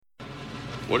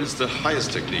What is the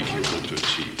highest technique you hope to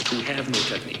achieve? We have no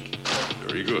technique.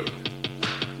 Very good.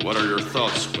 What are your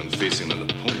thoughts when facing an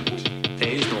opponent? There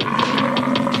is no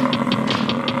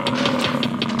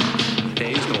opponent.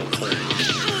 There is no opponent.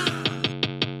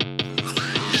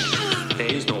 There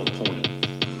is no opponent.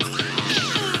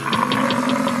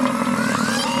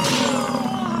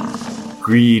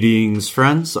 Greetings,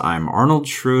 friends. I'm Arnold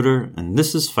Schroeder, and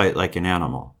this is Fight Like an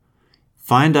Animal.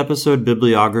 Find episode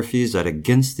bibliographies at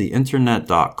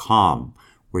againsttheinternet.com,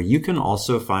 where you can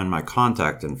also find my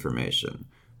contact information.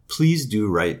 Please do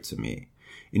write to me.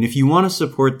 And if you want to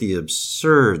support the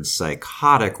absurd,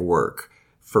 psychotic work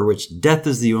for which death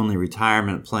is the only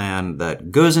retirement plan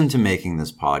that goes into making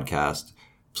this podcast,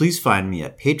 please find me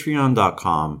at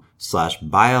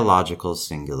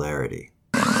patreon.com/biologicalsingularity.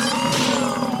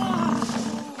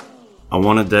 I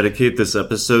want to dedicate this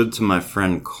episode to my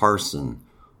friend Carson,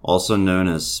 also known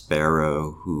as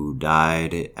Sparrow, who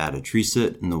died at a tree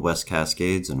sit in the West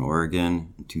Cascades in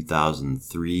Oregon in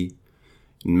 2003.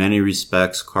 In many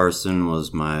respects, Carson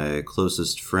was my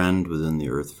closest friend within the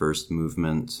Earth First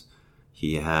movement.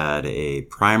 He had a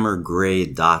primer gray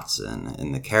Datsun,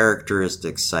 and the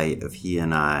characteristic sight of he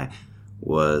and I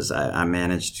was I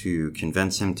managed to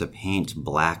convince him to paint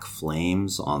black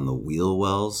flames on the wheel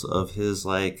wells of his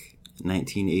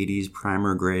 1980s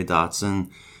primer gray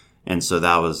Datsun. And so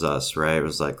that was us, right? It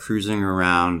was like cruising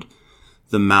around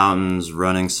the mountains,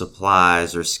 running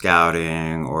supplies or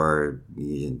scouting or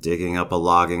digging up a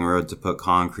logging road to put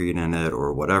concrete in it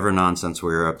or whatever nonsense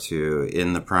we were up to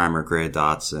in the primer gray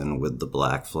Datsun with the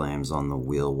black flames on the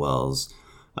wheel wells.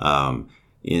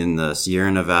 In the Sierra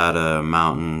Nevada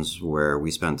mountains where we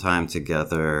spent time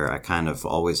together, I kind of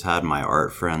always had my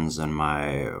art friends and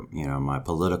my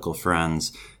political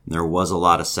friends. There was a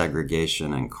lot of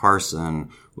segregation, and Carson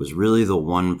was really the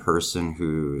one person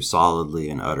who solidly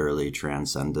and utterly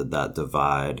transcended that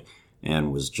divide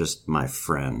and was just my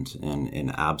friend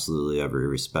in absolutely every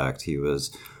respect. He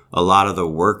was a lot of the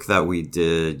work that we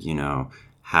did,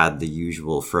 had the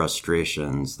usual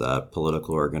frustrations that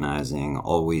political organizing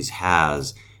always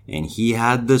has. And he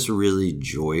had this really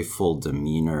joyful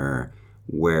demeanor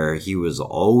where he was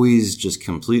always just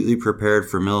completely prepared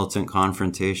for militant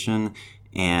confrontation.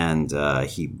 And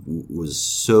he was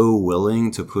so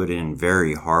willing to put in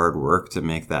very hard work to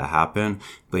make that happen.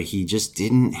 But he just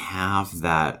didn't have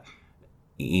that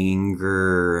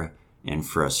anger and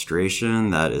frustration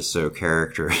that is so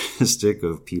characteristic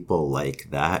of people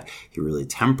like that. He really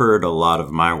tempered a lot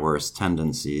of my worst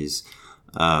tendencies,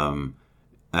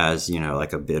 as,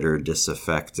 like a bitter,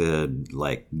 disaffected,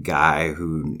 guy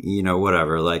who,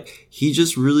 whatever. He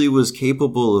just really was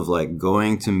capable of,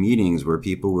 going to meetings where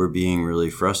people were being really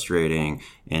frustrating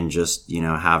and just,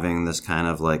 having this kind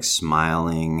of,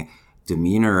 smiling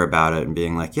demeanor about it and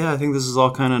being like, yeah, I think this is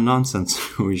all kind of nonsense.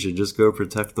 We should just go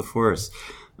protect the forest.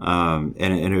 And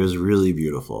it was really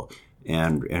beautiful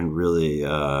and really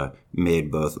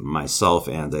made both myself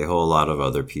and a whole lot of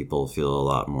other people feel a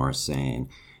lot more sane.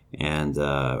 And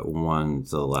the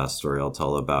last story I'll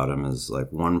tell about him is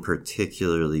one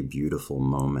particularly beautiful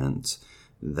moment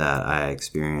that I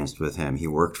experienced with him. He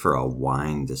worked for a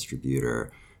wine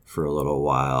distributor for a little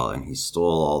while, and he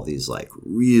stole all these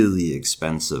really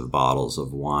expensive bottles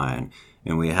of wine.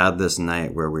 And we had this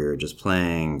night where we were just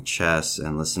playing chess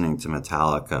and listening to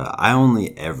Metallica. I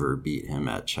only ever beat him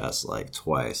at chess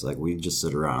twice. We'd just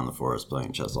sit around in the forest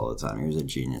playing chess all the time. He was a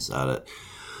genius at it.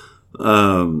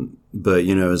 But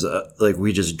it was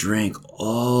we just drank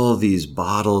all these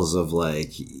bottles of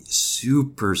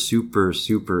super, super,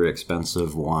 super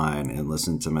expensive wine and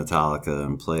listened to Metallica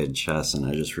and played chess. And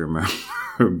I just remember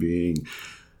being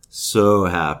so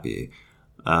happy.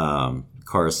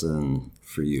 Carson,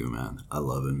 for you, man. I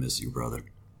love and miss you, brother.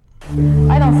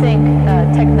 I don't think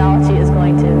technology is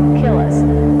going to kill us.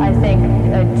 I think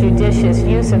a judicious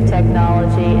use of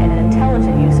technology and an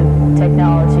intelligent use of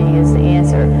technology is the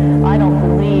answer. I don't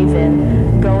believe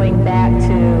in going back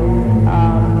to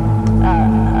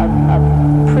a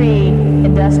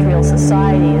pre-industrial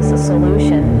society as a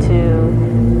solution to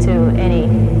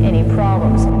any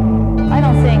problems. I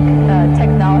don't think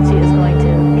technology is going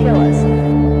to kill us.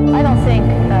 I don't think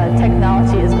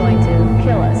technology is going to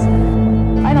kill us.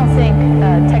 I don't think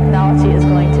technology is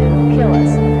going to kill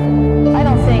us. I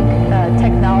don't think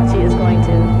technology is going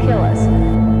to kill us.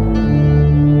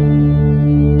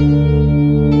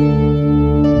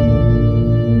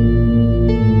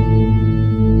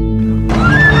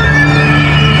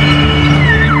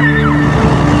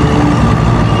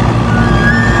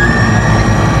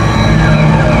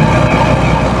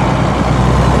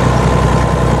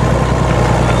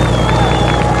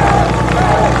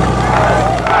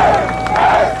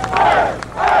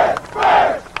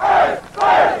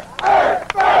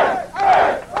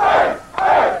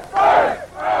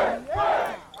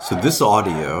 So this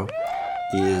audio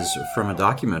is from a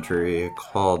documentary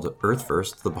called Earth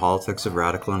First, The Politics of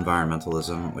Radical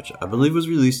Environmentalism, which I believe was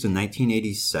released in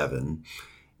 1987.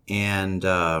 And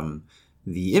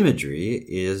the imagery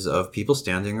is of people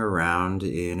standing around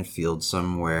in a field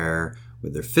somewhere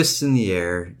with their fists in the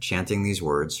air, chanting these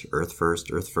words, Earth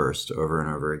First, over and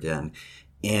over again.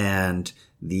 And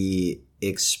the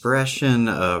expression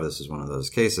of, this is one of those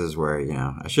cases where, you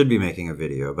know, I should be making a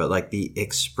video, but like the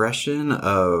expression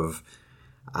of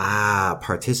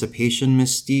participation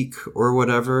mystique or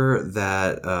whatever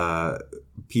that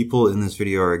people in this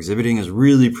video are exhibiting is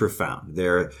really profound.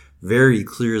 They're very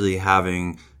clearly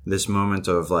having this moment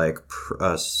of like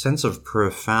a sense of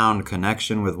profound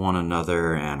connection with one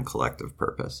another and collective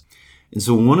purpose. And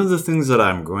so one of the things that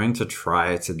I'm going to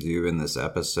try to do in this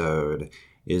episode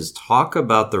is talk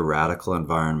about the radical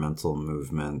environmental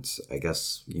movement, I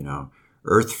guess, you know,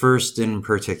 Earth First in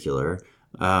particular,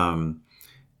 and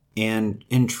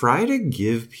try to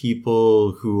give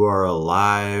people who are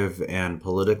alive and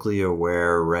politically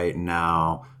aware right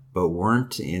now, but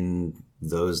weren't in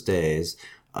those days,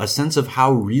 a sense of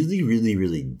how really, really,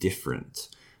 really different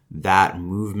that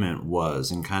movement was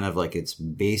and kind of like its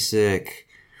basic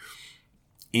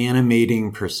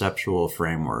animating perceptual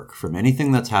framework from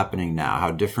anything that's happening now, how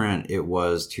different it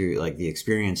was to like the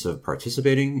experience of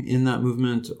participating in that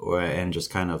movement and just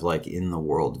kind of like in the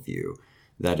worldview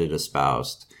that it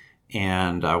espoused.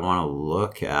 And I want to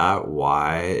look at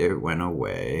why it went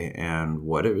away and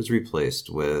what it was replaced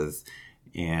with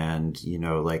and, you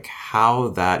know, like how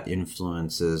that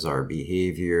influences our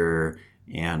behavior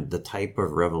and the type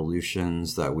of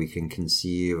revolutions that we can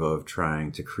conceive of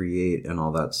trying to create and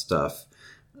all that stuff.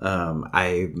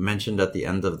 I mentioned at the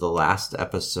end of the last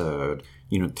episode,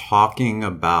 you know, talking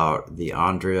about the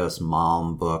Andreas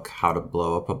Malm book, How to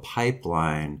Blow Up a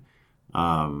Pipeline,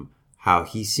 how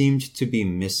he seemed to be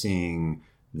missing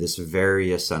this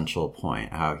very essential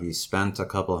point, how he spent a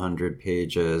couple hundred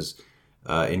pages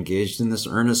engaged in this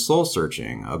earnest soul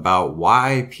searching about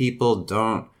why people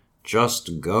don't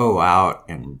just go out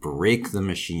and break the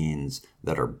machines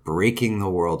that are breaking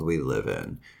the world we live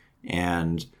in.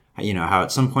 And, you know, how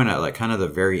at some point at like kind of the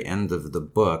very end of the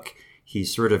book, he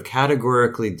sort of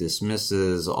categorically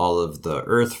dismisses all of the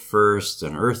Earth First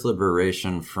and Earth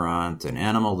Liberation Front and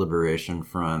Animal Liberation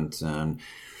Front and,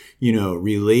 you know,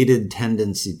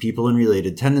 people in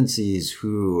related tendencies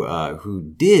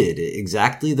who did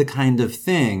exactly the kind of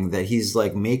thing that he's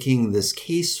like making this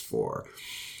case for,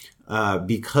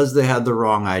 because they had the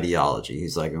wrong ideology.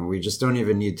 He's like, and we just don't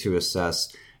even need to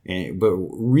assess, but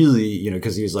really, you know,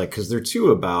 because he was like, because they're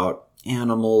too about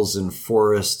animals and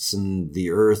forests and the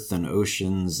earth and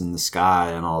oceans and the sky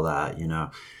and all that, you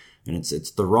know, and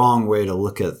it's the wrong way to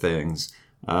look at things.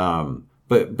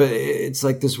 But it's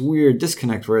like this weird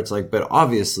disconnect where it's like, but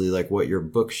obviously like what your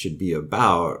book should be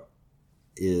about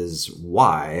is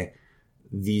why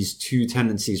these two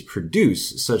tendencies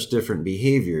produce such different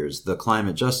behaviors. The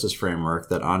climate justice framework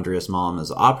that Andreas Malm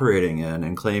is operating in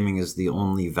and claiming is the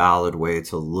only valid way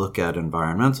to look at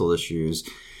environmental issues,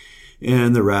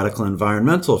 and the radical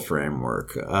environmental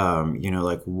framework, you know,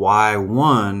 like why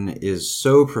one is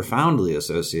so profoundly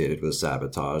associated with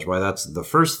sabotage, why that's the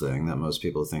first thing that most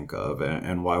people think of,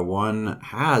 and why one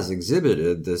has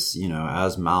exhibited this, you know,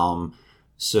 as Malm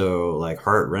so like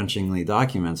heart-wrenchingly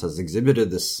documents, has exhibited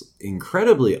this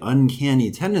incredibly uncanny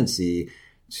tendency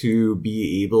to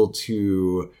be able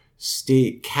to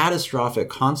state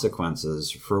catastrophic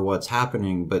consequences for what's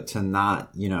happening, but to not,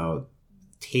 you know,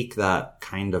 take that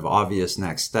kind of obvious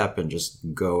next step and just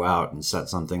go out and set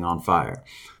something on fire.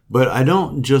 But I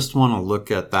don't just want to look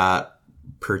at that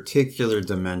particular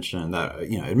dimension, that,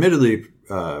 you know, admittedly,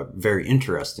 very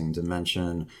interesting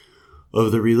dimension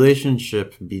of the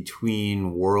relationship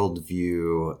between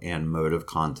worldview and mode of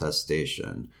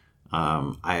contestation.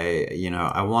 I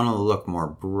want to look more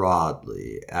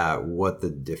broadly at what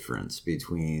the difference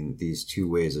between these two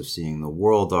ways of seeing the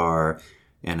world are,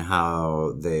 and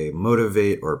how they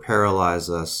motivate or paralyze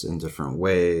us in different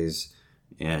ways,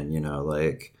 and, you know,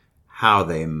 like how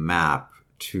they map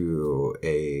to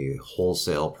a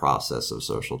wholesale process of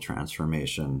social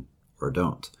transformation or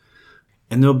don't.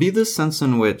 And there'll be this sense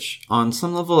in which, on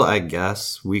some level, I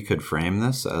guess we could frame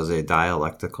this as a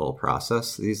dialectical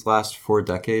process. These last 4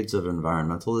 decades of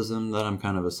environmentalism that I'm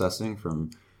kind of assessing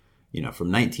from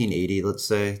 1980, let's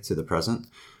say, to the present.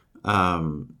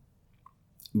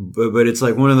 But it's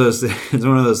like one of those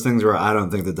things where I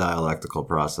don't think the dialectical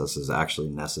process is actually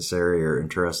necessary or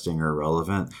interesting or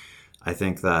relevant. I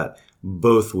think that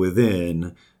both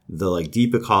within the like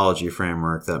deep ecology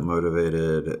framework that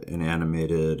motivated and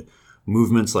animated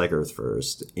movements like Earth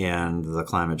First and the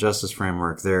climate justice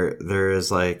framework, there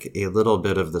is like a little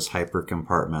bit of this hyper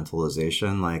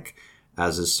compartmentalization, like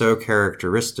as is so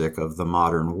characteristic of the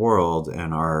modern world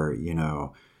and our,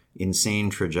 insane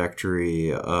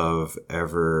trajectory of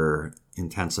ever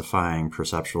intensifying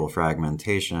perceptual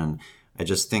fragmentation. I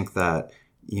just think that,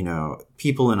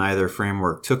 people in either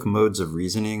framework took modes of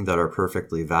reasoning that are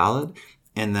perfectly valid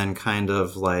and then kind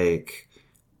of like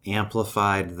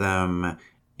amplified them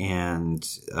and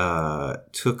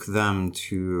took them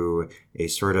to a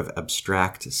sort of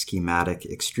abstract schematic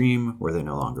extreme where they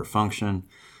no longer function.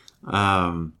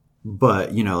 But,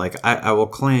 I will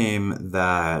claim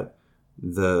that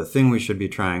the thing we should be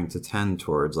trying to tend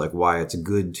towards, like why it's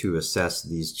good to assess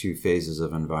these two phases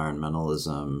of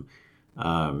environmentalism,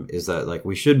 is that like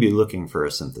we should be looking for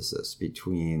a synthesis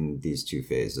between these two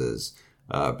phases.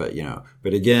 But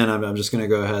again, I'm just going to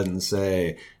go ahead and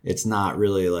say it's not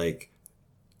really like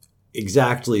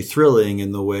exactly thrilling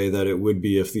in the way that it would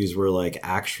be if these were like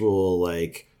actual,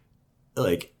 like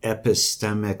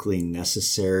epistemically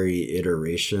necessary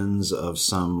iterations of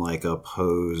some like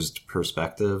opposed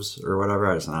perspectives or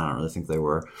whatever. I don't really think they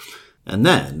were. And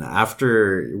then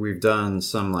after we've done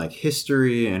some like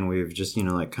history and we've just,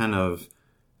 like kind of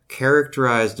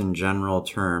characterized in general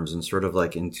terms and sort of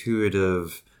like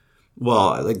intuitive,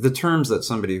 well, like the terms that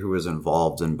somebody who was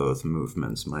involved in both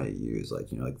movements might use, like,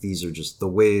 like these are just the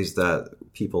ways that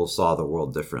people saw the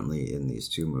world differently in these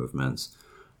two movements.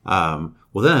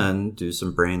 We'll then do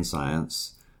some brain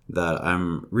science that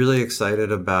I'm really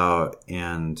excited about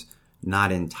and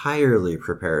not entirely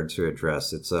prepared to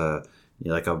address. It's a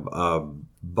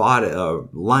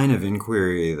line of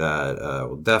inquiry that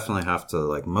we'll definitely have to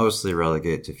like mostly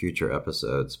relegate to future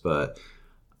episodes. But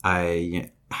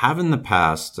I have in the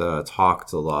past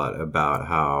talked a lot about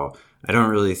how I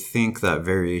don't really think that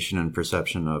variation in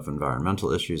perception of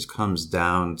environmental issues comes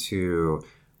down to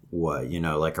what,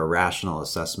 like a rational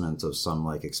assessment of some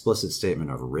like explicit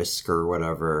statement of risk or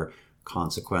whatever,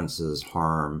 consequences,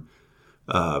 harm,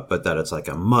 but that it's like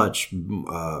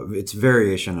it's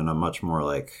variation in a much more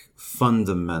like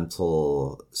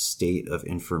fundamental state of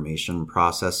information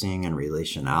processing and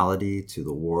relationality to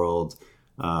the world.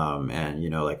 And,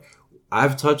 like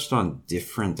I've touched on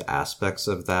different aspects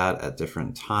of that at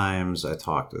different times. I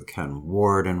talked with Ken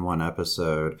Ward in one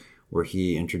episode where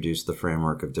he introduced the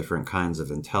framework of different kinds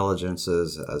of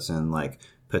intelligences, as in like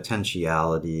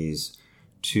potentialities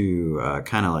to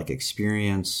kind of like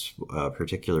experience a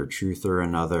particular truth or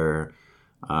another,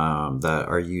 that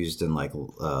are used in like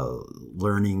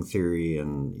learning theory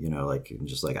and, like in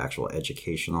just like actual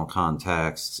educational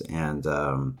contexts. And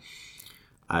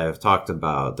I've talked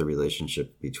about the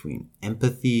relationship between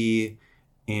empathy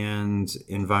and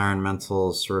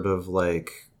environmental sort of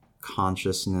like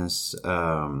consciousness,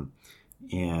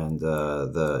 and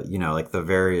like the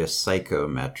various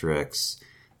psychometrics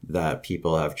that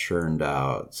people have churned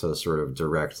out to sort of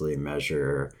directly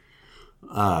measure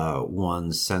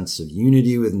one's sense of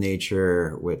unity with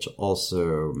nature, which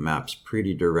also maps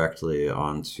pretty directly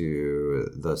onto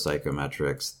the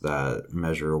psychometrics that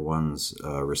measure one's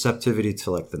receptivity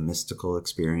to like the mystical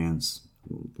experience.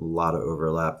 A lot of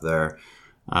overlap there.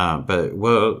 But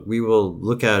we will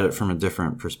look at it from a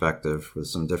different perspective with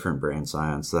some different brain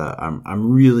science that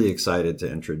I'm really excited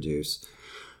to introduce.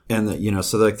 And that,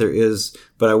 so like there is,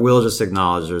 but I will just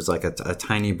acknowledge there's like a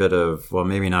tiny bit of, well,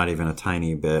 maybe not even a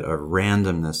tiny bit of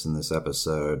randomness in this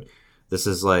episode. This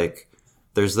is like,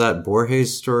 there's that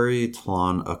Borges story,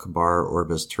 Tlon Akbar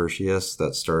Orbis Tertius,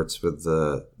 that starts with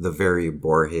the very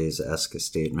Borges-esque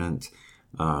statement.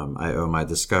 I owe my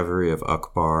discovery of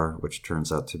Akbar, which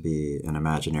turns out to be an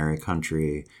imaginary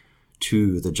country,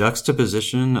 to the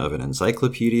juxtaposition of an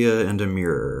encyclopedia and a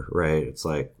mirror, right? It's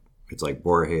like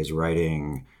Borges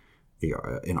writing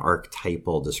an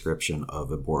archetypal description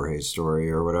of a Borges story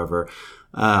or whatever.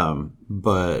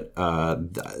 But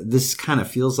this kind of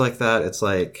feels like that. It's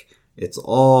like, it's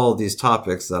all these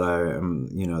topics that I am,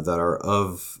 that are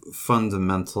of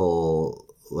fundamental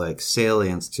like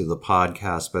salience to the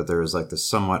podcast, but there was like this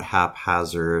somewhat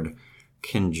haphazard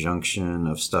conjunction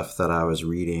of stuff that I was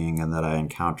reading and that I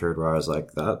encountered where I was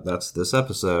like, that's this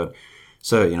episode.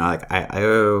 So, like I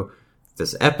owe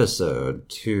this episode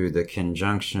to the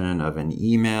conjunction of an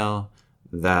email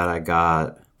that I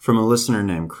got from a listener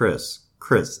named Chris.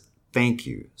 Chris, thank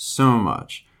you so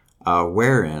much.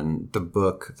 Wherein the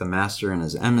book, The Master and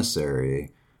His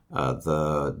Emissary,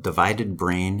 The Divided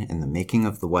Brain in the Making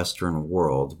of the Western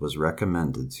World, was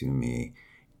recommended to me.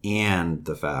 And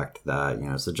the fact that,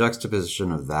 it's the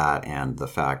juxtaposition of that and the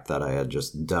fact that I had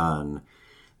just done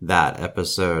that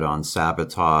episode on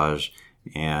sabotage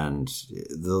and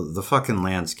the fucking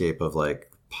landscape of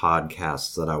like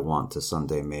podcasts that I want to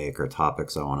someday make or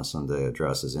topics I want to someday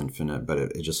address is infinite. But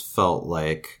it just felt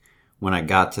like when I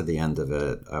got to the end of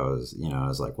it, I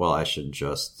was like, well, I've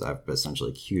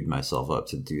essentially queued myself up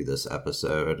to do this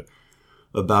episode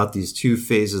about these two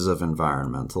phases of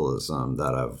environmentalism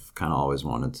that I've kind of always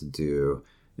wanted to do.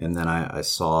 And then I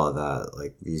saw that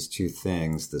like these two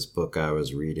things, this book I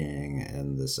was reading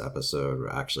and this episode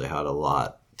actually had a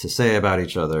lot to say about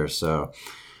each other. So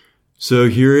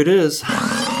here it is.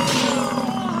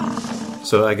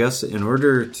 So I guess in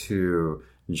order to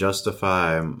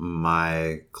justify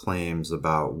my claims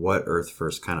about what Earth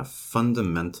First kind of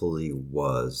fundamentally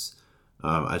was,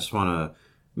 I just want to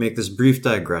make this brief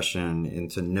digression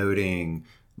into noting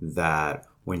that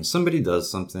when somebody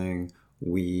does something,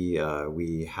 we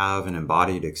have an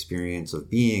embodied experience of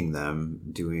being them,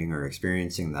 doing or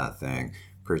experiencing that thing,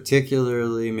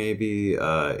 particularly maybe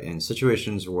in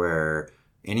situations where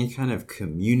any kind of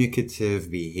communicative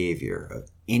behavior of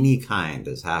any kind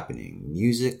is happening,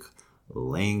 music,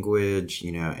 language,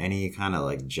 any kind of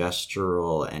like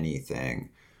gestural anything.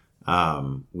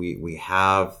 We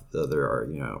have, there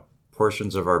are,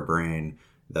 portions of our brain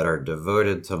that are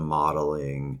devoted to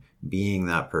modeling being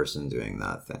that person doing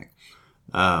that thing.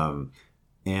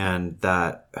 And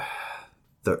that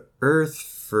the Earth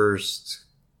First,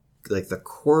 like the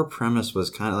core premise was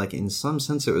kind of like, in some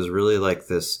sense, it was really like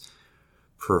this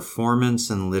performance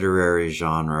and literary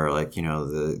genre, like,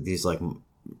 these like,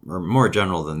 or more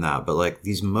general than that, but like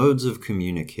these modes of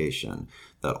communication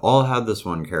that all had this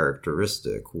one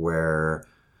characteristic where,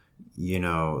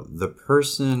 the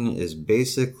person is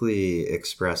basically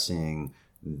expressing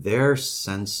their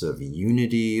sense of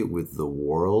unity with the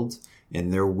world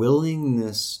and their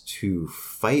willingness to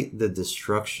fight the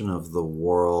destruction of the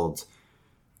world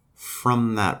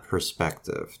from that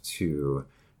perspective, to,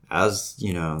 as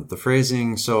the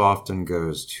phrasing so often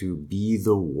goes, to be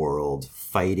the world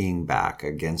fighting back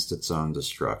against its own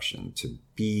destruction, to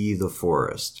be the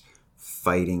forest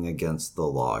fighting against the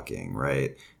logging,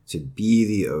 right? To be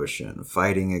the ocean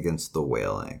fighting against the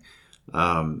whaling.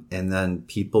 And then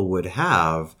people would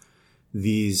have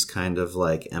these kind of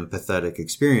like empathetic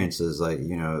experiences. Like,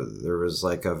 there was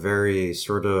like a very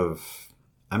sort of,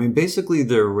 basically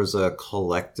there was a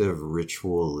collective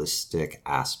ritualistic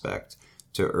aspect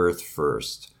to Earth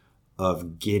First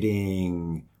of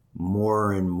getting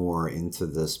more and more into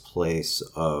this place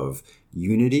of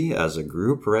unity as a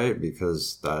group, right?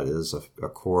 Because that is a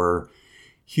core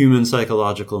human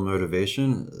psychological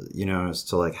motivation, is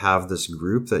to like have this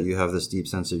group that you have this deep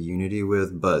sense of unity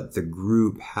with, but the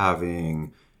group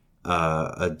having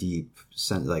a deep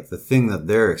sense, like the thing that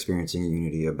they're experiencing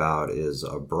unity about is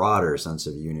a broader sense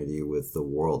of unity with the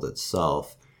world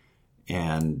itself,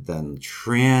 and then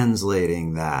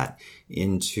translating that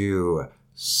into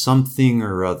something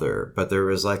or other. But there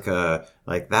was like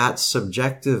that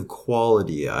subjective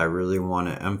quality I really want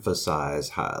to emphasize,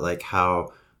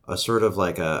 how a sort of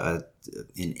like an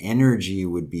energy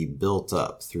would be built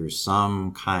up through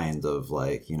some kind of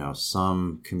like,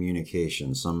 some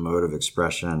communication, some mode of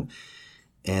expression.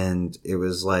 And it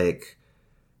was like,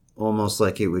 almost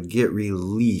like it would get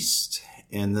released.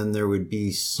 And then there would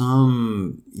be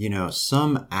some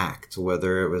act,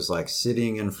 whether it was like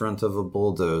sitting in front of a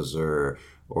bulldozer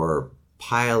or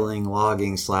piling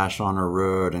logging / on a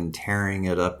road and tearing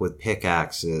it up with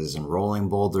pickaxes and rolling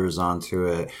boulders onto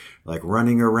it, like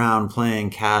running around playing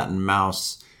cat and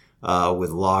mouse with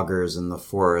loggers in the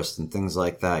forest and things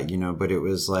like that, but it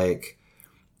was like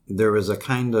there was a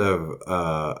kind of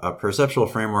a perceptual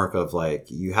framework of like,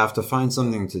 you have to find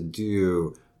something to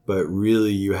do, but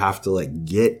really you have to like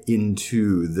get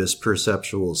into this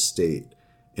perceptual state,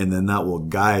 and then that will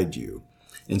guide you.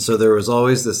 And so there was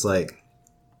always this like,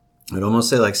 I'd almost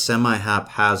say like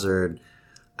semi-haphazard,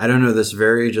 I don't know, this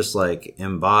very just like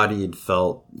embodied,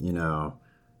 felt,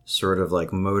 sort of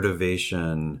like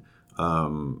motivation.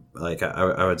 Like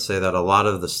I would say that a lot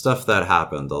of the stuff that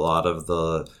happened, a lot of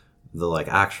the like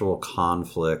actual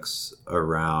conflicts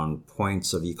around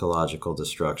points of ecological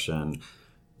destruction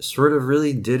sort of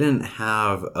really didn't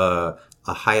have a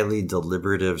highly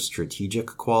deliberative strategic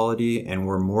quality, and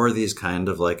were more these kind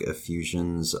of like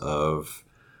effusions of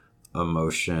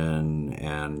emotion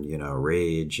and,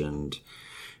 rage and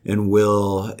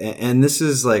will. And this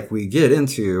is like, we get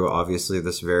into obviously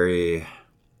this very,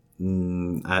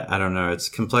 I don't know, it's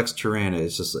complex terrain.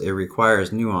 It's just, it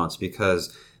requires nuance,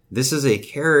 because this is a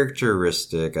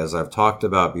characteristic, as I've talked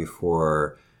about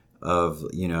before, of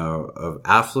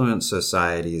affluent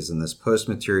societies in this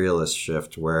post-materialist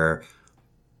shift where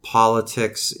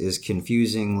politics is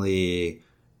confusingly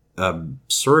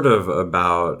sort of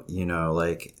about, you know,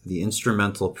 like the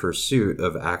instrumental pursuit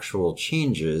of actual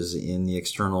changes in the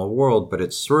external world, but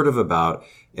it's sort of about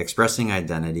expressing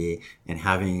identity and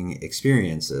having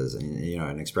experiences and, you know,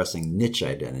 and expressing niche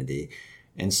identity.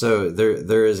 And so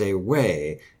there is a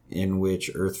way in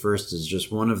which Earth First is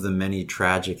just one of the many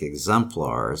tragic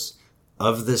exemplars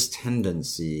of this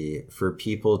tendency for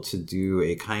people to do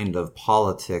a kind of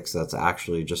politics that's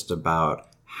actually just about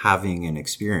having an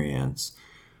experience.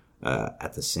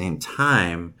 At the same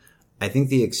time, I think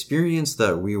the experience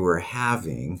that we were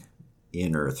having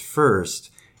in Earth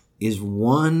First is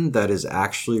one that is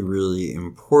actually really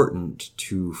important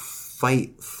to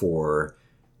fight for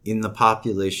in the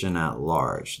population at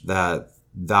large. That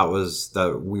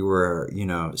we were, you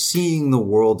know, seeing the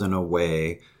world in a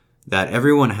way that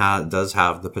everyone does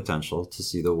have the potential to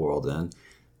see the world in,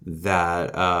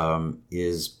 that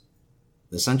is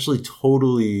essentially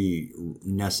totally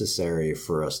necessary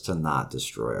for us to not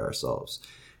destroy ourselves.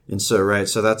 And so, right,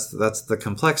 so that's the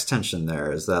complex tension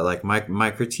there, is that like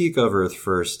my critique of Earth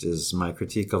First is my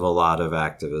critique of a lot of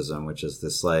activism, which is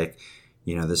this like,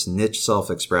 you know, this niche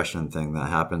self-expression thing that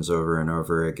happens over and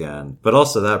over again. But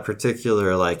also that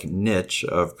particular like niche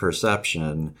of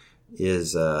perception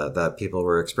is that people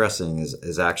were expressing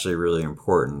is actually really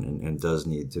important and does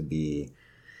need to be,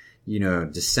 you know,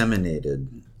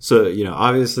 disseminated. So, you know,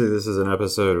 obviously this is an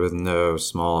episode with no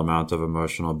small amount of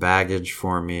emotional baggage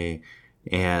for me,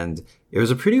 and it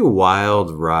was a pretty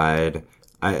wild ride.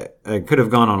 I could have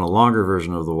gone on a longer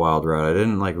version of the wild ride. I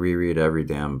didn't like reread every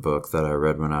damn book that I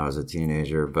read when I was a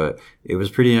teenager, but it was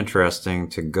pretty interesting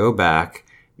to go back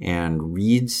and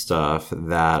read stuff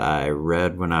that I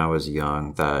read when I was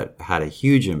young that had a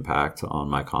huge impact on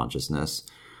my consciousness.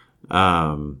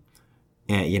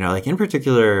 And, you know, like in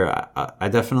particular, I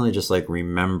definitely just like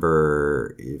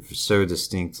remember so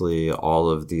distinctly all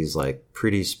of these like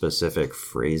pretty specific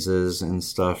phrases and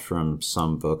stuff from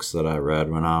some books that I read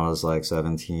when I was like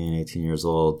 17, 18 years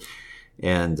old.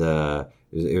 And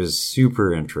it was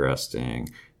super interesting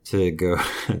to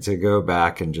go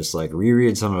back and just like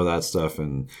reread some of that stuff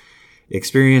and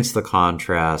experience the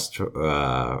contrast,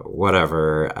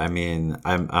 whatever. I mean,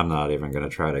 I'm not even going to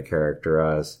try to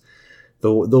characterize. The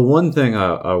one thing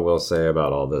I will say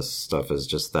about all this stuff is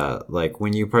just that, like,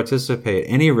 when you participate,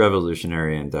 any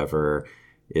revolutionary endeavor,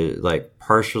 it like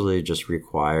partially just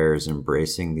requires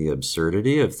embracing the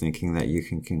absurdity of thinking that you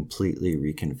can completely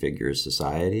reconfigure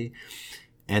society.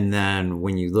 And then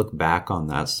when you look back on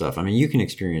that stuff, I mean, you can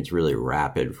experience really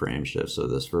rapid frame shifts of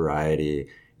this variety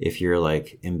if you're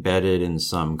like embedded in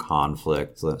some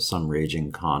conflict, some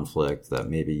raging conflict that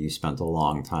maybe you spent a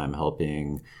long time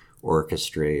helping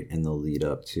orchestrate in the lead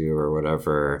up to or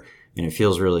whatever, and it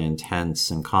feels really intense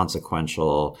and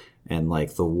consequential, and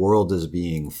like the world is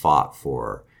being fought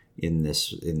for in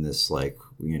this like,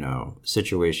 you know,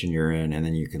 situation you're in, and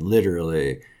then you can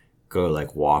literally go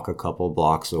like walk a couple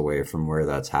blocks away from where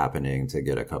that's happening to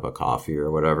get a cup of coffee or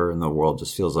whatever, and the world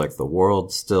just feels like the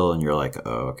world still, and you're like,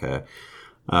 oh, okay.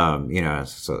 You know,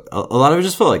 so a lot of it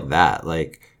just felt like that,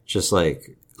 like just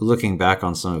like looking back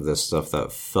on some of this stuff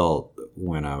that felt,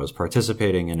 when I was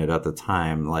participating in it at the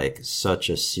time, like such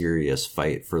a serious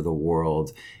fight for the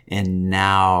world, and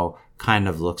now kind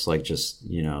of looks like just,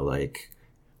 you know, like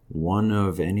one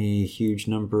of any huge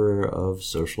number of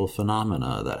social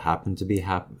phenomena that happened to be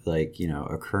like, you know,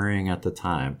 occurring at the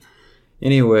time.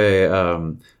 Anyway,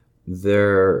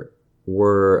 there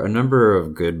were a number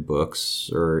of good books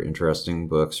or interesting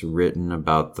books written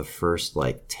about the first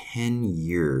like 10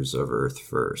 years of Earth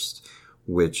First,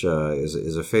 which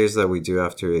is a phase that we do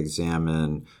have to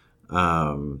examine,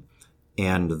 and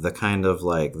the kind of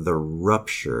like the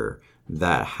rupture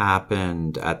that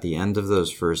happened at the end of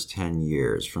those first 10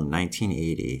 years from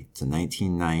 1980 to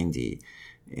 1990,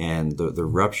 and the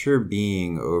rupture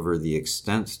being over the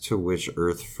extent to which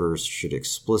Earth First should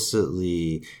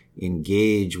explicitly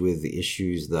engage with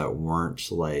issues that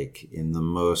weren't like in the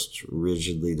most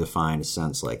rigidly defined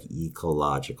sense like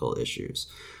ecological issues.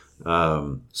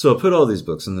 So I'll put all these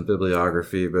books in the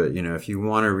bibliography, but, you know, if you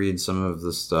want to read some of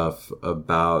the stuff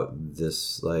about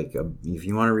this, like, if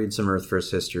you want to read some Earth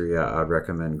First history, I'd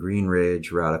recommend Green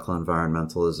Rage, Radical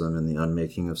Environmentalism and the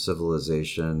Unmaking of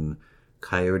Civilization,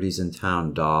 Coyotes and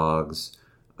Town Dogs.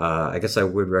 I guess I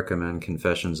would recommend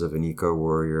Confessions of an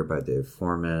Eco-Warrior by Dave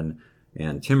Foreman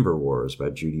and Timber Wars by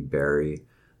Judy Berry.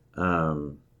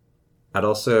 I'd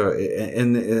also,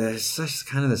 and it's just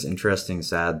kind of this interesting,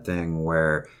 sad thing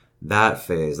where that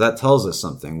phase, that tells us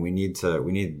something. We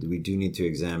do need to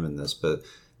examine this, but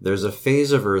there's a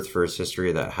phase of Earth First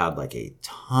history that had like a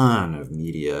ton of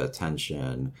media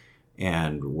attention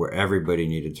and where everybody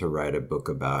needed to write a book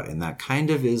about. And that kind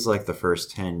of is like the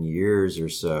first 10 years or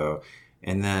so.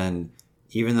 And then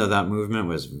even though that movement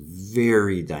was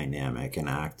very dynamic and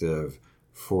active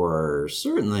for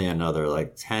certainly another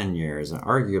like 10 years and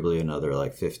arguably another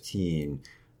like 15,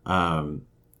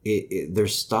 there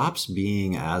stops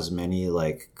being as many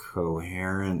like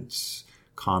coherent,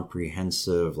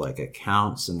 comprehensive like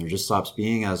accounts, and there just stops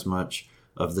being as much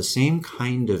of the same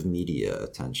kind of media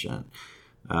attention.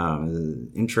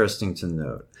 Interesting to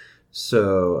note.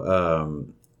 So,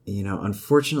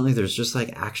 unfortunately, there's just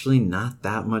like actually not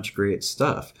that much great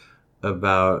stuff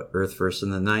about Earth First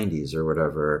in the 90s or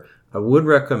whatever. I would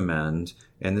recommend,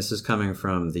 and this is coming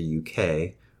from the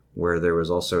UK, where there was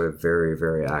also a very,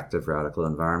 very active radical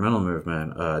environmental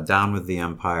movement, Down with the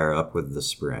Empire, Up with the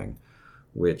Spring,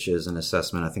 which is an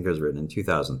assessment, I think it was written in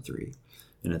 2003.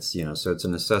 And it's, so it's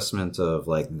an assessment of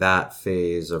like that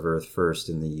phase of Earth First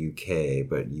in the UK,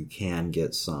 but you can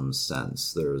get some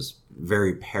sense. There's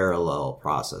very parallel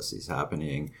processes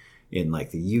happening in like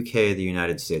the UK, the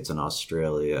United States, and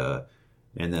Australia,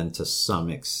 and then to some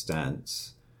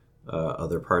extent,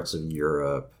 other parts of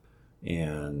Europe.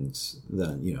 And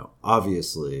then,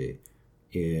 obviously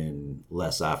in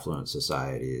less affluent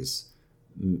societies,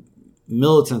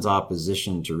 militant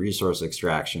opposition to resource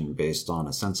extraction based on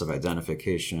a sense of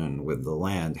identification with the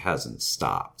land hasn't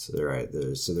stopped, right?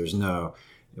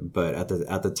 But at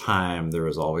the time, there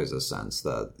was always a sense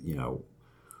that,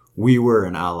 we were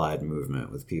an allied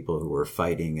movement with people who were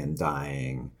fighting and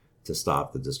dying to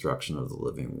stop the destruction of the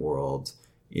living world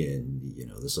in,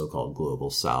 the so-called global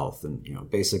south and,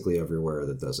 basically everywhere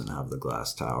that doesn't have the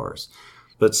glass towers.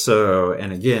 But so,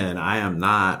 and again, I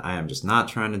am just not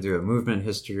trying to do a movement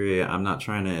history. I'm not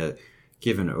trying to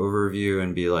give an overview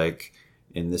and be like,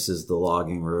 and this is the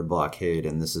logging road blockade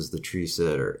and this is the tree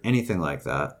sit or anything like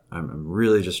that. I'm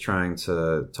really just trying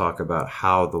to talk about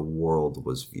how the world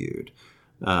was viewed,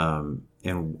 and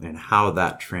how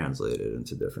that translated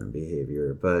into different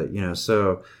behavior. But,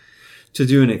 so to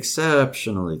do an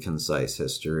exceptionally concise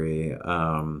history,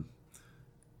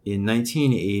 in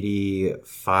 1980,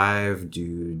 5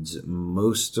 dudes,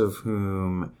 most of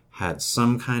whom had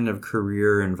some kind of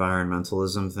career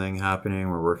environmentalism thing happening,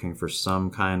 were working for some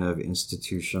kind of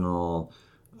institutional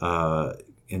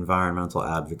environmental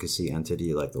advocacy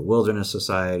entity like the Wilderness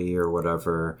Society or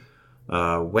whatever,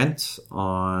 went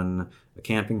on a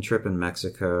camping trip in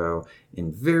Mexico,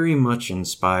 and very much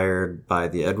inspired by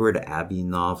the Edward Abbey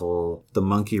novel, The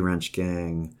Monkey Wrench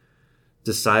Gang,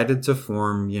 decided to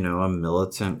form, a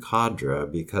militant cadre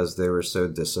because they were so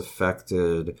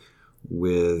disaffected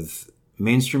with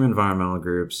mainstream environmental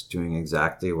groups doing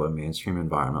exactly what mainstream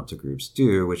environmental groups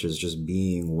do, which is just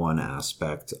being one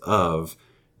aspect of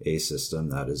a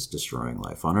system that is destroying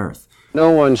life on Earth.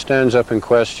 No one stands up and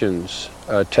questions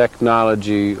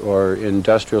technology or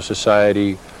industrial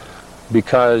society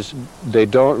because they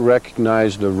don't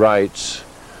recognize the rights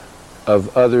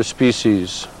of other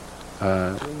species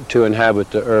to inhabit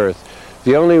the Earth.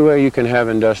 The only way you can have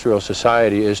industrial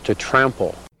society is to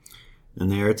trample.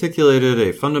 And they articulated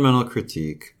a fundamental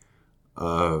critique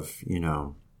of,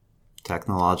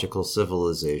 technological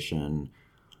civilization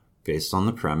based on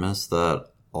the premise that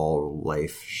all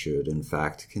life should, in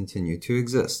fact, continue to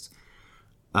exist.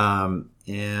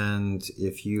 And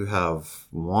if you have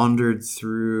wandered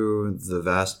through the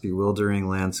vast, bewildering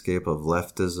landscape of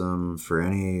leftism for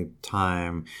any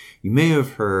time, you may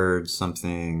have heard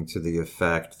something to the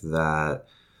effect that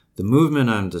the movement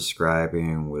I'm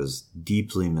describing was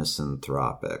deeply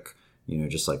misanthropic,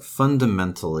 just like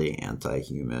fundamentally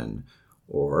anti-human,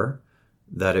 or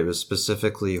that it was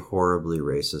specifically horribly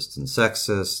racist and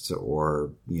sexist,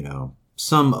 or,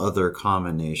 some other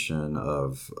combination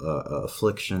of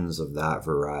afflictions of that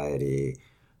variety,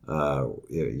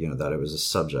 that it was a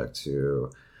subject to.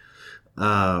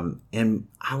 And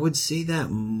I would say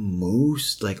that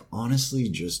most, honestly,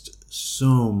 just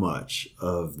so much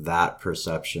of that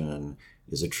perception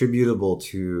is attributable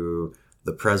to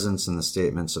the presence and the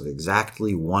statements of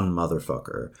exactly one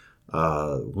motherfucker.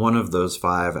 One of those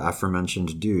 5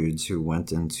 aforementioned dudes who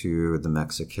went into the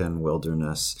Mexican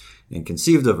wilderness and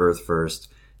conceived of Earth First,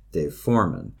 Dave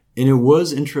Foreman. And it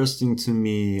was interesting to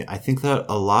me, I think that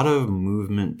a lot of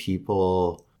movement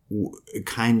people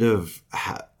kind of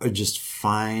just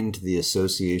find the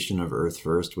association of Earth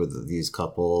First with these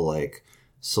couple,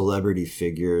 celebrity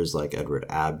figures like Edward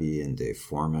Abbey and Dave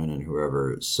Foreman and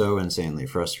whoever so insanely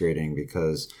frustrating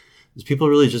because people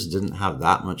really just didn't have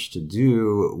that much to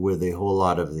do with a whole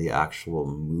lot of the actual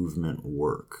movement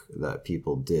work that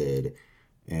people did.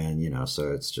 And,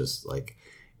 so it's just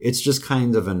it's just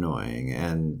kind of annoying.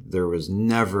 And there was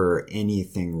never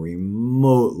anything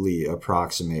remotely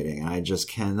approximating. I just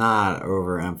cannot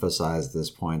overemphasize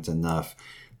this point enough.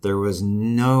 There was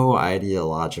no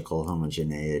ideological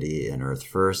homogeneity in Earth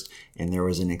First, and there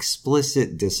was an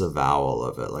explicit disavowal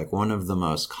of it. Like, one of the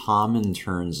most common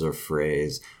turns of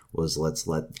phrase was, let's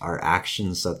let our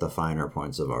actions set the finer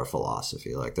points of our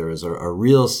philosophy. Like, there was a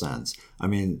real sense. I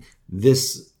mean,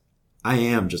 I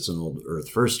am just an old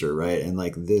Earth Firster, right? And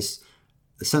like, this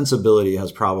sensibility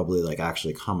has probably like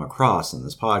actually come across in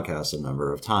this podcast a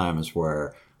number of times,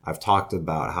 where I've talked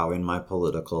about how in my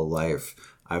political life,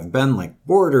 I've been like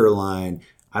borderline,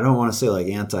 I don't want to say like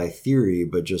anti-theory,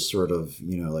 but just sort of,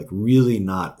 like really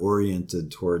not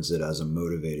oriented towards it as a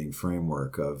motivating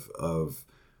framework of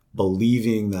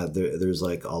believing that there's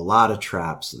like a lot of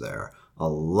traps there, a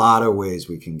lot of ways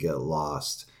we can get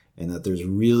lost, and that there's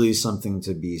really something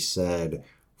to be said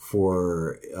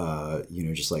for,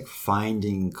 just like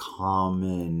finding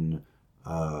common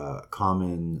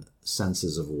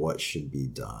senses of what should be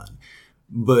done.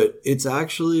 But it's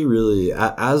actually really,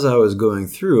 as I was going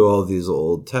through all these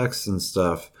old texts and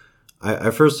stuff,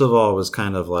 I first of all was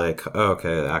kind of like, oh,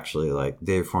 okay, actually, like,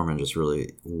 Dave Foreman just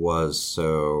really was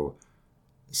so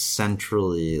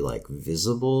centrally like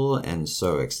visible and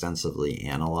so extensively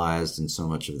analyzed in so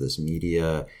much of this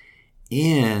media.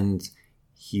 And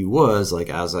he was, like,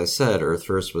 as I said, Earth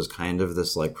First was kind of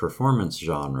this like performance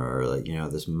genre, or like,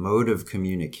 this mode of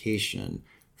communication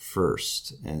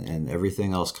first, and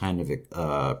everything else kind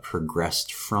of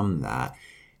progressed from that.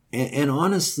 And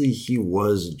honestly, he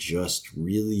was just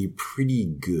really pretty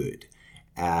good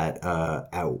at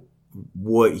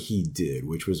what he did,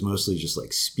 which was mostly just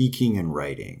like speaking and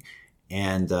writing.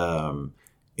 And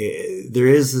there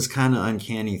is this kind of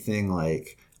uncanny thing,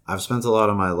 like, I've spent a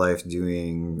lot of my life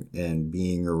doing and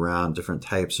being around different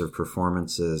types of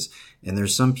performances, and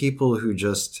there's some people who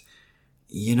just,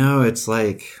 it's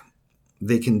like,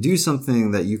 they can do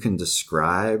something that you can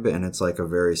describe, and it's like a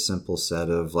very simple set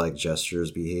of like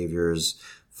gestures, behaviors,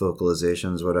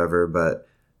 vocalizations, whatever, but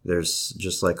there's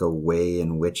just like a way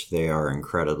in which they are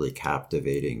incredibly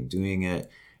captivating doing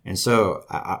it. And so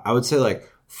I would say like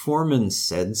Foreman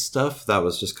said stuff that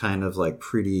was just kind of like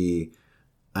pretty,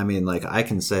 I mean, like, I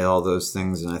can say all those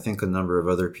things, and I think a number of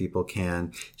other people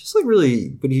can, just like really,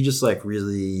 but he just like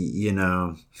really,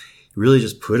 really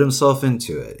just put himself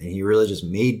into it, and he really just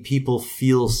made people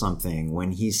feel something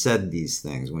when he said these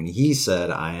things. When he said,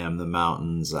 I am the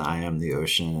mountains, I am the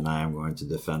ocean, and I am going to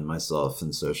defend myself,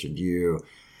 and so should you.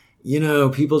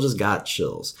 People just got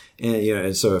chills. And,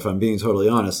 and so if I'm being totally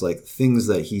honest, like, things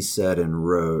that he said and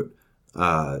wrote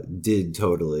did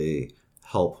totally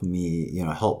help me,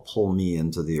 help pull me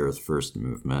into the Earth First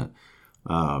movement.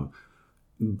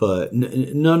 But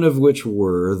none of which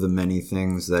were the many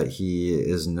things that he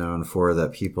is known for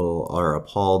that people are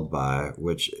appalled by,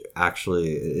 which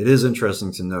actually, it is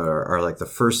interesting to note, are like the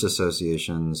first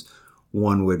associations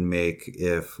one would make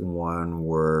if one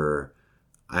were,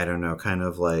 I don't know, kind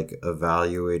of like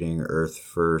evaluating Earth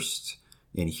First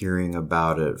and hearing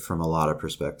about it from a lot of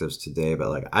perspectives today. But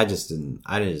like, I didn't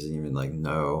even like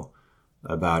know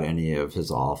about any of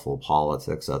his awful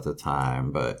politics at the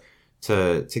time. But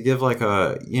to give like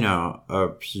a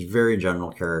very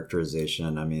general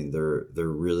characterization, I mean, there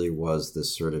really was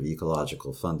this sort of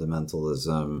ecological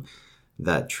fundamentalism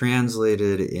that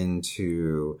translated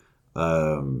into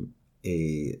a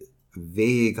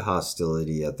vague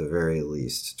hostility, at the very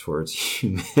least, towards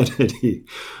humanity,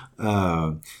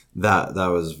 that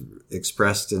was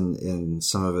expressed in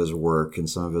some of his work and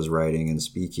some of his writing and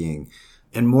speaking.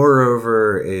 And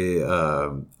moreover,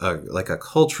 a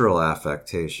cultural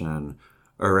affectation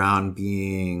around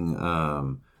being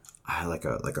like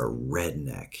a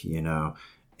redneck,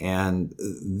 And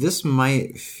this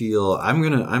might feel, I'm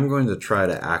going to try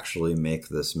to actually make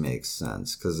this make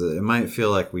sense, because it might feel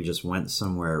like we just went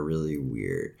somewhere really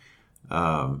weird.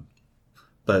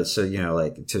 But so,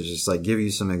 like, to just like give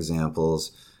you some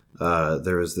examples,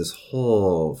 there was this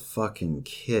whole fucking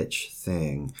kitsch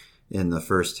thing in the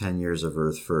first 10 years of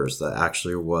Earth First that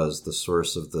actually was the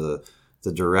source of the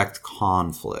direct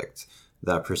conflict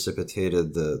that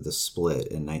precipitated the split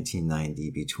in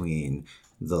 1990 between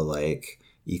the like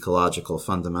ecological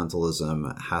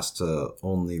fundamentalism has to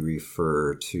only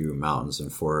refer to mountains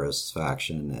and forests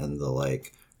faction, and the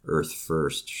like Earth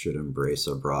First should embrace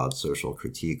a broad social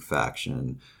critique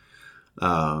faction.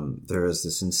 There is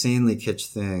this insanely kitsch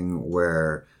thing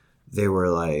where they were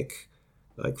like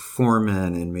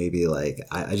Foreman and maybe like,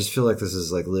 I just feel like this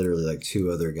is like literally like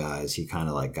two other guys he kind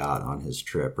of like got on his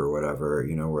trip or whatever,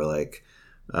 we're like,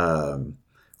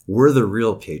 we're the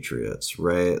real patriots,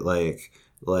 right? Like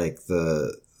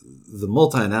the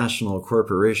multinational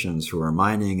corporations who are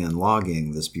mining and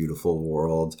logging this beautiful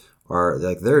world are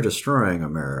like, they're destroying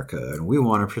America and we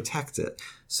want to protect it.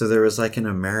 So there was like an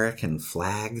American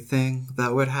flag thing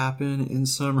that would happen in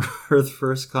some Earth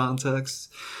First context.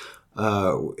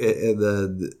 There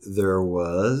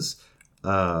was,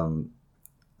 I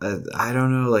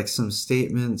don't know, like some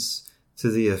statements to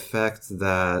the effect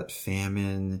that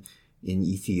famine in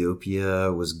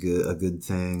Ethiopia was a good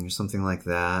thing, or something like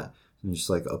that. And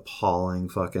just like appalling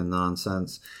fucking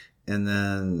nonsense. And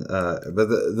then, but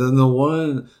then the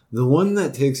one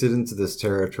that takes it into this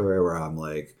territory where I'm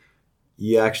like,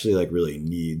 you actually like really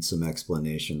need some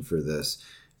explanation for this,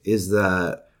 is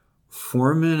that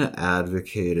Foreman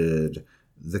advocated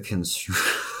the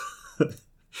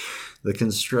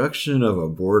construction of a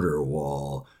border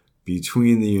wall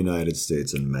between the United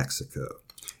States and Mexico.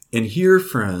 And here,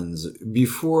 friends,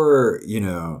 before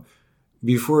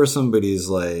somebody's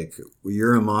like,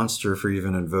 you're a monster for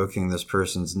even invoking this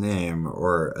person's name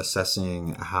or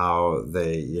assessing how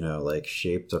they, like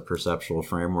shaped a perceptual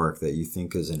framework that you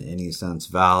think is in any sense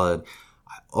valid,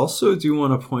 I also do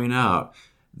want to point out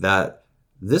that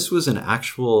this was an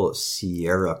actual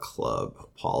Sierra Club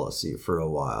policy for a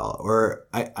while. Or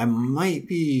I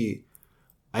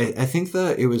think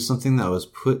that it was something that was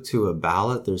put to a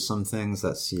ballot. There's some things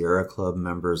that Sierra Club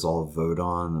members all vote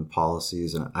on and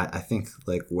policies. And I think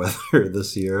like whether the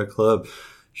Sierra Club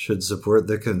should support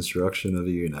the construction of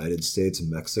a United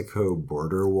States-Mexico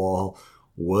border wall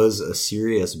was a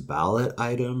serious ballot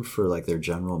item for like their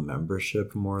general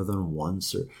membership more than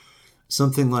once or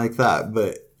something like that.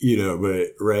 But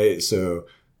right. So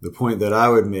the point that I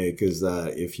would make is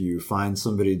that if you find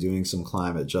somebody doing some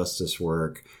climate justice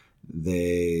work,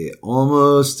 they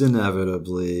almost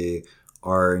inevitably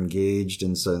are engaged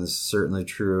in, so this is certainly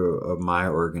true of my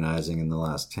organizing in the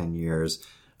last 10 years,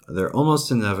 they're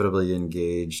almost inevitably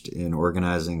engaged in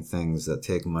organizing things that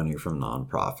take money from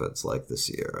nonprofits like the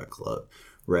Sierra Club,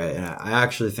 right? And I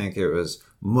actually think it was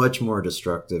much more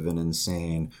destructive and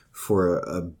insane for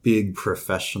a big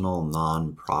professional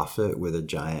nonprofit with a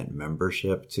giant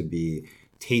membership to be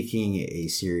taking a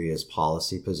serious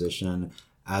policy position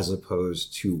as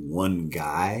opposed to one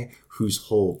guy whose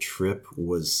whole trip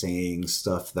was saying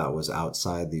stuff that was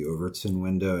outside the Overton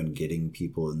window and getting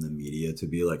people in the media to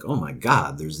be like, oh my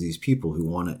God, there's these people who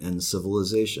want to end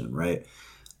civilization, right?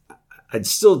 I'd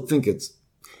still think it's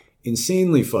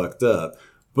insanely fucked up,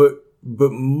 but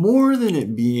more than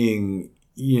it being,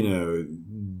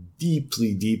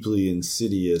 deeply, deeply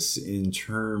insidious in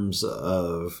terms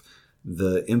of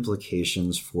the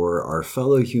implications for our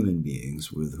fellow human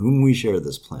beings with whom we share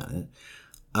this planet.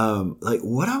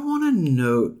 What I want to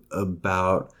note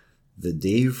about the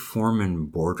Dave Foreman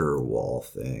border wall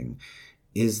thing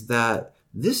is that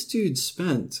this dude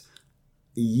spent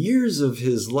years of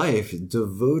his life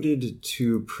devoted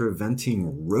to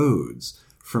preventing roads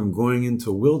from going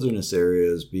into wilderness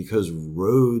areas because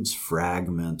roads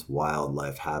fragment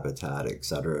wildlife habitat, et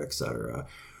cetera,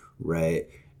 right?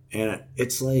 And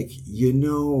it's like,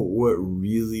 what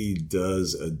really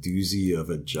does a doozy of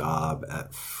a job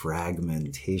at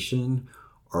fragmentation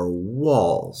are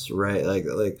walls, right? Like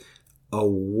a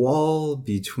wall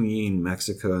between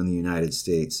Mexico and the United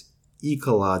States,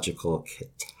 ecological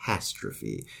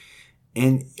catastrophe.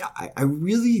 And I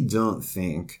really don't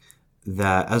think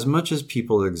that, as much as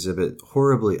people exhibit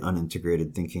horribly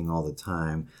unintegrated thinking all the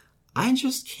time, I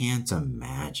just can't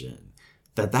imagine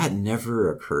that never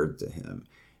occurred to him.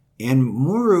 And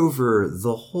moreover,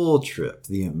 the whole trip,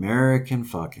 the American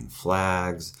fucking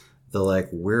flags, the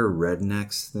we're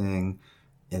rednecks thing,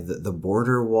 and the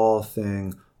border wall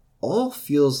thing, all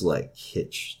feels like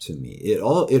kitsch to me. It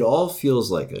all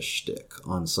feels like a shtick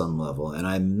on some level, and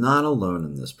I'm not alone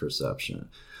in this perception.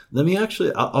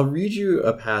 I'll read you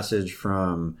a passage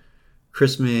from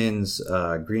Chris Main's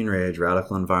Green Rage,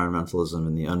 Radical Environmentalism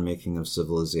and the Unmaking of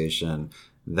Civilization,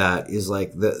 that is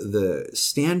like the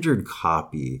standard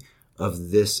copy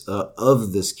of this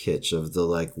kitsch of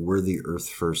the we're the Earth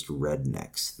First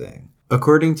rednecks thing.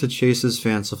 According to Chase's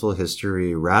fanciful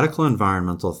history, radical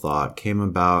environmental thought came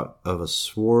about of a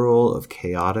swirl of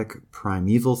chaotic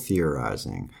primeval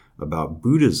theorizing about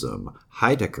Buddhism,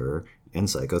 Heidegger, and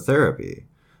psychotherapy.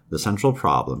 The central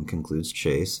problem, concludes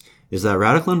Chase, is that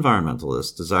radical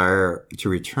environmentalists desire to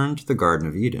return to the Garden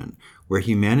of Eden, where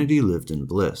humanity lived in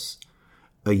bliss.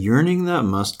 A yearning that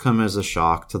must come as a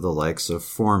shock to the likes of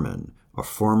Foreman, a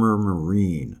former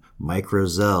Marine, Mike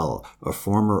Rozelle, a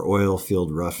former oil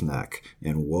field roughneck,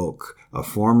 and Woke, a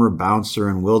former bouncer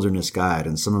and wilderness guide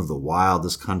in some of the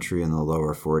wildest country in the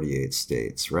lower 48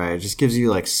 states, right? It just gives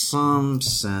you some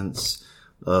sense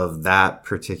of that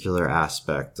particular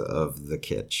aspect of the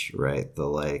kitsch, right? The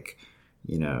like,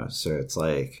 you know, so it's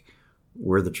like,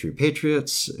 we're the true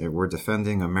patriots, we're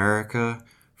defending America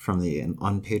from the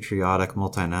unpatriotic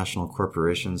multinational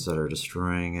corporations that are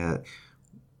destroying it.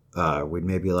 We'd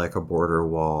maybe like a border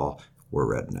wall, we're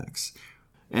rednecks.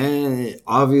 And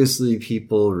obviously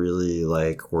people really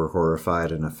like were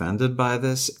horrified and offended by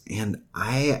this. And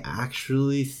I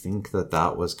actually think that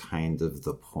that was kind of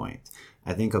the point.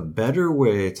 I think a better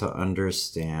way to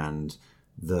understand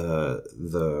the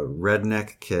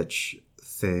redneck kitsch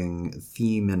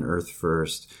theme in Earth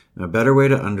First, and a better way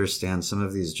to understand some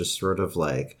of these just sort of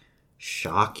like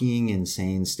shocking,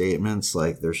 insane statements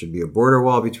like there should be a border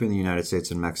wall between the United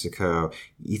States and Mexico,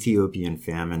 Ethiopian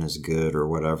famine is good or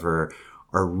whatever,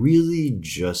 are really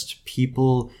just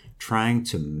people trying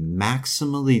to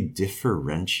maximally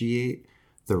differentiate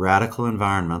the radical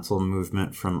environmental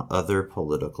movement from other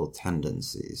political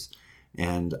tendencies.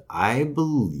 And I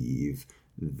believe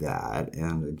that,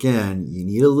 and again, you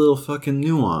need a little fucking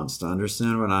nuance to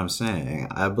understand what I'm saying.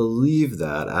 I believe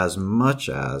that as much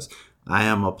as I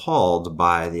am appalled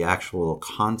by the actual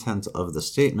content of the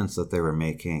statements that they were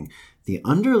making, the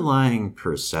underlying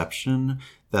perception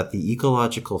that the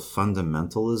ecological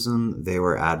fundamentalism they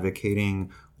were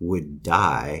advocating would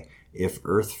die if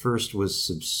Earth First was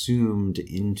subsumed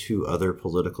into other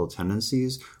political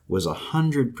tendencies was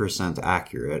 100%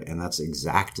 accurate, and that's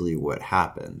exactly what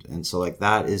happened. And so like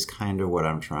that is kind of what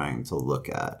I'm trying to look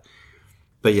at.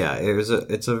 But yeah,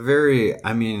 it's a very,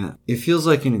 I mean, it feels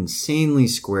like an insanely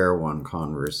square one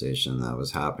conversation that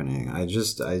was happening. I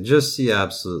just see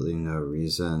absolutely no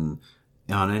reason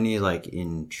on any like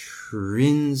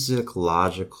intrinsic,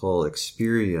 logical,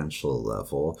 experiential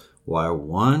level why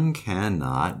one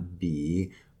cannot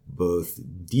be both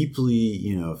deeply,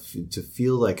 you know, to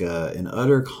feel like an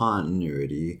utter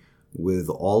continuity with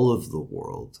all of the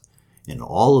world and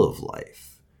all of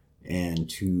life, and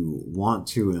to want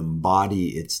to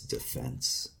embody its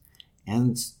defense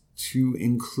and to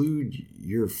include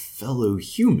your fellow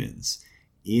humans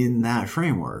in that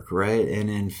framework, right? And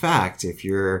in fact, if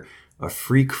you're a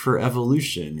freak for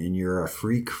evolution and you're a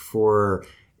freak for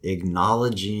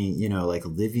acknowledging, you know, like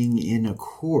living in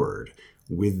accord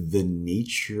with the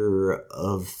nature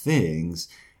of things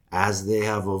as they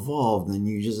have evolved, then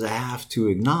you just have to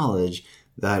acknowledge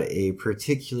that a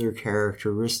particular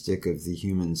characteristic of the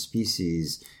human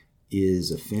species is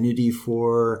affinity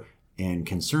for and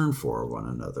concern for one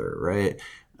another, right?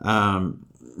 And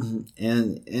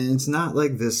it's not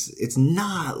like this, it's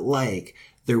not like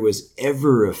there was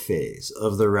ever a phase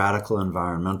of the radical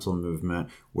environmental movement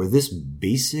where this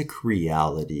basic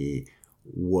reality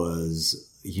was,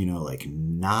 you know, like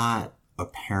not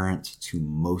apparent to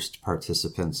most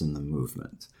participants in the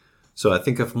movement. So I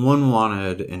think if one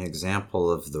wanted an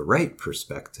example of the right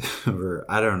perspective, or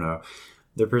I don't know,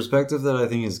 the perspective that I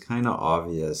think is kind of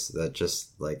obvious that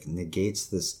just like negates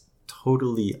this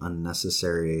totally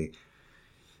unnecessary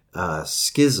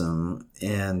schism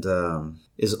and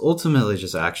is ultimately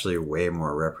just actually way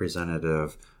more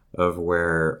representative of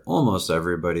where almost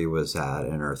everybody was at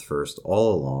in Earth First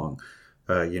all along.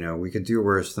 You know, we could do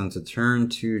worse than to turn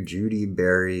to Judy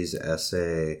Berry's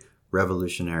essay,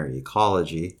 Revolutionary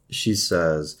Ecology. She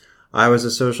says, I was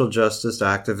a social justice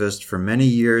activist for many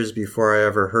years before I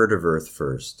ever heard of Earth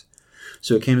First.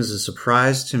 So it came as a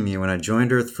surprise to me when I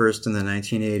joined Earth First in the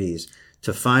 1980s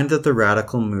to find that the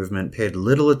radical movement paid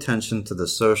little attention to the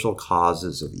social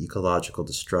causes of ecological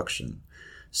destruction.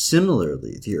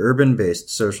 Similarly, the urban-based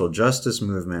social justice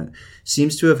movement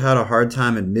seems to have had a hard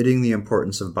time admitting the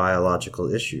importance of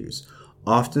biological issues,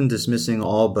 often dismissing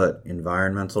all but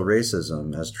environmental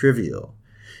racism as trivial.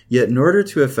 Yet in order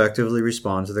to effectively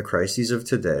respond to the crises of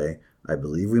today, I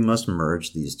believe we must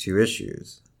merge these two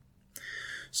issues.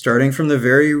 Starting from the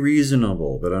very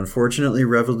reasonable but unfortunately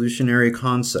revolutionary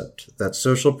concept that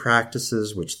social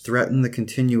practices which threaten the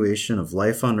continuation of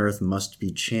life on Earth must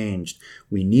be changed,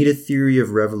 we need a theory of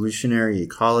revolutionary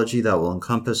ecology that will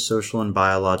encompass social and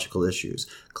biological issues,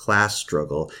 class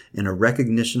struggle, and a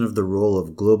recognition of the role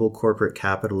of global corporate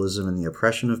capitalism in the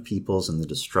oppression of peoples and the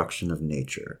destruction of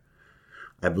nature.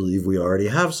 I believe we already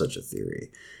have such a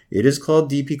theory. It is called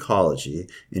deep ecology,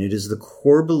 and it is the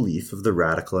core belief of the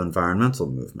radical environmental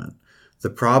movement. The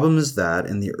problem is that,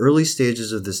 in the early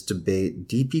stages of this debate,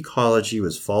 deep ecology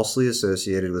was falsely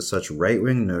associated with such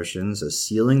right-wing notions as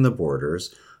sealing the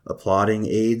borders, applauding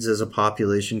AIDS as a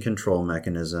population control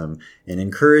mechanism, and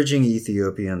encouraging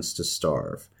Ethiopians to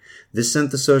starve. This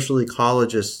sent the social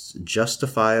ecologists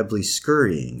justifiably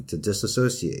scurrying to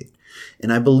disassociate.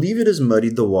 And I believe it has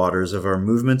muddied the waters of our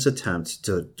movement's attempt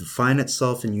to define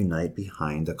itself and unite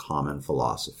behind a common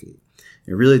philosophy.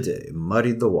 It really did. It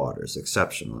muddied the waters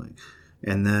exceptionally.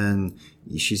 And then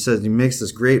she says, he makes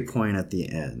this great point at the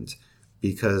end,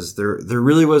 because there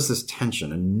really was this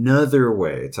tension. Another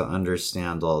way to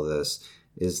understand all this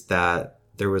is that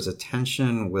there was a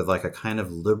tension with like a kind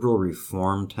of liberal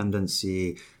reform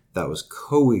tendency that was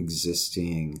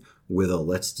coexisting with a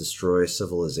let's destroy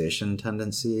civilization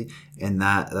tendency. And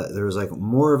that there was like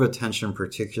more of a tension,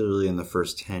 particularly in the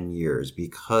first 10 years,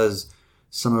 because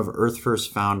some of Earth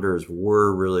First founders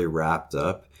were really wrapped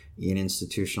up in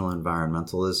institutional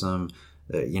environmentalism.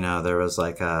 There was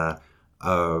like a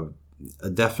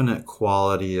definite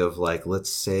quality of like,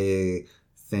 let's say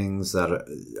things that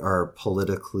are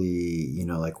politically,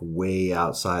 like way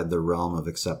outside the realm of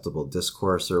acceptable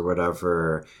discourse or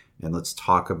whatever. And let's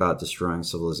talk about destroying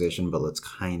civilization, but let's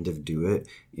kind of do it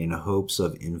in hopes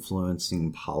of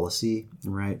influencing policy,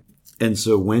 right? And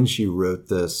so when she wrote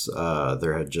this,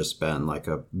 there had just been like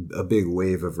a big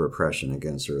wave of repression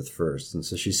against Earth First. And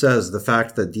so she says, the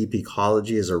fact that deep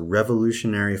ecology is a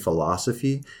revolutionary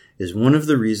philosophy is one of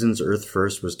the reasons Earth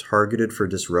First was targeted for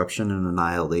disruption and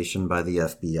annihilation by the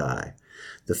FBI.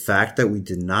 The fact that we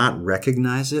did not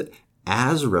recognize it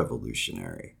as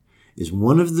revolutionary is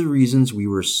one of the reasons we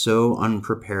were so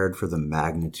unprepared for the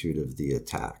magnitude of the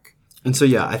attack. And so,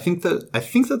 yeah, I think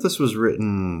that this was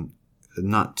written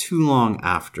not too long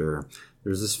after. There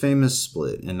was this famous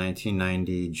split in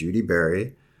 1990. Judy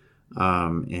Berry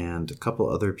and a couple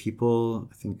other people,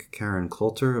 I think Karen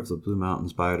Coulter of the Blue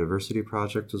Mountains Biodiversity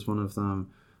Project was one of them,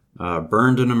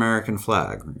 burned an American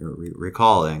flag,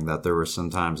 recalling that there were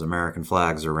sometimes American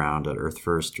flags around at Earth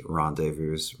First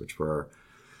rendezvous, which were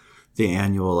the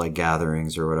annual like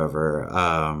gatherings or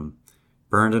whatever.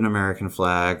 Burned an American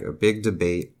flag, a big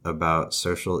debate about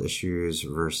social issues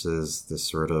versus this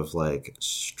sort of like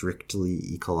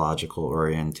strictly ecological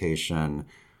orientation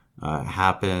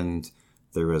happened.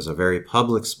 There was a very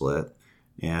public split,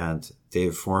 and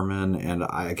Dave Foreman, and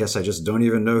I guess I just don't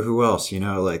even know who else,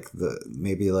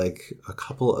 maybe like a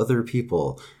couple other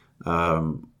people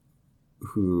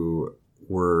who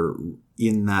were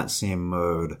in that same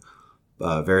mode,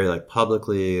 very like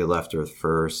publicly left Earth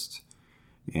First.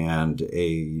 And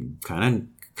a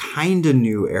kind of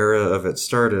new era of it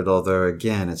started, although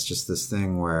again, it's just this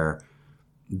thing where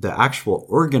the actual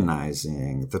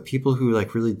organizing, the people who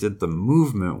like really did the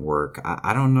movement work,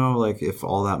 I don't know like if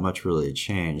all that much really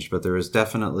changed, but there was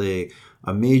definitely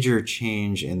a major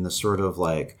change in the sort of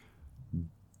like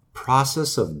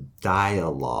process of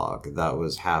dialogue that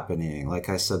was happening. Like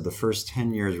I said, the first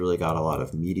 10 years really got a lot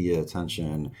of media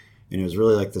attention, and it was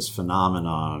really like this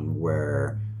phenomenon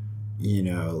where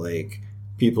like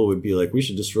people would be like, we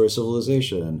should destroy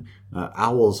civilization.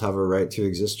 Owls have a right to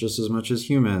exist just as much as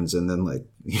humans. And then like,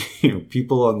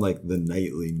 people on like the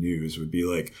nightly news would be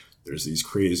like, there's these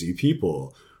crazy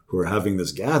people who are having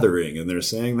this gathering and they're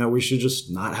saying that we should just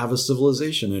not have a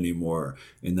civilization anymore.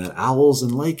 And that owls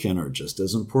and lichen are just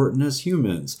as important as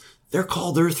humans. They're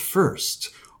called Earth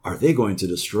First. Are they going to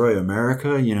destroy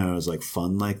America? It was like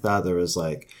fun like that. There was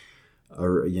like,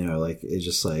 it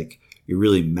just like, it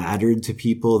really mattered to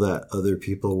people that other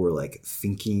people were like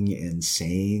thinking and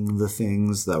saying the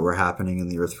things that were happening in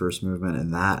the Earth First movement.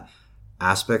 And that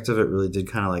aspect of it really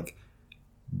did kind of like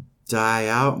die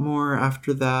out more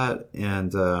after that.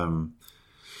 And,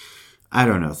 I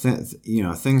don't know,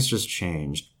 things just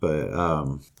changed,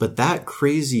 but that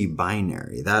crazy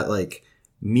binary, that like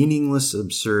meaningless,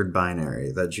 absurd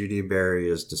binary that Judy Berry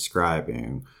is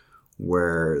describing,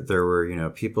 where there were,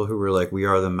 people who were like, we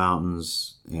are the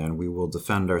mountains and we will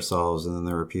defend ourselves. And then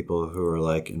there were people who were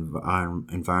like,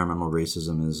 environmental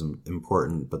racism is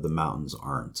important, but the mountains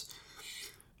aren't.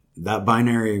 That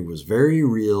binary was very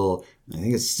real. I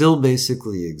think it still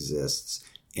basically exists.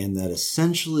 And that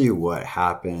essentially what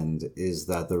happened is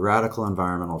that the radical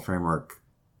environmental framework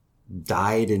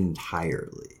died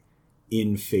entirely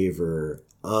in favor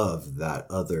of that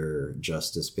other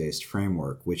justice-based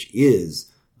framework, which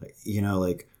is,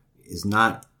 is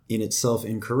not in itself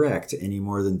incorrect any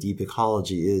more than deep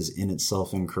ecology is in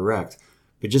itself incorrect,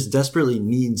 but just desperately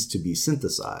needs to be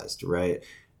synthesized, right?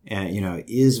 And,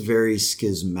 is very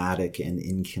schismatic and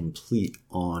incomplete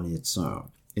on its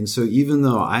own. And so even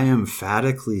though I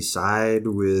emphatically side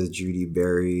with Judy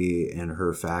Berry and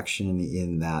her faction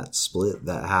in that split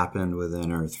that happened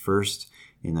within Earth First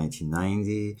in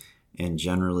 1990, and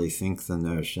generally think the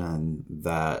notion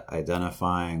that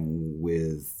identifying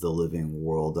with the living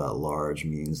world at large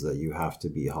means that you have to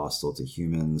be hostile to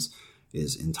humans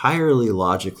is entirely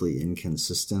logically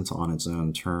inconsistent on its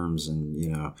own terms,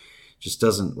 and, just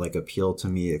doesn't like appeal to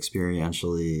me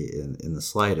experientially in the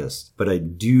slightest. But I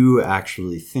do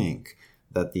actually think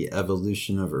that the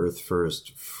evolution of Earth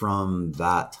First from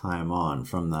that time on,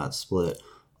 from that split,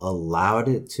 allowed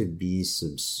it to be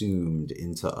subsumed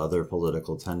into other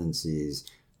political tendencies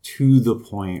to the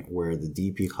point where the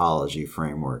deep ecology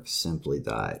framework simply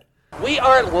died. We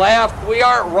aren't left, we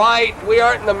aren't right, we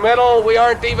aren't in the middle, we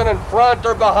aren't even in front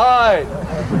or behind.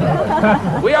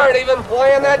 We aren't even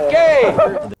playing that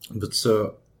game. But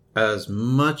so, as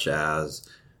much as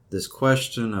this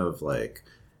question of like,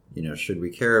 you know, should we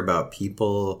care about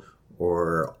people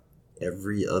or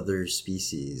every other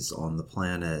species on the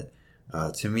planet,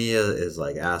 to me is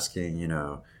like asking, you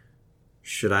know,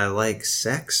 should I like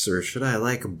sex or should I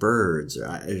like birds?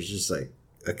 It's just like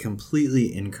a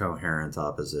completely incoherent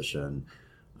opposition.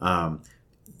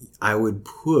 I would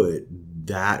put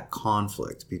that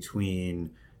conflict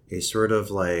between a sort of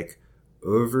like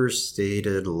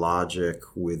overstated logic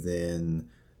within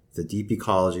the deep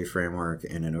ecology framework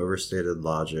and an overstated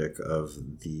logic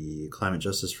of the climate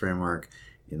justice framework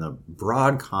in the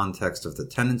broad context of the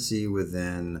tendency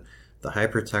within the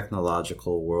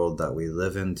hyper-technological world that we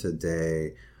live in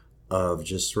today of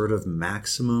just sort of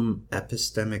maximum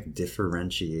epistemic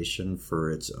differentiation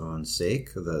for its own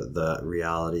sake. The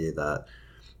reality that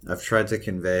I've tried to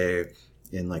convey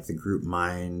in like the Group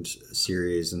Mind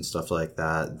series and stuff like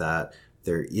that, that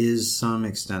there is some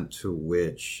extent to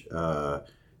which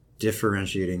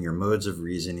differentiating your modes of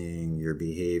reasoning, your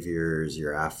behaviors,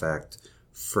 your affect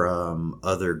from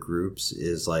other groups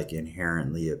is like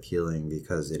inherently appealing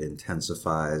because it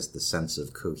intensifies the sense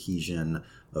of cohesion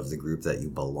of the group that you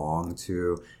belong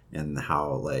to, and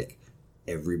how like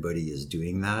everybody is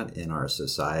doing that in our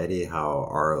society, how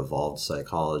our evolved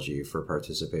psychology for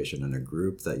participation in a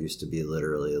group that used to be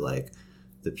literally like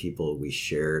the people we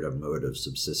shared a mode of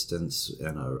subsistence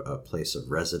and a place of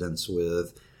residence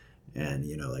with, and,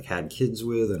 you know, like had kids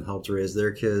with and helped raise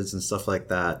their kids and stuff like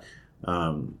that.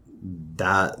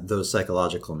 That those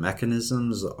psychological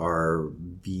mechanisms are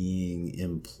being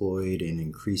employed in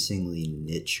increasingly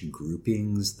niche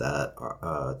groupings that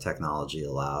technology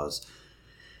allows.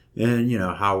 And, you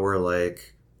know, how we're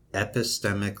like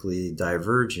epistemically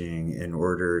diverging in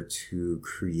order to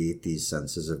create these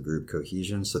senses of group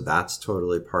cohesion. So that's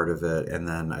totally part of it. And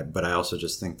then, but I also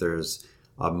just think there's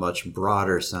a much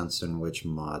broader sense in which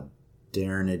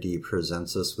modernity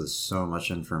presents us with so much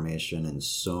information and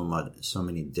so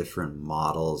many different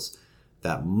models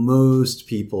that most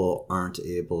people aren't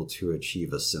able to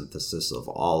achieve a synthesis of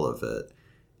all of it.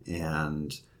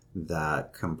 And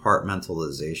that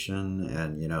compartmentalization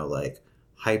and, you know, like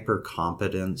hyper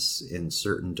competence in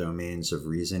certain domains of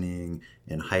reasoning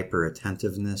and hyper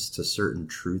attentiveness to certain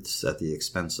truths at the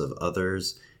expense of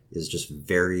others is just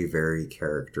very, very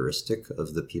characteristic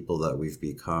of the people that we've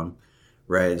become.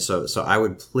 Right. So I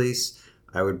would place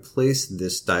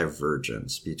this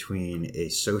divergence between a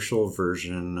social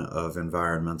version of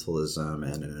environmentalism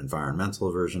and an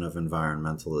environmental version of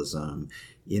environmentalism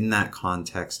in that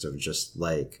context of just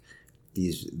like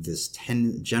this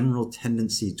general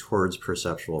tendency towards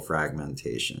perceptual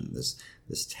fragmentation,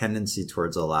 this tendency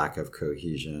towards a lack of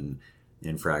cohesion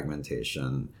and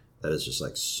fragmentation that is just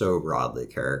like so broadly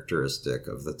characteristic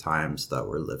of the times that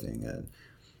we're living in.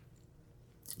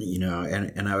 You know,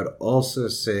 and I would also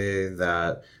say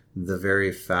that the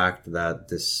very fact that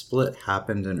this split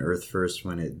happened in Earth First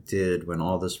when it did, when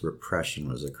all this repression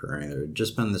was occurring, there had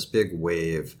just been this big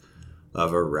wave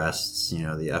of arrests. You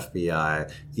know, the FBI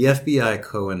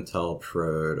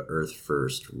COINTELPRO'd Earth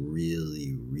First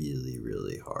really, really,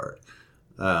 really hard.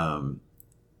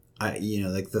 You know,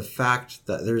 like the fact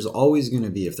that there's always going to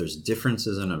be, if there's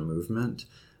differences in a movement,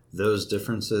 those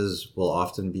differences will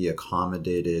often be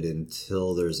accommodated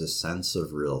until there's a sense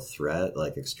of real threat,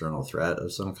 like external threat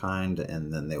of some kind,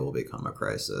 and then they will become a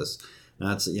crisis. And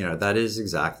that's, you know, that is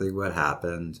exactly what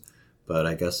happened. But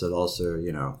I guess it also,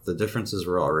 you know, the differences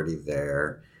were already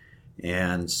there.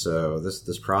 And so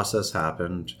this process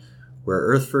happened where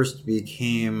Earth First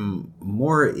became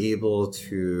more able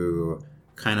to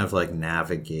kind of like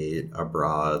navigate a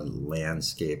broad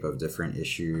landscape of different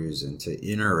issues and to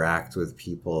interact with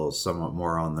people somewhat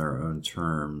more on their own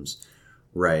terms,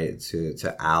 right?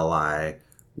 To ally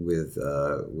with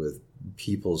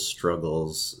people's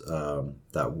struggles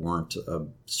that weren't,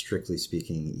 strictly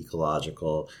speaking,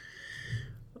 ecological.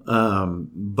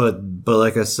 But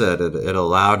like I said, it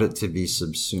allowed it to be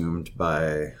subsumed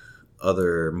by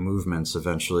other movements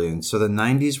eventually. And so the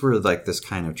 90s were like this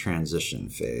kind of transition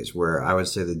phase where I would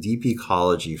say the deep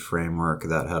ecology framework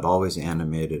that had always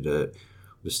animated it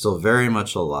was still very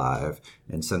much alive.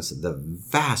 And since the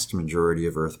vast majority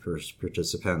of Earth First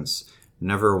participants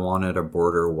never wanted a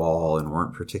border wall and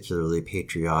weren't particularly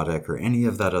patriotic or any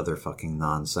of that other fucking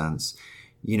nonsense.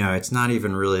 You know, it's not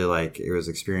even really like it was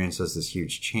experienced as this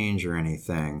huge change or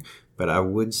anything, but I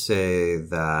would say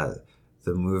that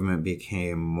the movement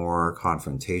became more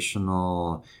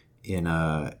confrontational in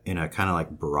a kind of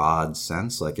like broad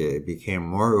sense. Like it became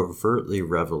more overtly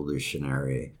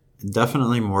revolutionary,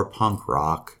 definitely more punk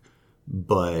rock,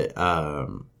 but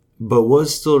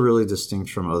was still really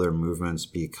distinct from other movements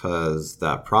because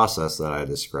that process that I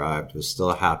described was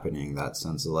still happening. That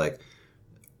sense of like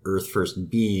Earth First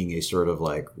being a sort of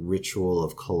like ritual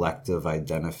of collective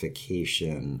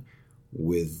identification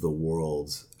with the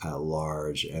world at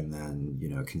large, and then, you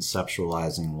know,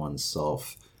 conceptualizing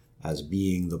oneself as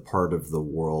being the part of the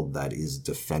world that is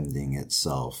defending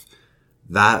itself.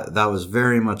 That was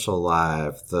very much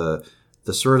alive. The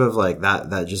sort of like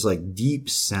that just like deep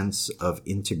sense of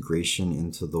integration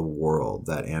into the world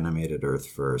that animated Earth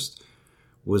First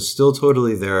was still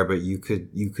totally there, but you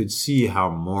could see how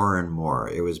more and more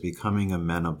it was becoming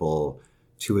amenable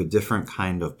to a different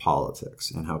kind of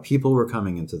politics and how people were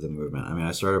coming into the movement. I mean,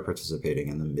 I started participating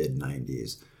in the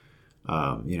mid-90s.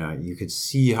 You know, you could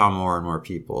see how more and more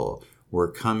people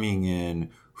were coming in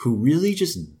who really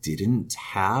just didn't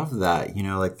have that, you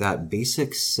know, like that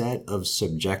basic set of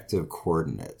subjective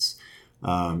coordinates.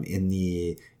 In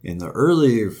the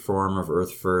early form of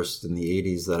Earth First in the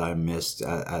 80s that I missed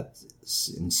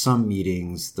in some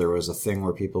meetings, there was a thing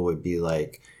where people would be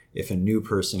like, if a new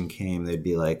person came, they'd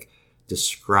be like,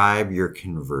 describe your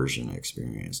conversion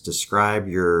experience. Describe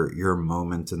your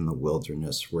moment in the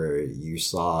wilderness where you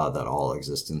saw that all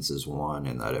existence is one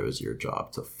and that it was your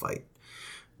job to fight.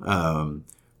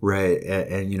 Right.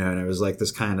 And, you know, and it was like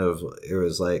this kind of, it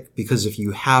was like, because if you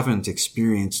haven't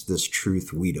experienced this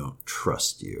truth, we don't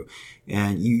trust you.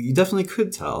 And you definitely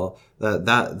could tell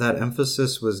that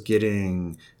emphasis was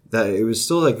getting, that it was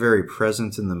still like very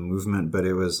present in the movement, but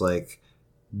it was like,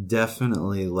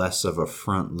 definitely less of a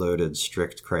front-loaded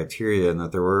strict criteria, and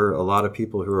that there were a lot of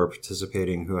people who were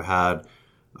participating who had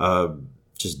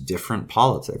just different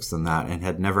politics than that and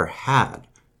had never had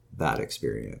that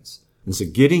experience. And so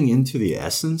getting into the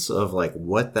essence of like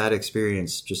what that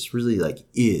experience just really like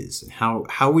is and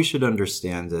how we should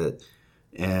understand it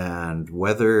and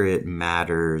whether it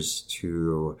matters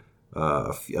to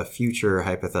a future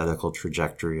hypothetical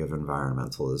trajectory of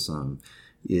environmentalism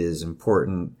is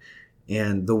important.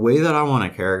 And the way that I want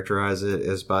to characterize it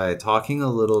is by talking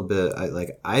a little bit,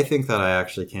 I think that I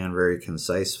actually can very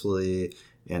concisely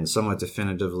and somewhat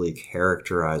definitively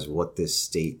characterize what this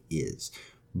state is.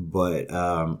 But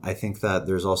I think that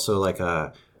there's also like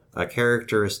a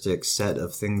characteristic set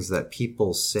of things that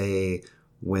people say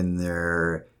when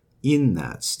they're in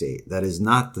that state. That is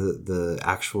not the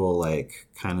actual like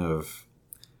kind of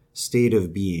state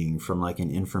of being from like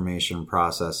an information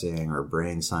processing or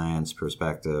brain science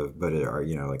perspective, but it are,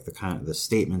 you know, like the kind of the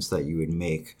statements that you would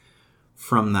make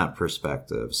from that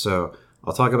perspective. So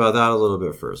I'll talk about that a little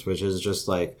bit first, which is just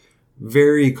like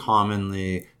very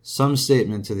commonly some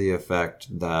statement to the effect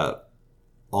that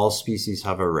all species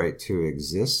have a right to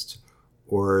exist,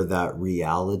 or that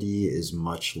reality is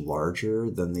much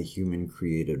larger than the human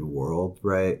created world,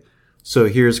 right? So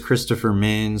here's Christopher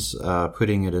Maines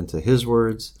putting it into his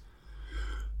words.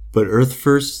 But Earth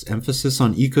First's emphasis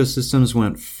on ecosystems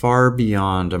went far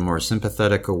beyond a more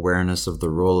sympathetic awareness of the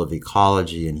role of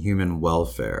ecology in human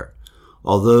welfare.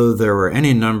 Although there were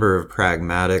any number of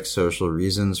pragmatic social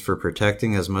reasons for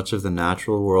protecting as much of the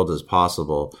natural world as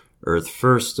possible, Earth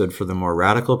First stood for the more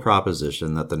radical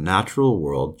proposition that the natural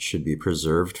world should be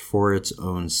preserved for its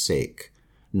own sake,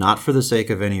 not for the sake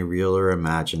of any real or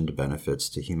imagined benefits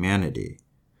to humanity.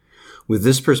 With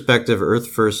this perspective, Earth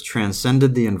First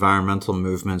transcended the environmental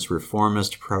movement's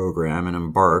reformist program and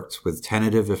embarked, with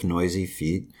tentative if noisy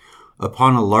feet,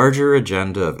 upon a larger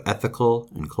agenda of ethical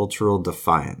and cultural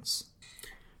defiance.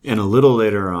 And a little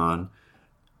later on,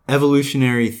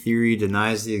 evolutionary theory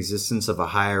denies the existence of a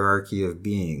hierarchy of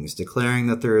beings, declaring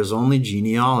that there is only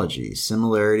genealogy,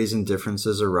 similarities and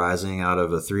differences arising out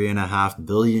of a 3.5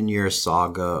 billion year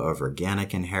saga of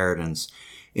organic inheritance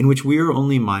in which we are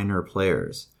only minor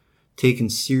players. Taken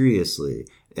seriously,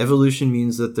 evolution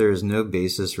means that there is no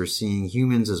basis for seeing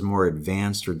humans as more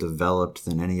advanced or developed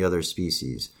than any other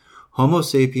species. Homo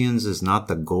sapiens is not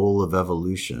the goal of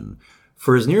evolution.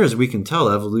 For as near as we can tell,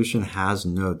 evolution has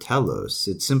no telos.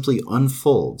 It simply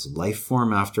unfolds, life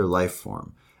form after life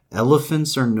form.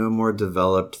 Elephants are no more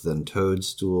developed than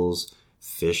toadstools.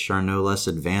 Fish are no less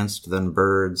advanced than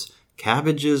birds.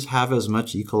 Cabbages have as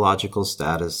much ecological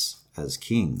status as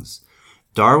kings.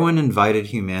 Darwin invited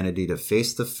humanity to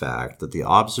face the fact that the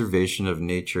observation of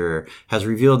nature has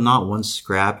revealed not one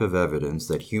scrap of evidence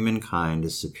that humankind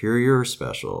is superior or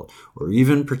special, or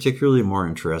even particularly more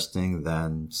interesting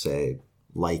than, say,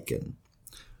 lichen.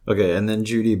 Okay, and then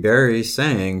Judy Berry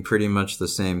saying pretty much the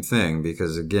same thing,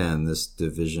 because again, this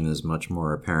division is much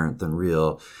more apparent than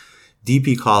real. Deep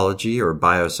ecology, or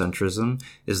biocentrism,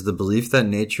 is the belief that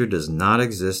nature does not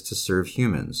exist to serve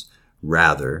humans.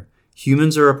 Rather,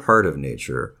 humans are a part of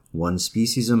nature, one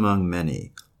species among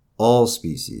many. All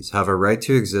species have a right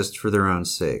to exist for their own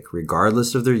sake,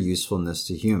 regardless of their usefulness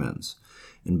to humans.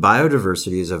 And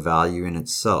biodiversity is a value in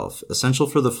itself, essential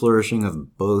for the flourishing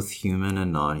of both human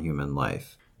and non-human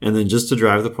life. And then just to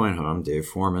drive the point home, Dave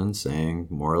Foreman saying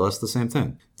more or less the same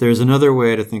thing. There's another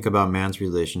way to think about man's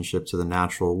relationship to the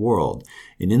natural world,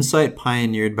 an insight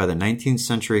pioneered by the 19th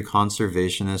century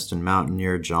conservationist and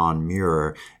mountaineer John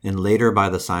Muir, and later by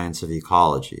the science of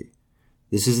ecology.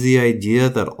 This is the idea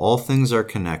that all things are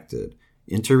connected,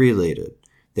 interrelated,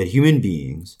 that human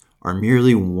beings are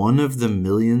merely one of the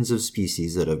millions of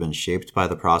species that have been shaped by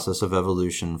the process of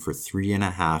evolution for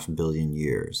 3.5 billion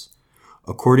years.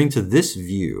 According to this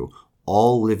view,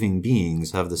 all living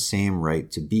beings have the same right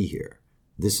to be here.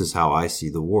 This is how I see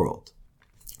the world.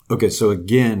 Okay, so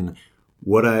again,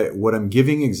 what I'm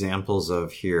giving examples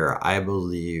of here, I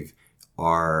believe,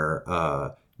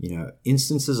 are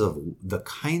instances of the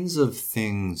kinds of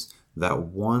things that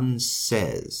one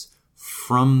says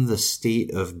from the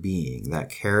state of being that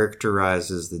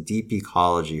characterizes the deep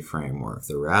ecology framework,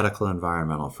 the radical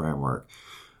environmental framework,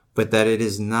 but that it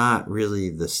is not really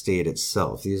the state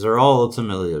itself. These are all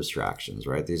ultimately abstractions,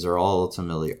 right? These are all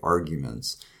ultimately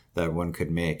arguments that one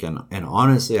could make. And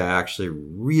honestly, I actually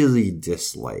really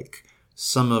dislike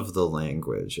some of the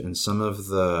language and some of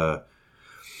the...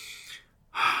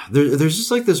 There's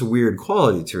just like this weird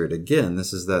quality to it. Again,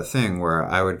 this is that thing where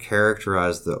I would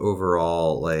characterize the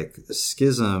overall like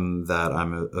schism that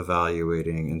I'm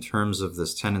evaluating in terms of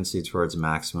this tendency towards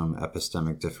maximum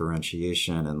epistemic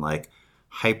differentiation and like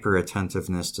hyper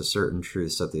attentiveness to certain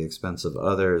truths at the expense of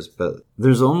others. But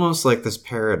there's almost like this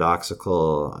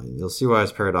paradoxical, you'll see why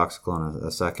it's paradoxical in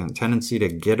a second, tendency to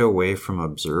get away from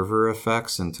observer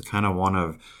effects and to kind of want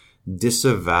to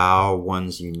disavow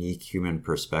one's unique human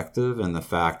perspective and the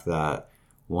fact that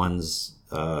one's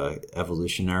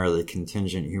evolutionarily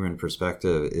contingent human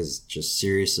perspective is just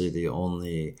seriously the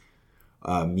only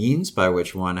means by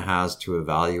which one has to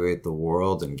evaluate the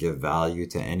world and give value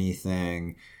to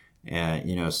anything.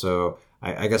 And, so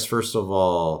I guess first of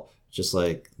all, just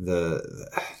like the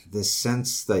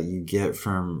sense that you get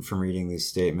from reading these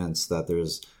statements that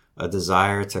there's a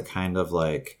desire to kind of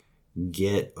like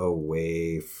get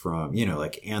away from,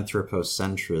 like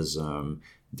anthropocentrism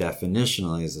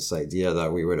definitionally is this idea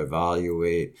that we would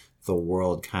evaluate the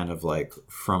world kind of like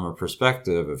from a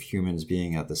perspective of humans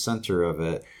being at the center of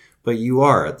it. But you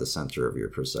are at the center of your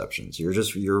perceptions.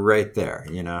 You're right there.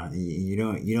 You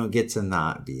don't get to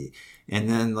not be. And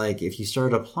then like, if you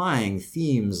start applying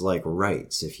themes like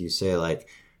rights, if you say like,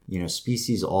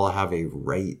 species all have a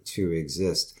right to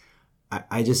exist.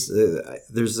 I just,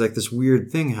 there's like this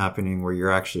weird thing happening where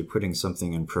you're actually putting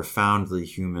something in profoundly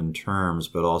human terms,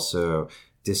 but also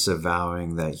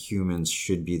disavowing that humans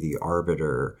should be the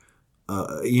arbiter.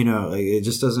 Like it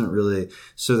just doesn't really,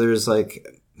 so there's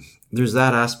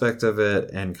that aspect of it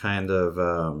and kind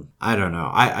of, I don't know.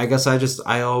 I guess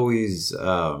I always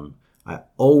found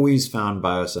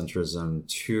biocentrism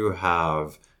to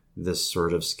have this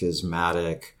sort of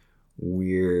schismatic,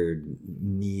 weird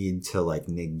need to like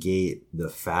negate the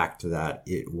fact that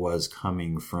it was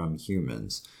coming from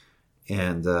humans.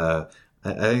 And, I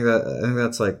think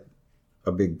that's like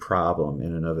a big problem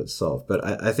in and of itself. But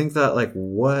I think that like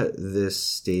what this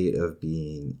state of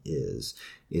being is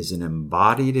an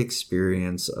embodied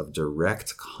experience of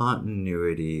direct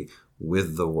continuity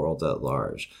with the world at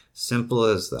large. Simple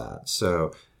as that.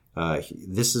 So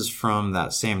this is from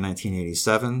that same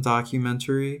 1987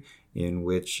 documentary in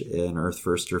which an Earth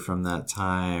Firster from that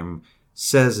time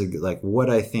says like what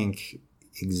I think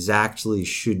exactly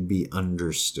should be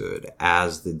understood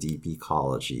as the deep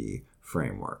ecology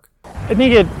framework. I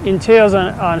think it entails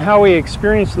on how we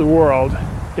experience the world.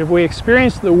 If we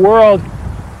experience the world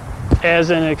as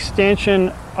an extension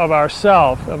of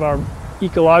ourself, of our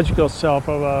ecological self,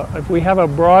 if we have a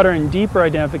broader and deeper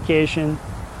identification,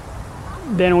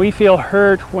 then we feel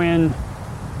hurt when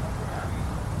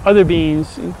other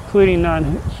beings, including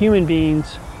non-human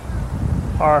beings,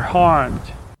 are harmed.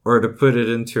 Or to put it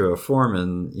into a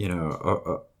Foreman,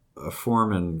 a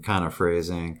Foreman kind of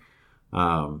phrasing,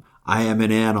 I am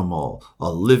an animal,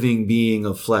 a living being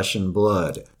of flesh and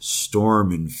blood,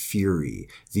 storm and fury.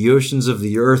 The oceans of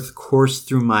the earth course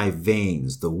through my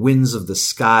veins. The winds of the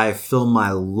sky fill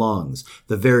my lungs.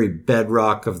 The very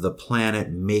bedrock of the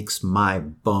planet makes my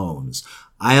bones.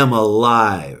 I am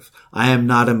alive. I am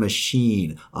not a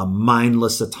machine, a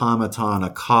mindless automaton, a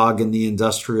cog in the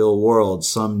industrial world,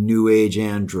 some new age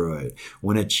android.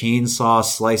 When a chainsaw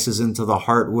slices into the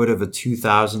heartwood of a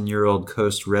 2,000-year-old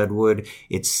coast redwood,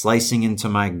 it's slicing into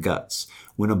my guts.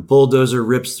 When a bulldozer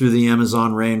rips through the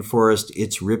Amazon rainforest,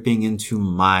 it's ripping into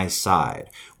my side.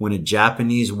 When a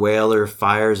Japanese whaler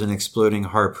fires an exploding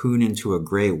harpoon into a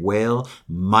great whale,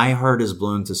 my heart is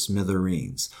blown to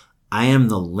smithereens. I am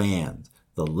the land.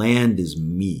 The land is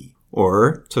me.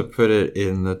 Or, to put it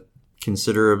in the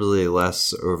considerably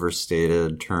less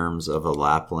overstated terms of a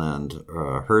Lapland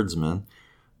herdsman,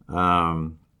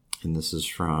 and this is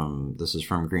from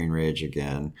Green Rage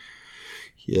again,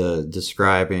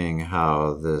 describing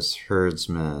how this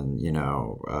herdsman,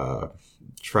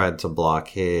 tried to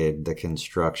blockade the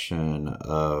construction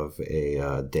of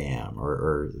a dam,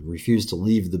 or refused to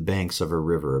leave the banks of a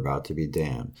river about to be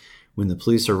dammed. When the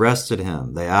police arrested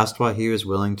him, they asked why he was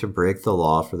willing to break the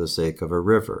law for the sake of a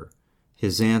river.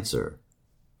 His answer,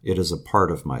 it is a part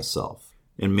of myself.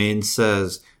 And Maine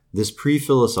says, this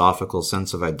pre-philosophical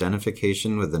sense of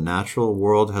identification with the natural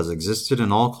world has existed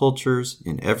in all cultures,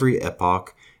 in every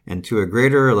epoch, and to a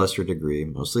greater or lesser degree,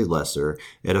 mostly lesser,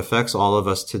 it affects all of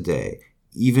us today,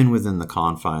 even within the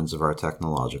confines of our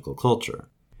technological culture.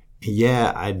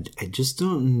 Yeah, I just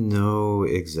don't know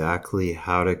exactly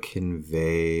how to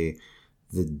convey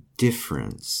the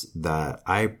difference that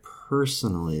I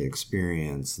personally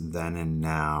experience then and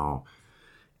now.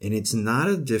 And it's not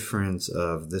a difference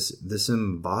of this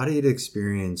embodied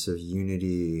experience of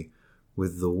unity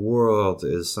with the world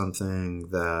is something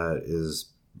that is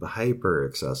hyper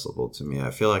accessible to me. I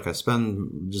feel like I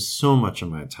spend just so much of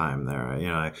my time there.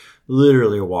 I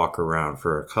literally walk around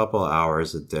for a couple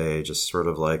hours a day, just sort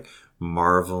of like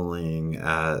marveling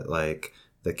at like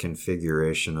the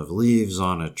configuration of leaves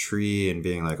on a tree and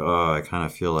being like, oh, I kind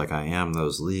of feel like I am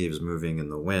those leaves moving in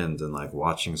the wind, and like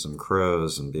watching some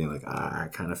crows and being like, I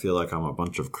kind of feel like I'm a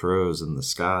bunch of crows in the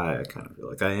sky. I kind of feel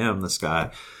like I am the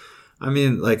sky. I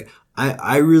mean, like,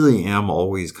 I really am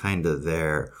always kind of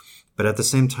there. But at the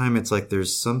same time, it's like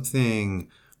there's something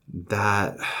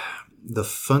that the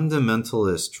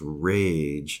fundamentalist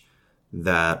rage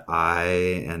that I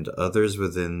and others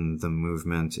within the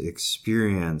movement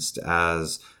experienced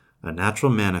as a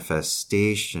natural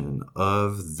manifestation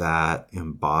of that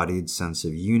embodied sense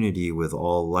of unity with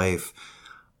all life,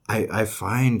 I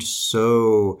find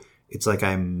so, it's like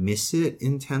I miss it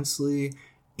intensely,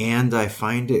 and I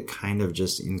find it kind of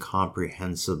just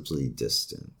incomprehensibly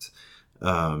distant.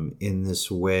 In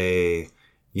this way,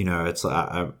 it's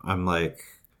I'm like,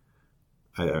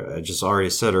 I just already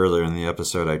said earlier in the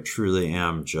episode, I truly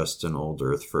am just an old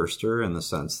Earth firster, in the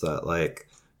sense that like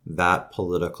that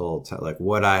political, like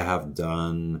what I have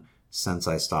done since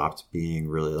I stopped being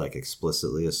really like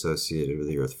explicitly associated with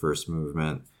the Earth First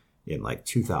movement in like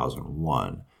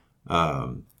 2001,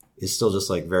 is still just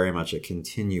like very much a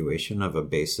continuation of a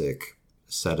basic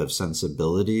set of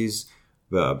sensibilities,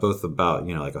 both about,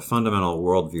 like a fundamental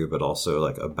worldview, but also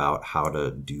like about how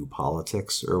to do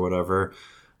politics or whatever,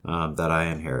 that I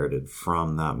inherited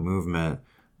from that movement.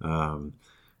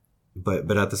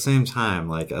 But at the same time,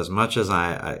 like as much as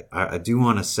I do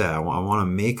want to say, I want to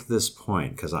make this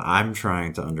point, because I'm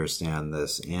trying to understand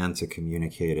this and to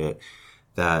communicate it,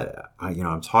 that,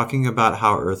 I'm talking about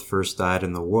how Earth first died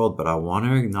in the world, but I want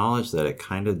to acknowledge that it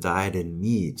kind of died in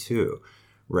me too,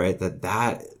 right?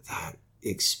 That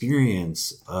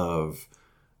experience of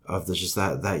just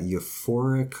that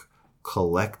euphoric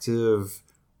collective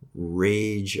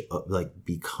rage, like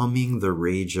becoming the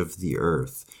rage of the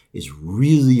earth, is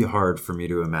really hard for me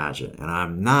to imagine. And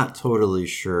I'm not totally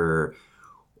sure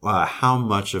how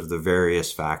much of the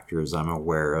various factors I'm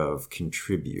aware of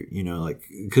contribute,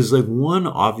 because like one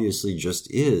obviously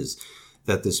just is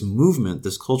that this movement,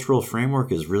 this cultural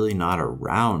framework is really not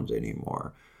around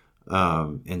anymore.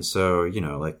 And so,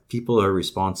 like people are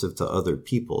responsive to other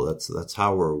people. That's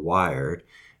how we're wired.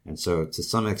 And so to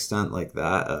some extent like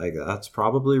that, that's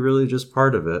probably really just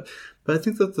part of it. But I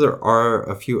think that there are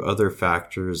a few other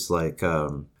factors like,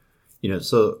 so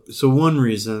one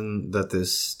reason that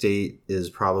this state is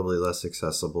probably less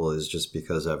accessible is just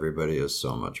because everybody is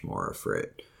so much more afraid,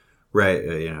 right?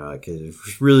 Like it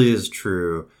really is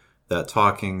true that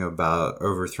talking about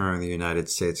overthrowing the United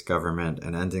States government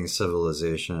and ending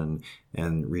civilization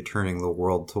and returning the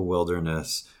world to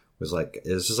wilderness was like,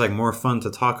 it's just like more fun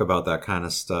to talk about that kind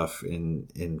of stuff in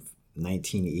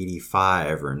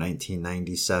 1985 or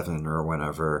 1997 or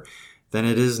whenever than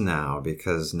it is now,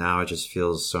 because now it just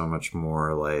feels so much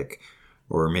more like,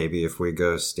 or maybe if we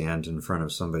go stand in front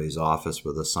of somebody's office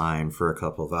with a sign for a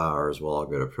couple of hours, we'll all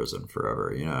go to prison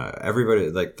forever. You know, everybody,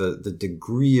 like the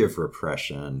degree of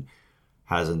repression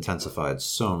has intensified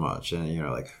so much. And, you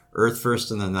know, like Earth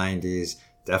First in the 90s,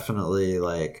 definitely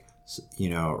like, you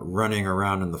know, running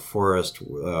around in the forest,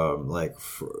 like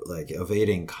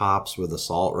evading cops with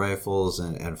assault rifles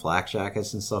and flak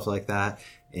jackets and stuff like that.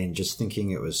 And just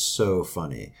thinking it was so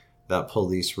funny that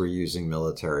police were using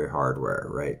military hardware,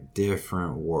 right?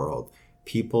 Different world.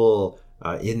 People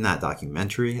in that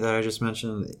documentary that I just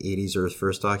mentioned, the 80s Earth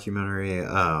First documentary,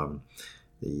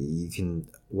 you can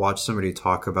watch somebody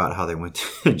talk about how they went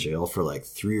to jail for like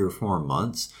 3 or 4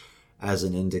 months as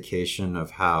an indication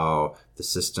of how the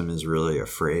system is really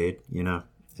afraid, you know?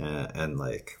 And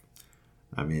like,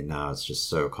 I mean, now it's just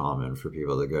so common for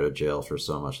people to go to jail for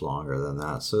so much longer than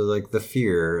that. So like the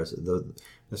fear,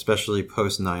 especially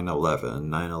post 9/11,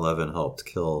 9/11 helped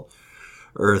kill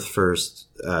Earth First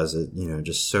as it, you know,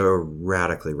 just so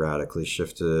radically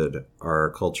shifted our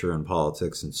culture and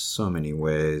politics in so many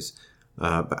ways.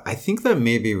 But I think that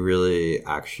maybe really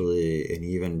actually an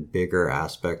even bigger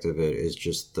aspect of it is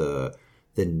just the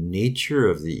nature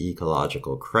of the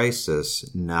ecological crisis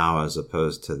now as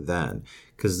opposed to then.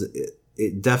 Because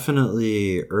it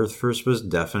definitely, Earth First was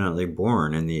definitely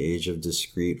born in the age of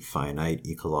discrete, finite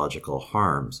ecological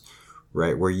harms,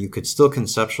 right? Where you could still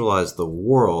conceptualize the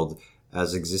world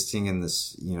as existing in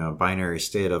this, you know, binary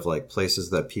state of like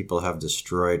places that people have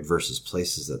destroyed versus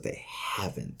places that they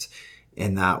haven't.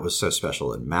 And that was so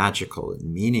special and magical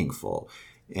and meaningful.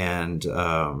 And,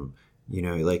 you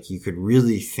know, like you could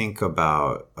really think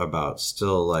about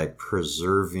still like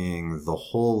preserving the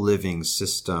whole living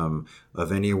system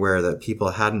of anywhere that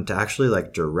people hadn't actually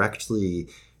like directly,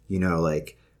 you know,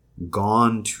 like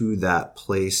gone to that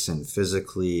place and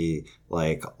physically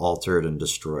like altered and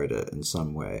destroyed it in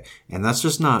some way. And that's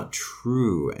just not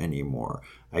true anymore.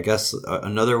 I guess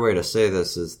another way to say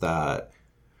this is that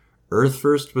Earth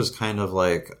First was kind of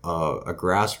like a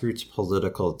grassroots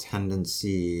political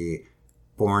tendency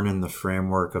born in the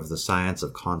framework of the science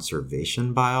of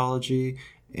conservation biology,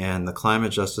 and the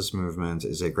climate justice movement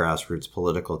is a grassroots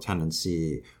political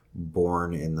tendency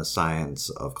born in the science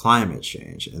of climate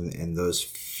change. And those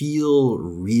feel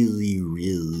really,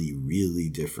 really, really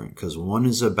different, because one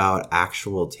is about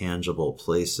actual tangible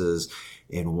places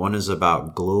and one is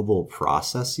about global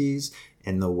processes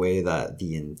and the way that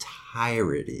the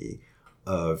entirety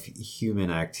of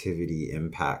human activity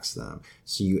impacts them.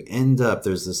 So you end up,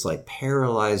 there's this like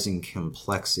paralyzing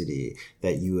complexity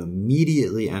that you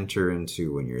immediately enter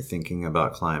into when you're thinking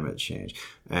about climate change.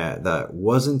 That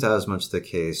wasn't as much the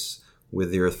case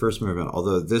with the Earth First movement,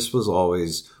 although this was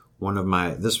always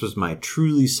this was my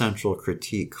truly central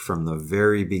critique from the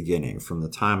very beginning, from the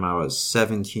time I was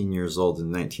 17 years old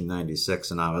in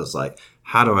 1996, and I was like,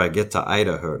 how do I get to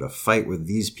Idaho to fight with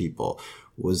these people?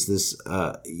 Was this,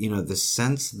 you know, the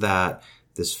sense that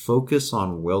this focus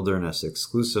on wilderness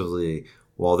exclusively,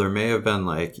 while there may have been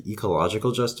like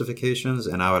ecological justifications,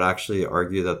 and I would actually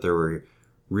argue that there were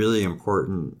really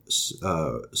important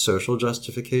social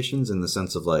justifications in the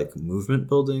sense of like movement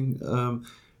building,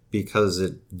 because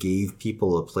it gave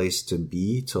people a place to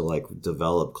be, to like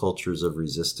develop cultures of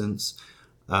resistance.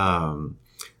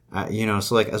 You know,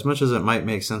 so like as much as it might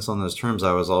make sense on those terms,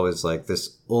 I was always like,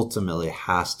 this ultimately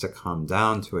has to come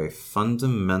down to a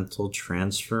fundamental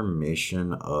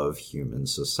transformation of human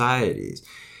societies.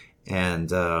 And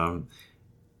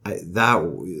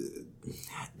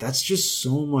that's just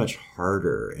so much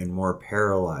harder and more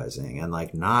paralyzing and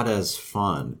like not as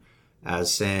fun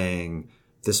as saying,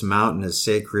 this mountain is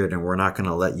sacred and we're not going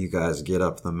to let you guys get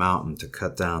up the mountain to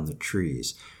cut down the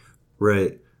trees,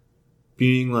 right?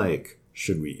 Being like,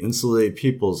 should we insulate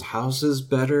people's houses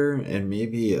better and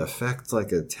maybe affect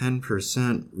like a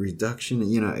 10% reduction?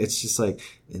 You know, it's just like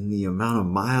in the amount of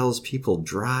miles people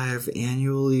drive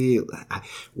annually,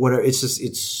 whatever. It's just,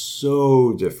 it's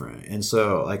so different. And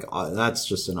so like, that's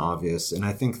just an obvious. And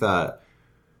I think that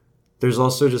there's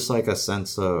also just like a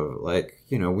sense of like,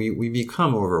 you know, we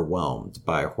become overwhelmed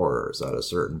by horrors at a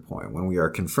certain point. When we are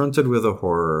confronted with a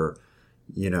horror,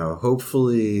 you know,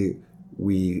 hopefully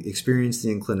we experience the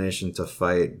inclination to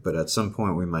fight, but at some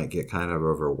point we might get kind of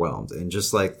overwhelmed. And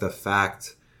just like the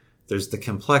fact, there's the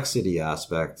complexity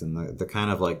aspect and the kind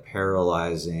of like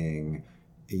paralyzing,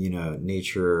 you know,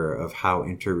 nature of how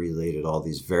interrelated all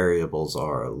these variables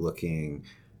are, looking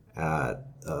at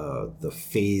the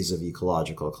phase of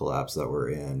ecological collapse that we're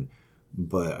in.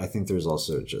 But I think there's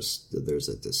also just, there's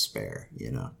a despair,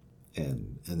 you know?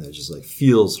 And it just like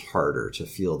feels harder to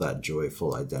feel that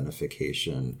joyful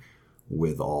identification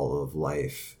with all of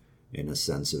life, in a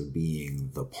sense of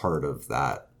being the part of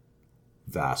that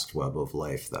vast web of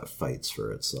life that fights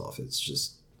for itself. It's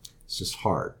just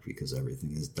hard because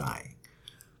everything is dying.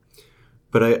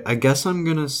 But I guess I'm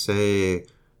going to say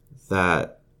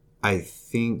that I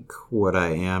think what I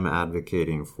am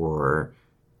advocating for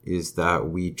is that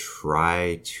we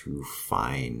try to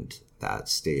find that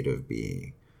state of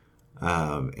being,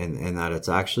 and that it's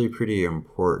actually pretty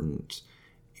important.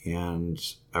 And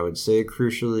I would say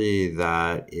crucially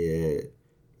that it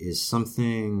is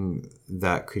something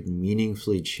that could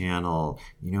meaningfully channel,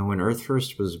 when Earth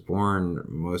First was born,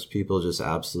 most people just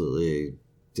absolutely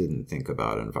didn't think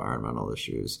about environmental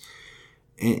issues.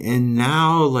 And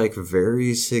now, like,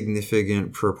 very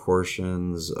significant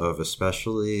proportions of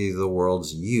especially the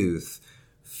world's youth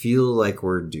feel like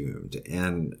we're doomed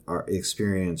and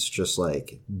experience just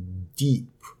like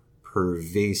deep,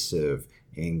 pervasive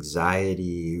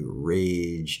anxiety,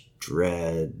 rage,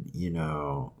 dread,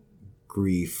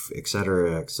 grief,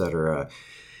 etc., etc.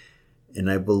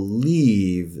 And I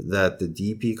believe that the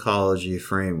deep ecology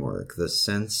framework, the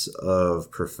sense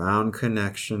of profound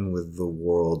connection with the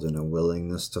world and a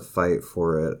willingness to fight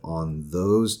for it on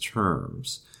those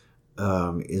terms,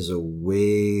 is a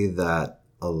way that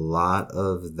a lot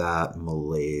of that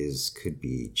malaise could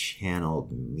be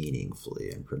channeled meaningfully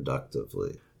and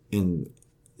productively. And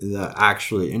that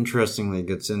actually interestingly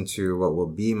gets into what will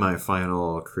be my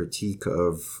final critique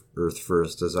of Earth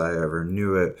First as I ever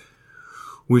knew it,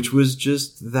 which was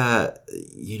just that,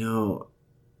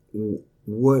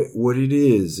 what it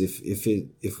is,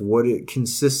 if what it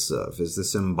consists of is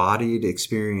this embodied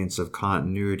experience of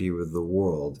continuity with the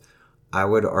world, I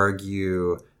would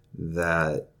argue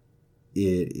that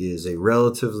it is a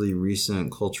relatively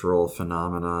recent cultural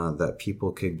phenomena that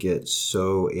people could get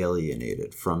so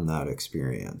alienated from that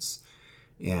experience,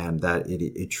 and that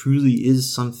it truly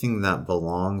is something that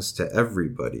belongs to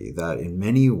everybody, that in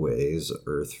many ways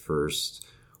Earth First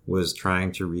was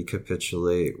trying to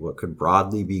recapitulate what could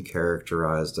broadly be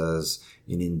characterized as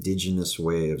an indigenous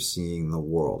way of seeing the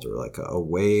world, or like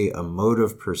a mode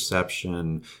of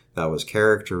perception that was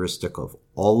characteristic of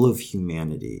all of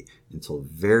humanity until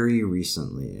very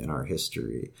recently in our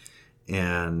history.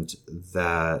 And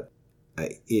that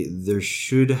there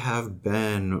should have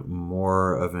been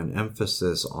more of an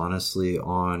emphasis, honestly,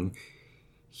 on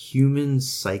human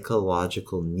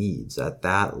psychological needs at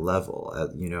that level,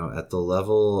 at the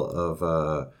level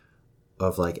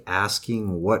of like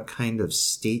asking what kind of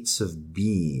states of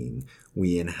being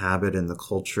we inhabit in the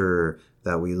culture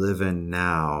that we live in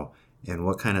now, and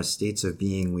what kind of states of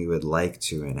being we would like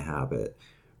to inhabit,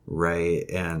 right?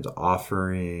 And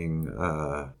offering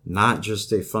not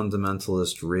just a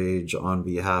fundamentalist rage on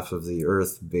behalf of the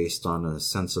earth based on a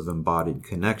sense of embodied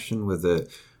connection with it,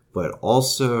 but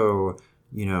also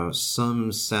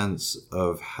some sense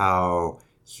of how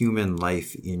human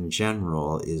life in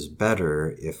general is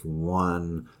better if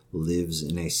one lives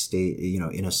in a state,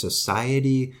 in a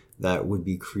society that would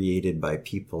be created by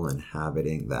people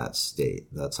inhabiting that state.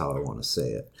 That's how I want to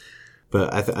say it.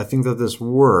 But I think that this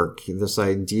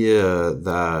idea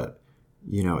that,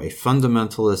 a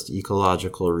fundamentalist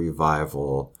ecological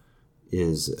revival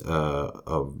is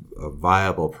a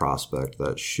viable prospect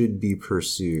that should be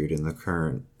pursued in the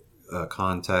current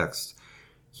context.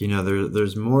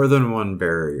 There's more than one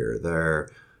barrier there,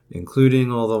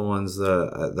 including all the ones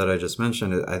that I just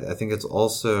mentioned. I think it's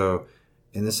also,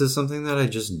 and this is something that I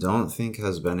just don't think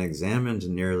has been examined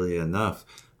nearly enough,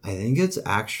 I think it's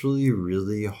actually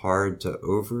really hard to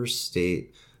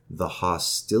overstate the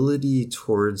hostility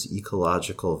towards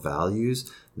ecological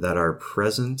values that are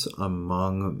present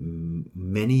among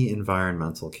many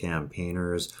environmental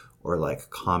campaigners or like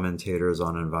commentators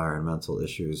on environmental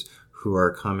issues who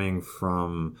are coming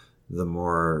from the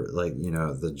more like,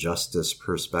 the justice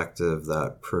perspective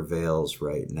that prevails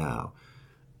right now.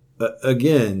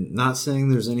 Again, not saying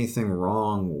there's anything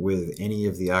wrong with any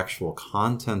of the actual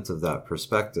content of that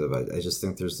perspective. I just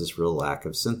think there's this real lack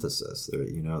of synthesis.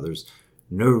 There's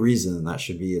no reason that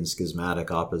should be in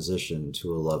schismatic opposition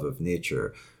to a love of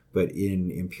nature. But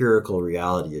in empirical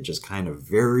reality, it just kind of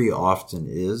very often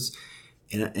is.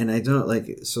 And I don't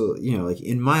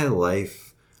in my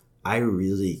life, I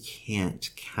really can't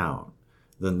count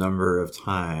the number of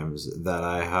times that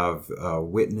I have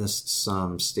witnessed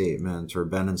some statement or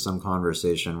been in some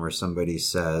conversation where somebody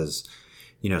says,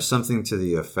 something to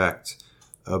the effect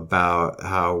about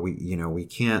how we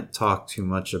can't talk too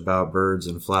much about birds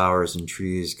and flowers and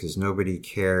trees because nobody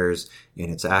cares, and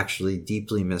it's actually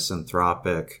deeply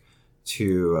misanthropic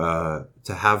to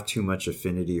have too much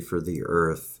affinity for the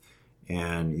earth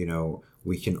And, you know,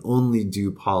 we can only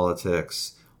do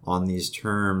politics on these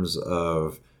terms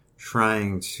of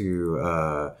trying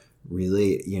to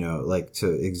relate, you know, like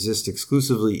to exist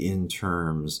exclusively in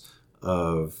terms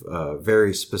of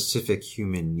very specific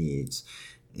human needs.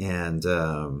 And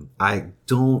I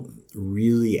don't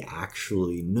really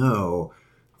actually know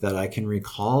that I can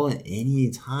recall any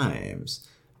times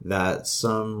that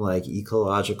some like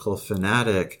ecological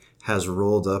fanatic has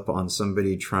rolled up on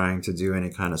somebody trying to do any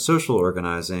kind of social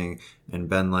organizing and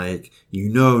been like, you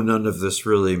know, none of this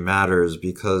really matters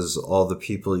because all the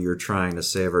people you're trying to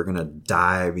save are going to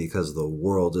die because the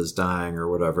world is dying or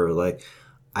whatever. Like,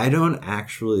 I don't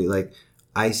actually, like,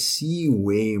 I see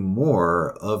way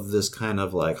more of this kind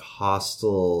of like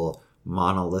hostile,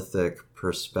 monolithic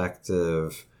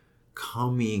perspective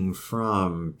coming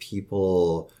from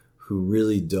people who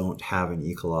really don't have an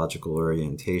ecological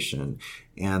orientation.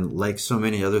 And like so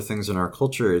many other things in our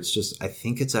culture, it's just, I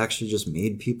think it's actually just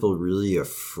made people really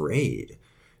afraid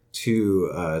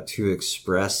to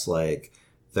express like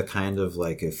the kind of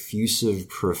like effusive,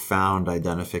 profound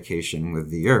identification with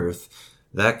the earth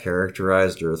that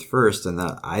characterized Earth First, and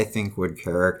that I think would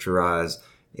characterize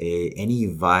any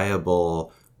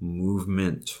viable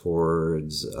movement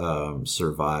towards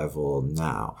survival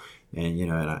now. And, you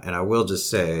know, and I will just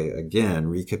say, again,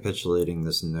 recapitulating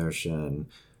this notion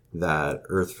that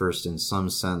Earth First in some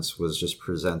sense was just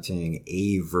presenting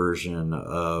a version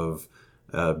of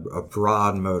a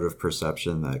broad mode of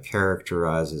perception that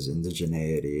characterizes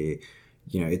indigeneity.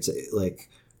 You know, it's like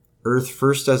Earth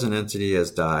First as an entity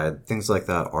has died. Things like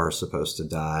that are supposed to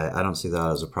die. I don't see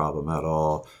that as a problem at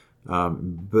all.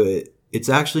 But it's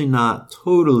actually not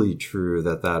totally true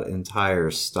that that entire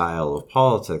style of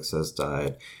politics has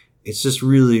died. It's just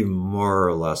really more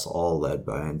or less all led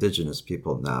by indigenous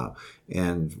people now.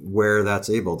 And where that's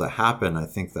able to happen, I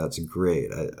think that's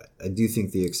great. I do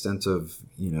think the extent of,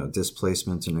 you know,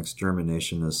 displacement and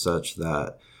extermination is such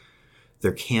that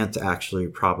there can't actually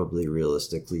probably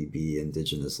realistically be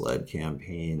indigenous-led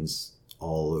campaigns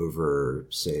all over,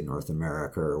 say, North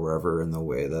America or wherever in the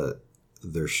way that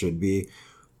there should be.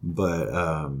 But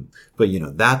you know,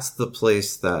 that's the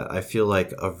place that I feel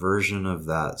like a version of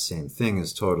that same thing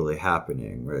is totally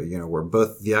happening, where, you know, where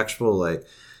both the actual like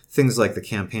things like the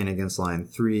campaign against Line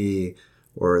 3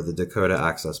 or the Dakota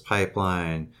Access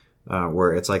Pipeline,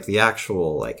 where it's like the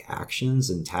actual like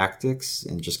actions and tactics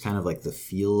and just kind of like the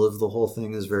feel of the whole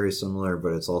thing is very similar,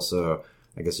 but it's also,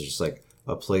 I guess it's just like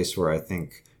a place where I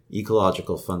think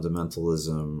ecological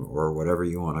fundamentalism, or whatever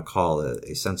you want to call it,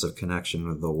 a sense of connection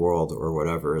with the world or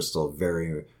whatever, is still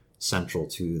very central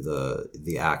to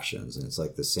the actions. And it's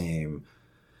like the same,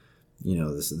 you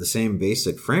know, the same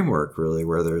basic framework really,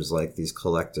 where there's like these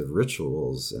collective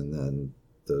rituals and then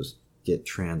those get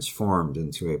transformed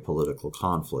into a political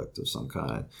conflict of some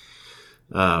kind.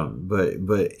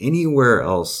 But anywhere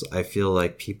else, I feel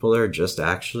like people are just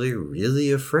actually really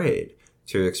afraid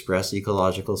to express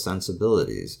ecological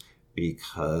sensibilities,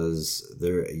 because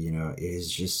there, you know, it is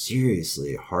just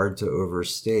seriously hard to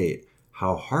overstate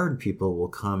how hard people will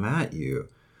come at you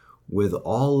with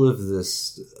all of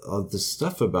this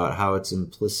stuff about how it's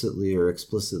implicitly or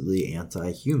explicitly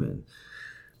anti-human.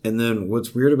 And then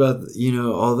what's weird about, you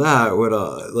know, all that,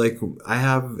 like, I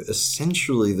have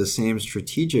essentially the same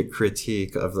strategic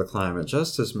critique of the climate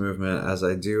justice movement as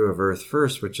I do of Earth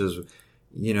First, which is,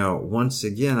 you know, once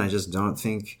again, I just don't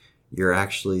think you're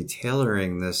actually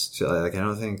tailoring this to, like, I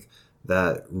don't think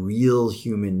that real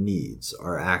human needs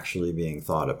are actually being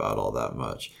thought about all that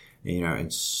much. And, you know,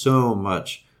 and so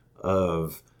much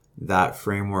of that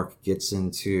framework gets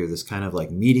into this kind of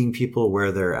like meeting people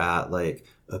where they're at, like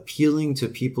appealing to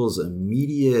people's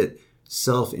immediate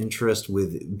self-interest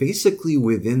with basically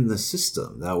within the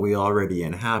system that we already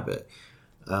inhabit.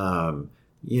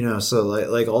 You know, so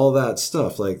like all that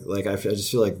stuff, like I just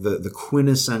feel like the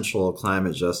quintessential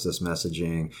climate justice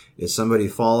messaging is somebody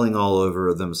falling all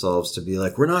over themselves to be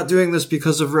like, we're not doing this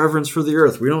because of reverence for the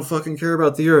earth. We don't fucking care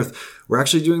about the earth. We're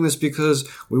actually doing this because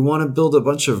we want to build a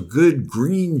bunch of good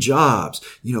green jobs,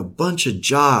 you know, bunch of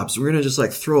jobs. We're going to just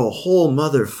like throw a whole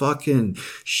motherfucking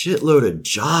shitload of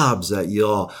jobs at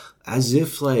y'all, as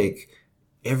if like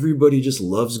everybody just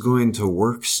loves going to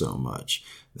work so much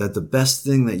that the best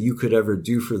thing that you could ever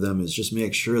do for them is just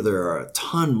make sure there are a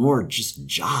ton more just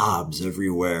jobs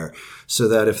everywhere, so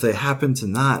that if they happen to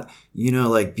not, you know,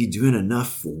 like be doing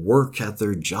enough work at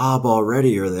their job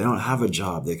already, or they don't have a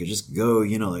job, they could just go,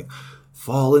 you know, like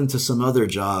fall into some other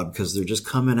job because they're just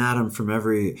coming at them from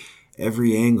every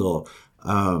angle.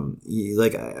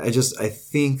 Like I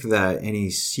think that any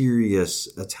serious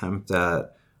attempt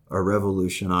at a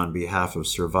revolution on behalf of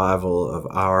survival of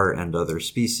our and other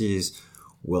species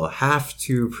will have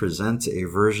to present a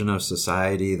version of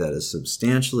society that is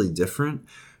substantially different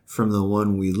from the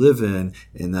one we live in,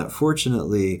 and that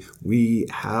fortunately we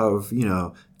have,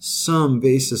 some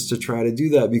basis to try to do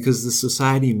that because the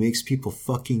society makes people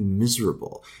fucking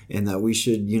miserable, and that we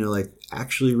should,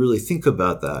 actually really think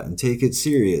about that and take it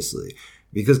seriously.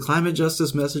 Because climate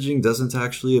justice messaging doesn't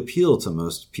actually appeal to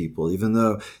most people, even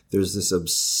though there's this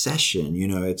obsession,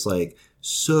 it's like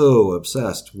so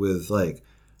obsessed with like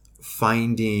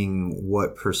finding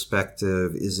what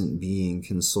perspective isn't being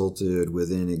consulted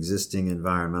within existing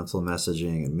environmental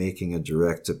messaging and making a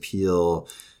direct appeal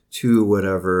to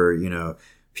whatever,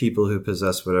 people who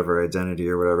possess whatever identity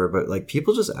or whatever. But like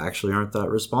people just actually aren't that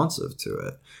responsive to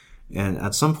it. And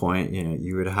at some point,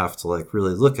 you would have to like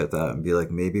really look at that and be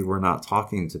like, maybe we're not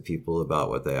talking to people about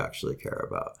what they actually care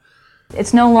about.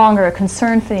 It's no longer a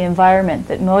concern for the environment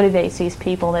that motivates these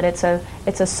people, that it's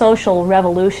a social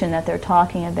revolution that they're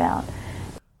talking about.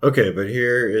 Okay, but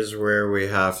here is where we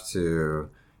have to,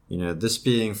 this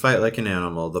being Fight Like an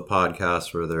Animal, the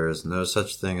podcast where there is no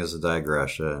such thing as a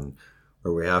digression,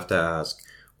 where we have to ask,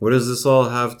 what does this all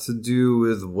have to do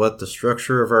with what the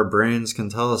structure of our brains can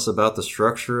tell us about the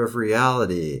structure of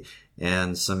reality,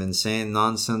 and some insane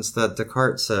nonsense that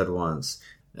Descartes said once,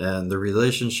 and the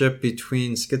relationship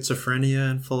between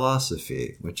schizophrenia and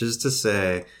philosophy, which is to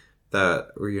say that,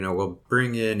 we'll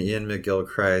bring in Iain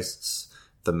McGilchrist's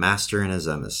The Master and His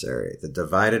Emissary, the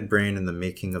divided brain in the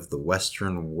making of the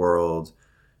Western world,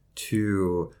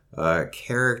 to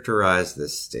characterize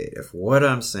this state. If what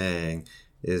I'm saying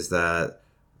is that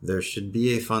there should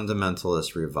be a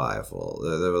fundamentalist revival.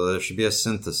 There should be a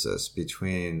synthesis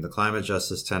between the climate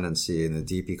justice tendency and the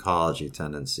deep ecology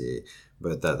tendency,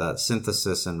 but that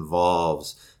synthesis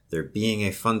involves there being a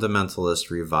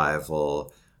fundamentalist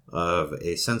revival of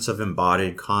a sense of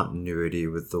embodied continuity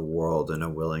with the world and a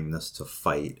willingness to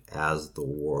fight as the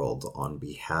world on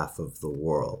behalf of the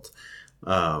world.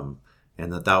 And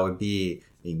that would be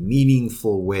a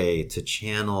meaningful way to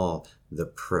channel the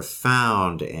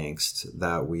profound angst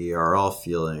that we are all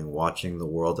feeling watching the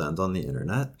world end on the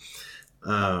internet.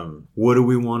 What do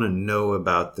we want to know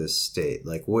about this state?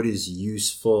 Like, what is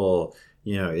useful?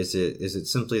 Is it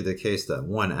simply the case that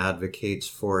one advocates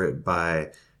for it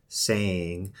by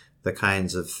saying the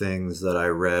kinds of things that I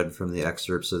read from the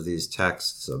excerpts of these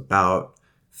texts about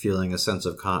feeling a sense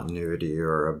of continuity,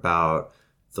 or about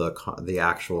the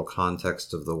actual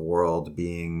context of the world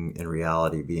being, in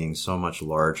reality, being so much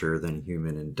larger than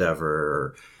human endeavor,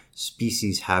 or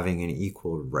species having an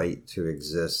equal right to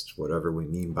exist, whatever we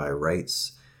mean by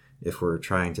rights, if we're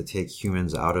trying to take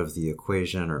humans out of the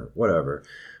equation or whatever.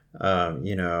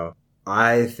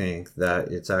 I think that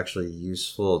it's actually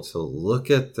useful to look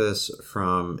at this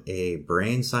from a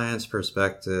brain science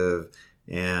perspective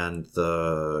and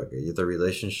the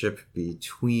relationship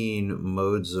between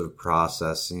modes of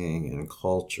processing and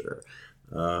culture.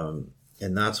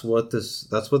 And that's what this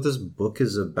book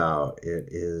is about. It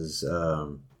is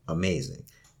amazing.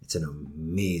 It's an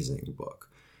amazing book.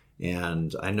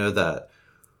 And I know that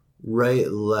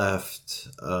right, left,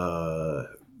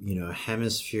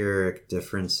 hemispheric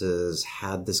differences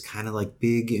had this kind of like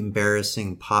big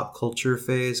embarrassing pop culture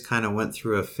phase, kind of went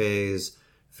through a phase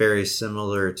very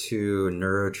similar to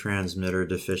neurotransmitter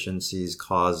deficiencies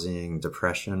causing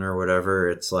depression or whatever.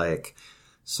 It's like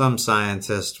some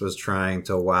scientist was trying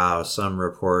to wow some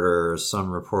reporter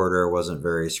wasn't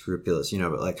very scrupulous,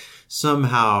 but like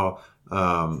somehow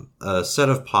a set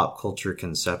of pop culture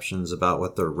conceptions about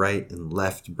what the right and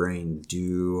left brain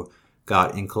do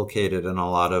got inculcated in a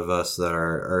lot of us that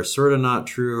are sort of not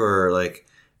true, or like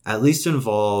at least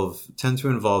tend to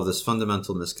involve this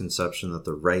fundamental misconception that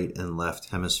the right and left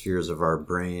hemispheres of our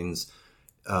brains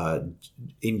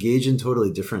engage in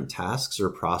totally different tasks or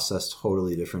process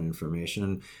totally different information.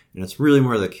 And it's really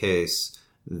more the case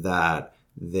that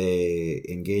they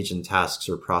engage in tasks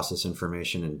or process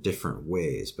information in different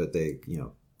ways, but they,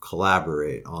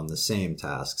 collaborate on the same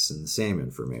tasks and the same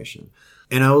information.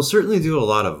 And I will certainly do a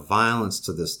lot of violence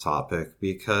to this topic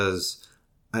because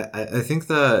I think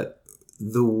that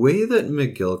the way that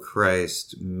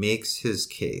McGilchrist makes his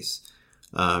case,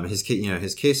 his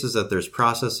case is that there's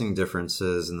processing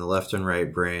differences in the left and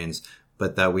right brains,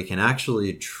 but that we can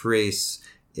actually trace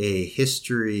a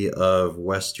history of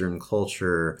Western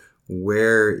culture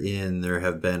wherein there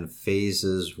have been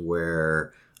phases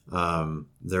where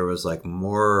there was like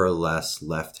more or less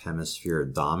left hemisphere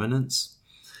dominance.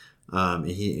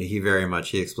 He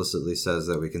explicitly says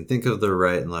that we can think of the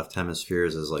right and left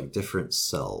hemispheres as like different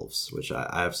selves, which I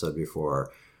have said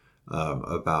before,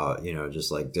 about,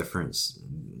 just like different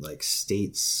like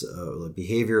states, like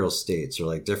behavioral states, or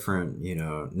like different,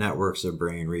 networks of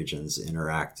brain regions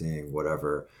interacting,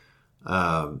 whatever.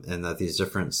 And that these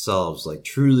different selves like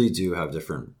truly do have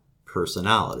different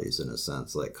personalities in a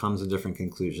sense, like come to different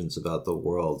conclusions about the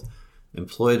world,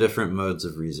 employ different modes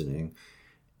of reasoning.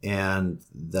 And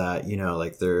that,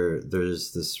 like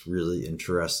there's this really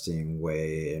interesting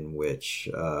way in which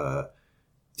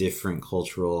different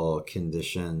cultural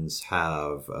conditions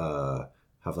have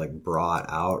like brought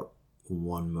out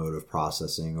one mode of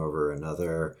processing over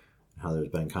another, how there's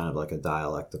been kind of like a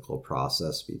dialectical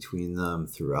process between them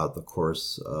throughout the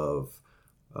course of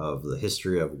the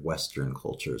history of Western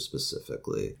culture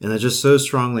specifically. And it just so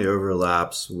strongly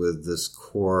overlaps with this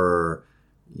core,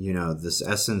 this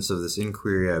essence of this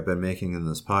inquiry I've been making in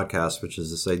this podcast, which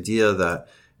is this idea that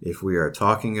if we are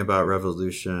talking about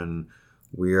revolution,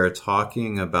 we are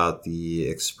talking about the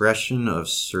expression of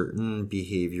certain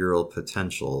behavioral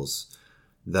potentials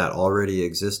that already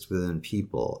exist within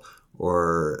people,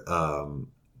 or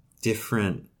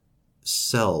different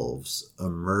selves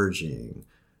emerging,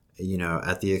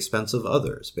 at the expense of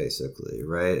others, basically,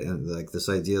 right? And like this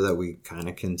idea that we kind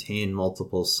of contain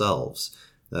multiple selves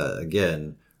that,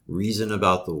 again, reason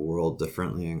about the world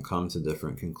differently and come to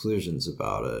different conclusions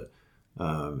about it.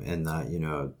 And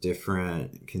that,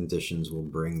 different conditions will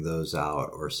bring those out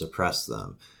or suppress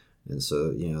them. And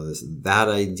so, that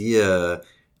idea,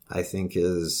 I think,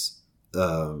 is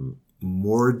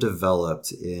more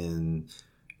developed in,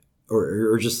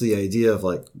 or just the idea of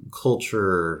like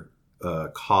culture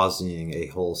causing a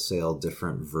wholesale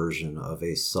different version of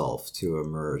a self to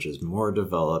emerge is more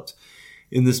developed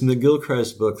in this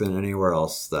McGilchrist book than anywhere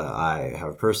else that I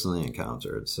have personally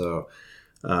encountered. So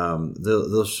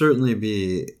there'll certainly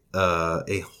be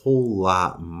a whole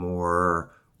lot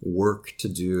more work to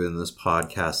do in this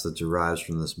podcast that derives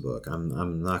from this book.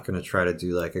 I'm not going to try to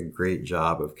do like a great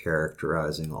job of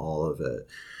characterizing all of it.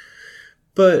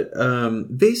 But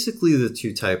basically the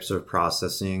two types of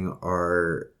processing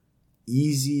are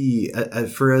easy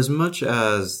for as much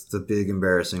as the big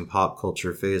embarrassing pop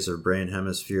culture phase of brain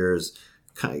hemispheres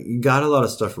got a lot of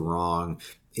stuff wrong.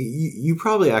 You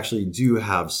probably actually do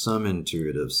have some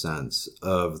intuitive sense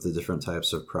of the different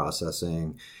types of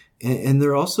processing. And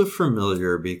they're also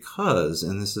familiar because,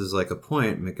 and this is like a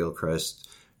point McGilchrist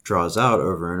draws out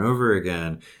over and over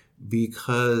again,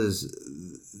 because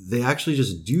they actually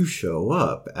just do show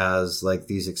up as like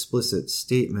these explicit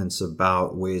statements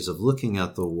about ways of looking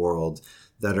at the world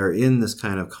that are in this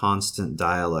kind of constant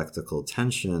dialectical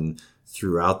tension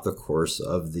throughout the course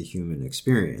of the human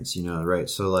experience, right?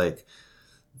 So like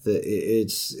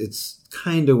it's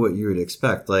kind of what you would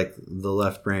expect. Like the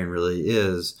left brain really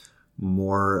is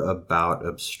more about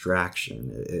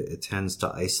abstraction. It tends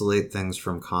to isolate things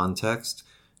from context,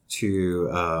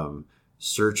 to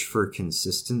search for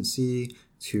consistency,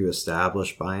 to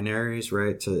establish binaries,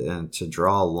 right? To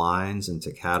draw lines and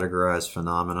to categorize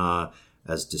phenomena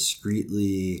as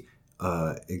discretely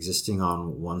existing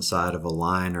on one side of a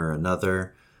line or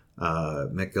another.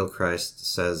 McGilchrist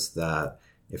says that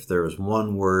if there was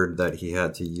one word that he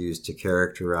had to use to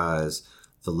characterize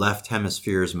the left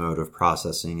hemisphere's mode of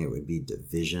processing, it would be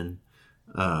division.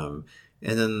 And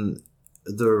then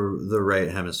the right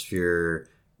hemisphere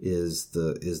is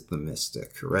the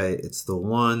mystic, right? It's the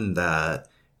one that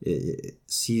it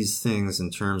sees things in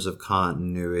terms of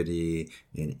continuity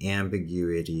and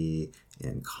ambiguity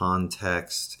and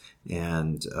context,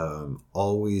 and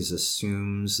always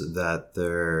assumes that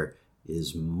there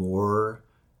is more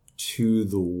to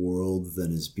the world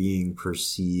than is being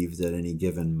perceived at any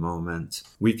given moment.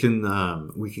 We can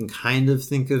kind of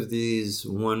think of these,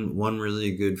 one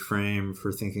really good frame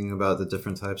for thinking about the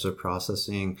different types of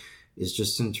processing is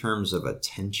just in terms of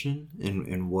attention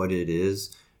and what it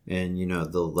is. And,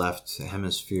 the left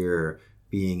hemisphere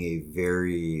being a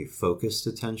very focused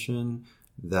attention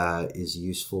that is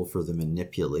useful for the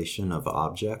manipulation of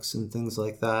objects and things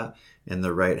like that. And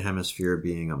the right hemisphere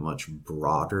being a much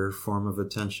broader form of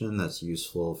attention that's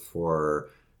useful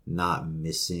for not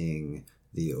missing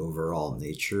the overall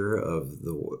nature of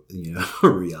the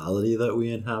reality that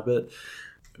we inhabit.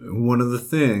 One of the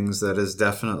things that is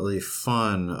definitely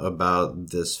fun about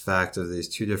this fact of these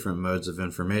two different modes of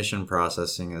information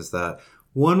processing is that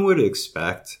one would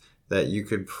expect that you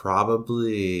could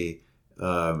probably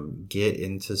get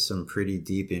into some pretty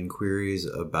deep inquiries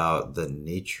about the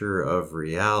nature of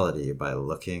reality by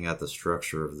looking at the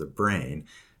structure of the brain,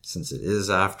 since it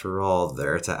is, after all,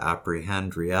 there to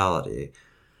apprehend reality.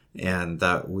 And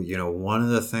that, one of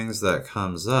the things that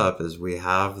comes up is we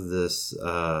have this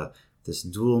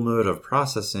dual mode of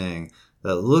processing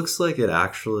that looks like it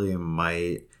actually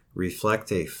might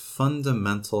reflect a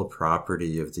fundamental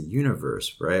property of the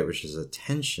universe, right? Which is a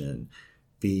tension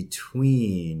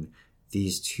between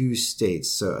these two states.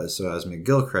 So as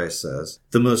McGilchrist says,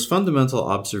 the most fundamental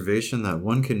observation that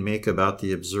one can make about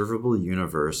the observable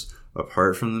universe,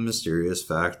 apart from the mysterious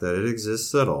fact that it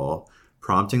exists at all,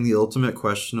 prompting the ultimate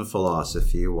question of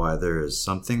philosophy, why there is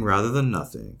something rather than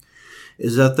nothing,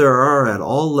 is that there are at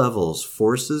all levels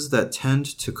forces that tend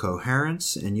to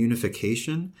coherence and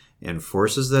unification, and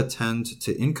forces that tend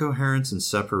to incoherence and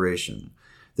separation.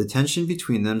 The tension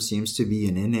between them seems to be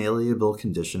an inalienable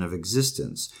condition of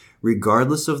existence,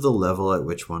 regardless of the level at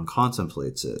which one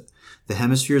contemplates it. The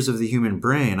hemispheres of the human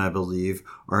brain, I believe,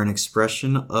 are an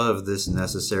expression of this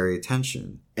necessary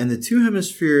tension. And the two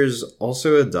hemispheres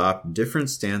also adopt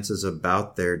different stances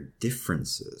about their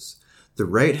differences. The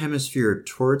right hemisphere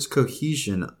towards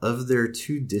cohesion of their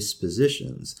two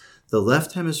dispositions, the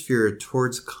left hemisphere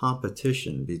towards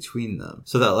competition between them.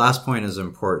 So that last point is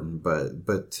important,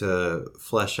 but to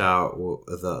flesh out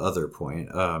the other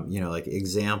point, like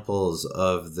examples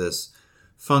of this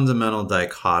fundamental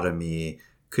dichotomy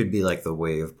could be like the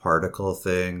wave particle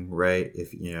thing, right?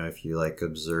 If you like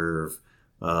observe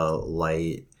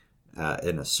light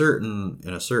in a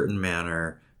certain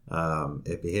manner,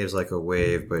 it behaves like a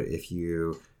wave, but if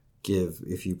you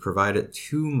provide it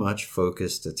too much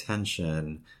focused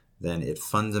attention, then it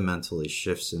fundamentally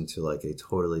shifts into like a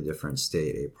totally different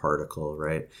state, a particle,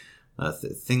 right?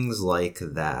 Things like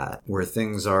that, where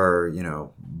things are,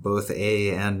 both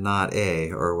A and not A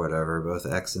or whatever, both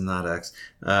X and not X.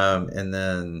 And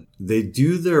then they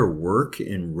do their work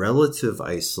in relative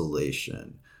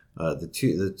isolation.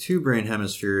 The two brain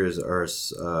hemispheres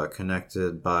are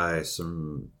connected by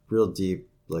some real deep,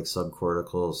 like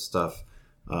subcortical stuff,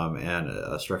 and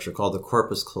a structure called the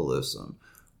corpus callosum,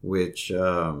 which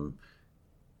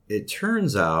it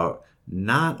turns out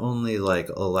not only like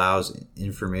allows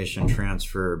information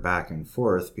transfer back and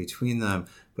forth between them,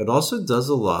 but also does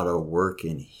a lot of work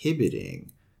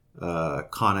inhibiting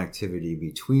connectivity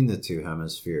between the two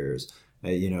hemispheres.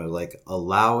 Like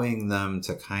allowing them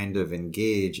to kind of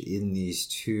engage in these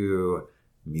two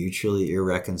mutually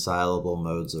irreconcilable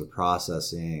modes of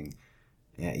processing,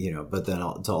 but then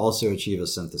to also achieve a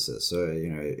synthesis. So,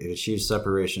 it achieves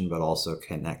separation, but also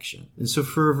connection. And so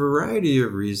for a variety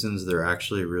of reasons, there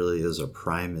actually really is a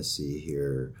primacy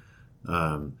here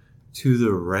to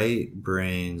the right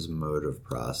brain's mode of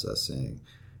processing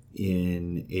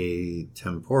in a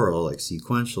temporal, like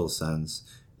sequential sense,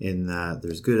 in that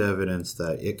there's good evidence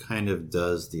that it kind of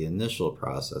does the initial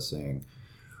processing,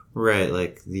 right?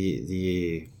 Like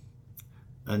the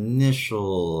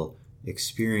initial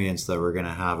experience that we're going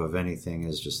to have of anything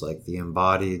is just like the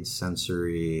embodied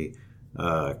sensory,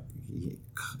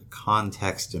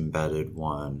 context embedded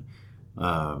one.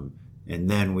 And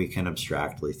then we can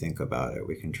abstractly think about it.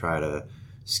 We can try to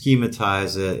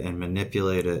schematize it and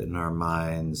manipulate it in our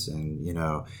minds and,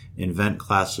 invent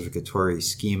classificatory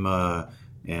schema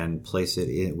and place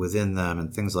it within them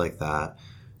and things like that.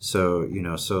 So,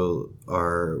 so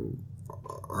our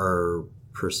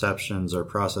perceptions, our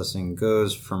processing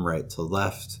goes from right to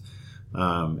left.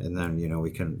 And then,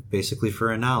 we can basically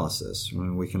for analysis,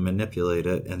 we can manipulate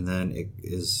it. And then it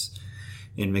is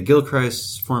in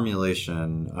McGilchrist's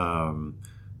formulation,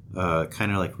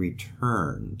 kind of like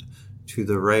returned to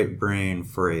the right brain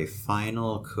for a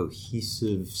final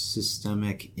cohesive,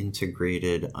 systemic,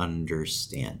 integrated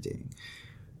understanding.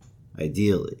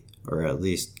 Ideally, or at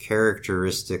least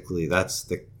characteristically, that's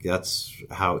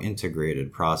how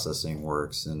integrated processing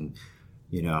works, and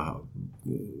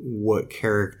what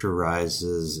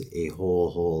characterizes a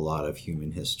whole lot of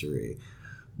human history.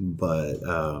 But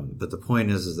the point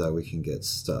is that we can get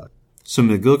stuck. So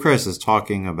McGilchrist is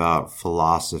talking about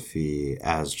philosophy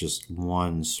as just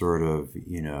one sort of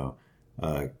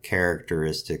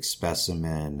characteristic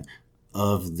specimen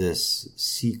of this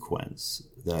sequence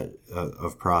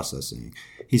of processing.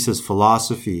 He says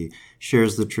philosophy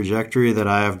shares the trajectory that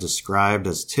I have described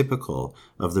as typical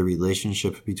of the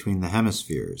relationship between the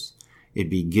hemispheres. It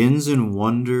begins in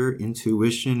wonder,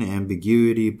 intuition,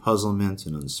 ambiguity, puzzlement,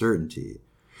 and uncertainty.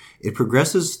 It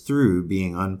progresses through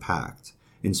being unpacked,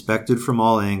 inspected from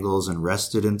all angles, and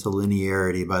wrested into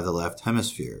linearity by the left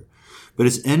hemisphere. But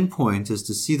its endpoint is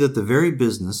to see that the very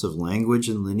business of language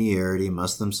and linearity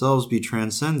must themselves be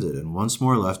transcended and once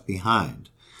more left behind.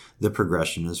 The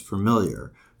progression is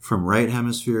familiar, from right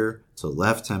hemisphere to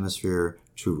left hemisphere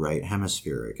to right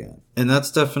hemisphere again. And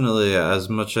that's definitely, as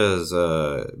much as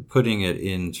putting it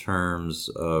in terms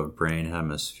of brain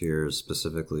hemispheres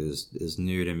specifically is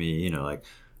new to me,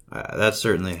 that's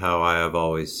certainly how I have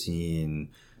always seen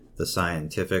the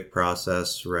scientific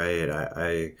process, right?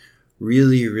 I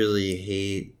really, really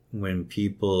hate when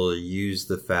people use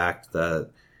the fact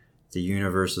that the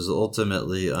universe is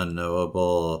ultimately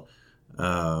unknowable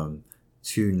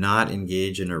to not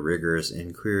engage in a rigorous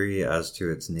inquiry as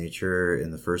to its nature in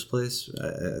the first place.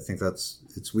 I think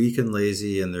it's weak and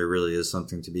lazy, and there really is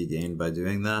something to be gained by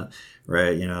doing that,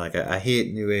 right? You know, like I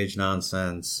hate New Age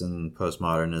nonsense and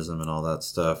postmodernism and all that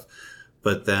stuff.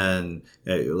 But then,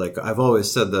 like I've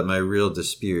always said that my real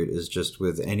dispute is just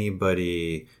with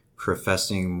anybody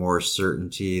professing more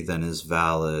certainty than is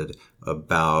valid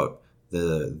about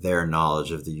their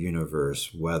knowledge of the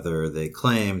universe, whether they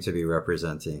claim to be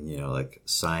representing, you know, like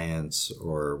science,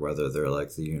 or whether they're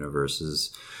like the universe is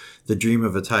the dream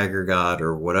of a tiger god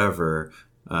or whatever.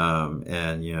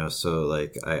 And, you know, so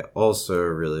like I also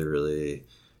really, really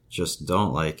just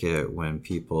don't like it when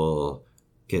people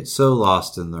get so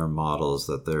lost in their models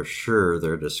that they're sure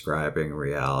they're describing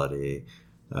reality.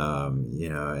 You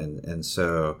know, and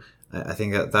so I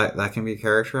think that can be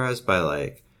characterized by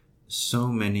like so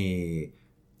many,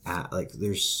 like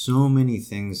there's so many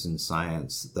things in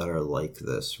science that are like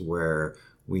this, where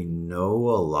we know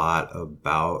a lot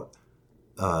about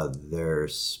the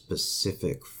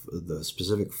specific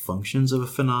functions of a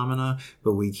phenomena,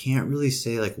 but we can't really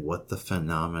say like what the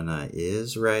phenomena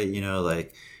is, right? You know,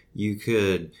 like you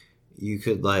could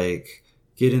like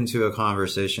get into a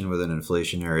conversation with an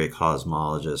inflationary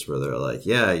cosmologist where they're like,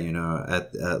 yeah, you know,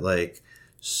 at like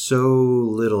so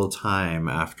little time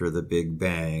after the Big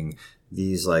Bang,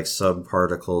 these like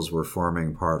subparticles were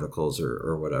forming particles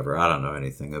or whatever. I don't know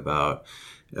anything about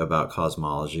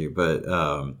cosmology, but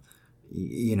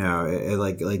you know, it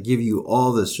like give you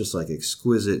all this just like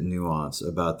exquisite nuance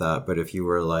about that. But if you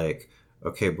were like,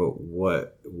 okay, but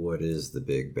what is the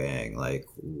Big Bang? Like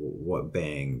what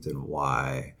banged and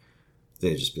why?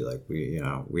 They'd just be like, we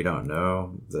don't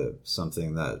know.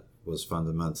 Something that was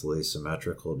fundamentally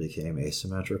symmetrical became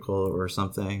asymmetrical or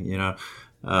something, you know?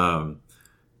 And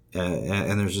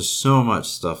there's just so much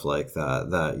stuff like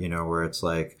that, you know, where it's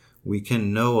like, we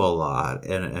can know a lot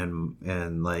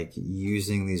and like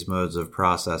using these modes of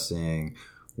processing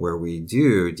where we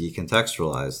do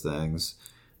decontextualize things,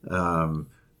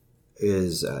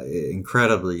 is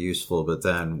incredibly useful, but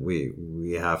then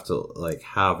we have to like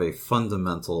have a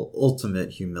fundamental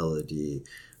ultimate humility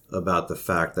about the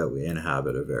fact that we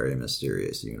inhabit a very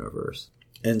mysterious universe.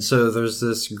 And so there's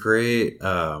this great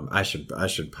I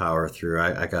should power through.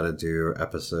 I got to do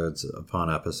episodes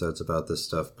upon episodes about this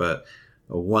stuff, but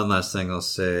one last thing I'll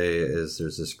say is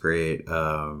there's this great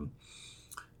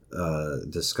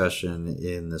discussion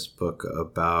in this book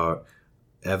about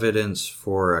evidence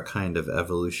for a kind of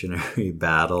evolutionary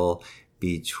battle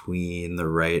between the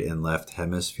right and left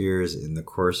hemispheres in the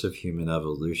course of human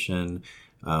evolution.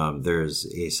 There's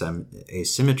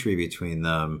asymmetry between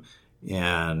them,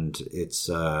 and it's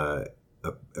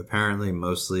apparently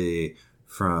mostly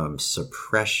from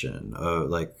suppression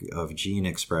of gene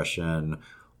expression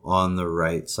on the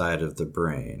right side of the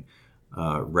brain,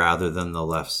 rather than the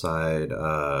left side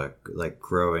like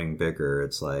growing bigger.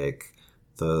 It's like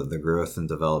the growth and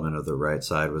development of the right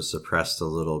side was suppressed a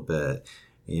little bit,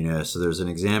 you know. So there's an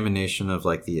examination of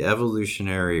like the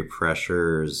evolutionary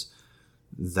pressures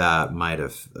that might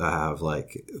have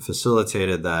like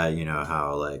facilitated that, you know,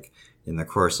 how like in the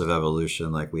course of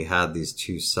evolution, like we had these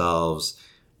two selves,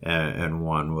 and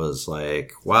one was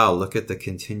like, wow, look at the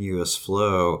continuous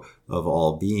flow of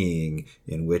all being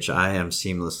in which I am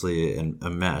seamlessly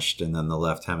enmeshed. And then the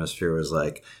left hemisphere was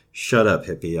like, shut up,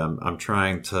 hippie. I'm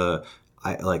trying to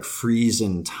like freeze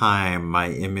in time my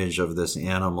image of this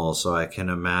animal so I can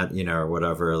imagine, you know, or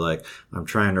whatever. Like I'm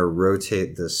trying to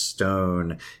rotate this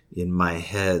stone in my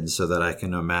head so that I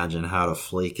can imagine how to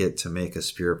flake it to make a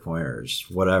spear point or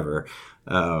just whatever.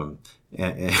 And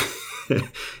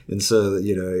so,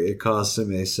 you know, it caused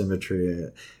some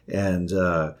asymmetry, and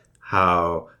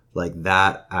how like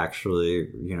that actually,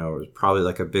 you know, was probably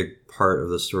like a big part of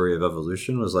the story of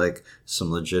evolution was like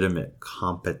some legitimate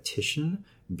competition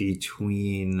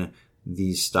between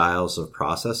these styles of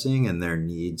processing and their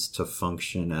needs to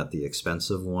function at the expense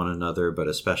of one another, but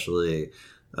especially,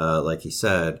 like he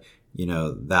said, you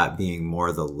know, that being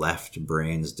more the left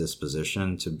brain's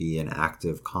disposition to be in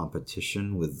active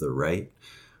competition with the right,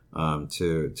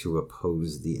 to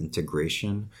oppose the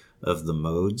integration of the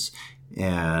modes.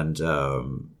 And,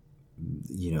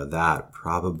 you know, that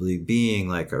probably being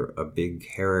like a big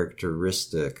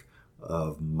characteristic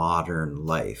of modern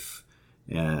life.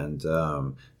 And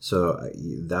so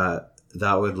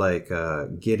that would like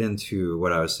get into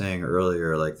what I was saying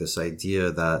earlier, like this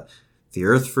idea that the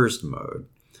Earth First mode,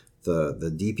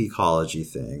 the deep ecology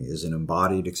thing, is an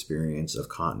embodied experience of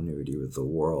continuity with the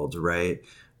world, right?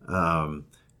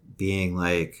 being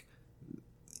like,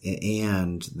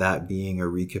 and that being a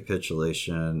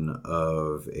recapitulation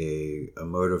of a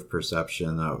mode of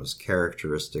perception that was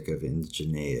characteristic of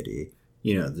indigeneity.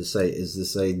 You know, this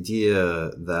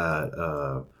idea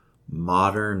that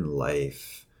modern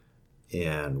life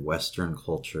and Western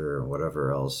culture and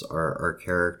whatever else are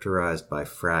characterized by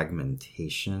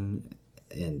fragmentation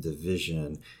and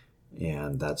division,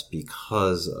 and that's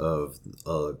because of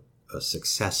a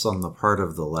success on the part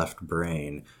of the left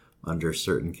brain under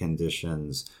certain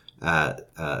conditions at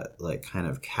like kind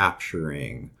of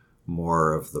capturing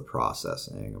more of the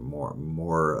processing,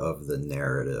 more of the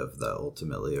narrative that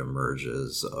ultimately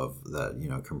emerges of that, you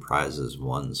know, comprises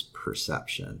one's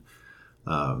perception.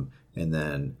 And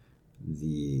then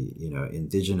the, you know,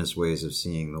 indigenous ways of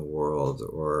seeing the world,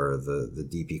 or the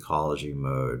deep ecology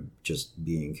mode, just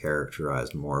being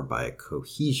characterized more by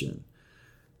cohesion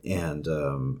and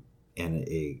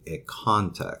a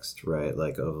context, right?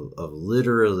 Like of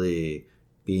literally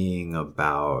being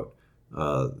about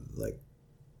like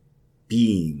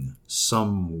being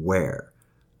somewhere,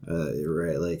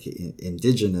 right? Like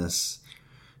indigenous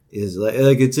is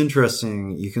like it's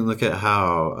interesting. You can look at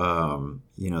how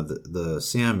you know, the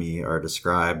Sami are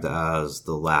described as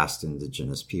the last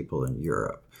indigenous people in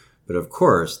Europe, but of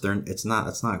course it's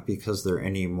not because they're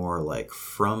any more like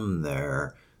from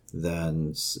there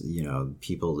than, you know,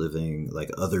 people living like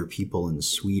other people in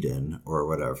Sweden or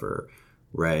whatever,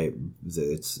 right?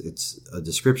 It's a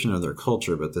description of their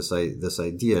culture, but this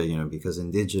idea, you know, because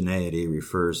indigeneity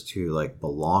refers to like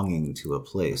belonging to a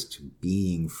place, to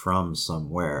being from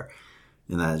somewhere,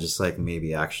 and that just like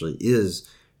maybe actually is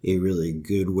a really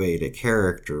good way to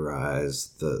characterize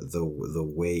the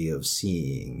way of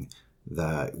seeing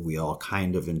that we all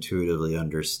kind of intuitively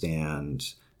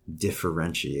understand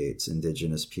differentiates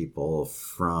indigenous people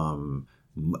from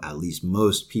at least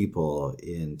most people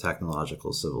in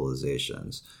technological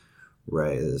civilizations,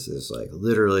 right? This is like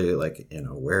literally like an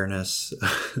awareness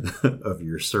of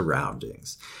your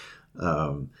surroundings,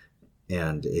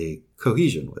 and a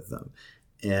cohesion with them.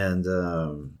 And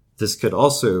this could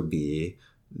also be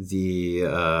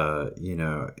the you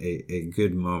know, a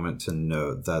good moment to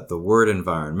note that the word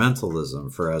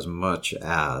environmentalism, for as much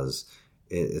as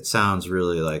it sounds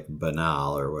really like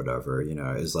banal or whatever, you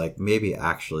know, is like maybe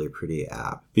actually pretty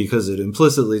apt, because it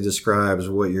implicitly describes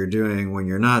what you're doing when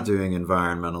you're not doing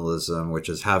environmentalism, which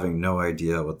is having no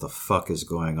idea what the fuck is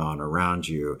going on around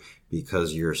you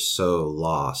because you're so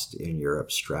lost in your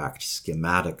abstract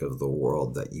schematic of the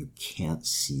world that you can't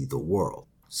see the world.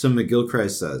 So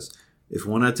McGilchrist says, if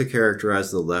one had to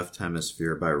characterize the left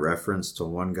hemisphere by reference to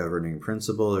one governing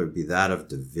principle, it would be that of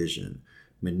division.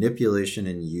 Manipulation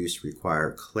and use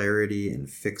require clarity and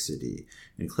fixity,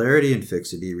 and clarity and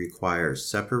fixity require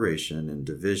separation and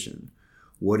division.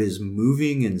 What is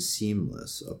moving and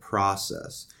seamless, a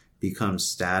process, becomes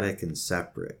static and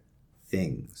separate,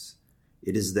 things.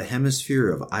 It is the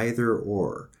hemisphere of either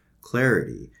or.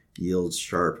 Clarity yields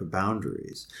sharp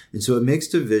boundaries, and so it makes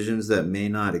divisions that may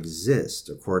not exist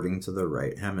according to the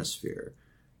right hemisphere.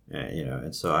 You know,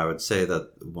 and so I would say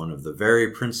that one of the very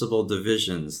principal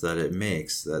divisions that it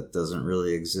makes that doesn't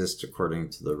really exist according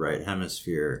to the right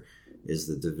hemisphere is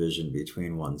the division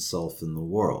between oneself and the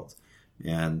world.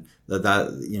 And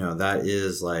that you know, that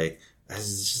is like,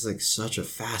 it's just like such a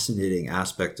fascinating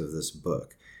aspect of this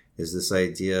book, is this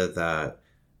idea that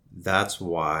that's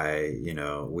why, you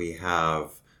know, we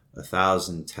have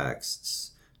 1,000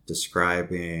 texts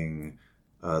describing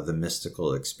the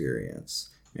mystical experience.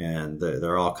 And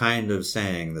they're all kind of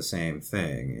saying the same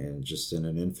thing, and just in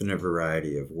an infinite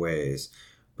variety of ways,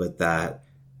 but that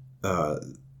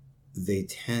they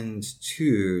tend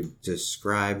to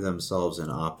describe themselves in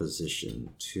opposition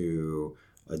to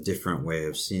a different way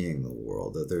of seeing the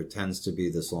world. That there tends to be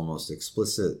this almost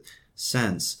explicit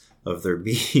sense of there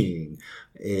being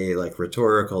a like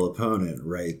rhetorical opponent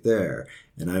right there.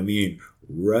 And I mean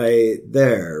right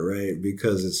there, right?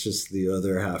 Because it's just the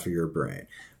other half of your brain.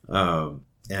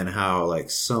 And how like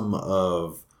some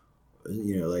of,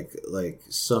 you know, like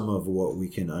some of what we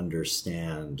can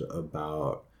understand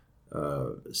about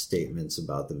statements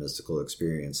about the mystical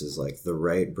experience is like the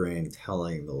right brain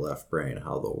telling the left brain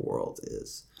how the world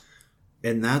is.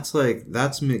 And that's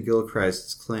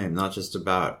McGilchrist's claim, not just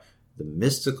about the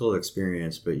mystical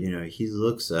experience, but, you know, he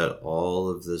looks at all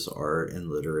of this art and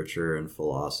literature and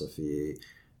philosophy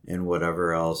and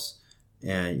whatever else.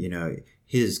 And, you know,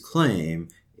 his claim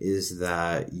is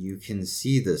that you can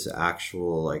see this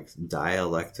actual like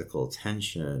dialectical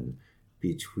tension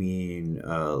between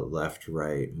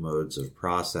left-right modes of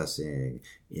processing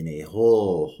in a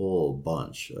whole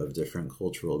bunch of different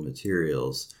cultural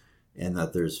materials. and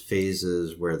that there's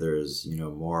phases where there's,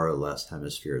 more or less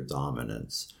hemisphere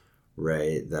dominance,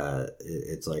 right? That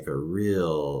it's like a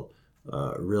real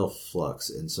flux.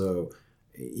 And so,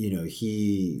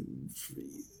 he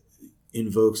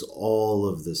invokes all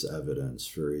of this evidence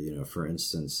for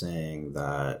instance, saying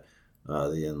that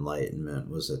the Enlightenment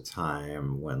was a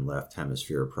time when left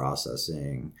hemisphere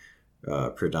processing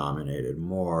predominated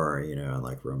more, and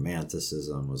like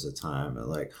Romanticism was a time, and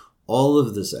like all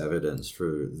of this evidence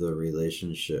for the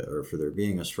relationship, or for there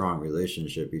being a strong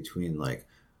relationship between like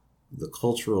the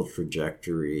cultural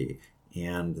trajectory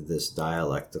and this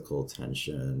dialectical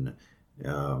tension,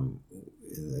 in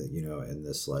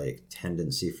this like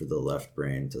tendency for the left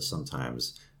brain to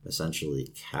sometimes essentially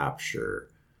capture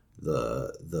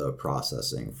the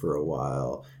processing for a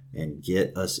while and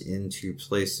get us into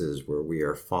places where we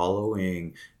are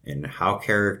following. And how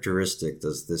characteristic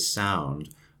does this sound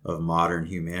of modern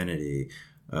humanity,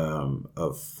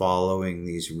 of following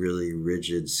these really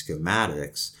rigid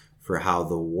schematics for how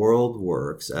the world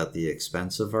works at the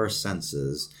expense of our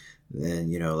senses,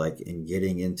 and like in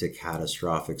getting into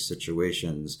catastrophic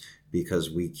situations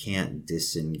because we can't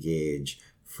disengage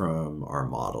from our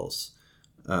models.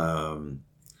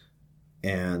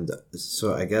 And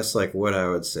so I guess like what I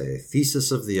would say,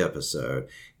 thesis of the episode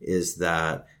is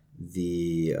that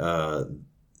the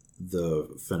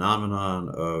phenomenon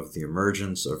of the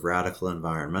emergence of radical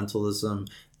environmentalism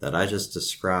that I just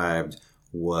described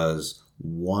was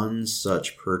one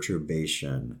such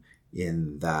perturbation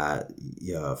in that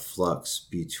flux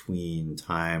between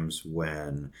times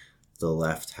when the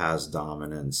left has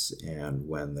dominance and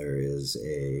when there is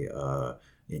an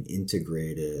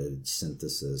integrated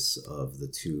synthesis of the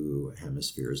two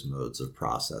hemispheres' modes of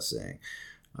processing.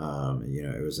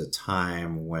 It was a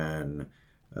time when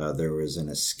there was an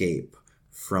escape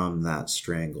from that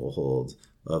stranglehold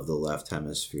of the left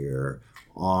hemisphere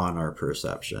on our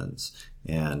perceptions.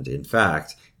 And in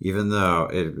fact, even though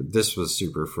this was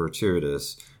super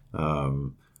fortuitous,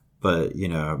 but,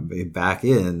 back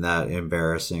in that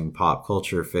embarrassing pop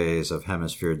culture phase of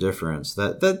hemisphere difference,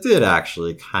 that did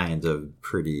actually kind of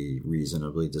pretty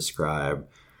reasonably describe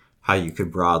how you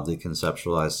could broadly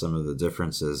conceptualize some of the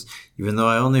differences. Even though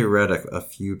I only read a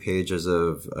few pages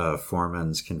of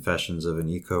Foreman's Confessions of an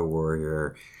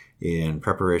Eco-Warrior in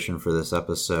preparation for this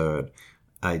episode,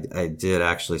 I did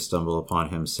actually stumble upon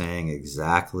him saying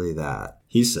exactly that.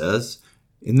 He says,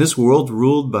 "In this world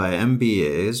ruled by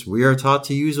MBAs, we are taught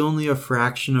to use only a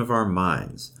fraction of our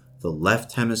minds, the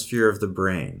left hemisphere of the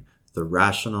brain, the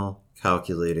rational,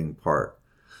 calculating part.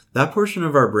 That portion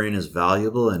of our brain is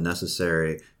valuable and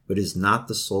necessary, but is not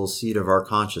the sole seat of our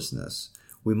consciousness.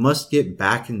 We must get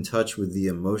back in touch with the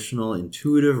emotional,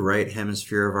 intuitive right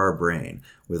hemisphere of our brain,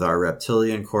 with our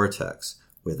reptilian cortex,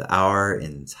 with our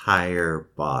entire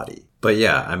body." But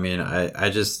yeah, I mean,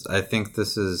 I think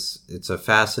it's a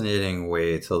fascinating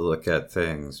way to look at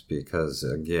things because,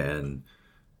 again,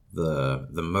 the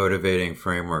motivating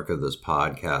framework of this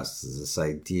podcast is this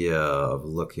idea of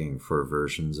looking for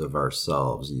versions of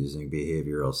ourselves using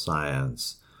behavioral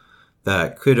science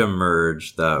that could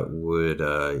emerge that would,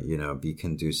 be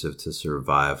conducive to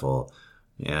survival.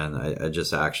 And I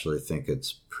just actually think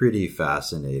it's pretty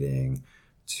fascinating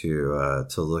to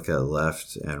look at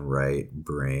left and right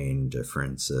brain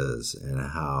differences and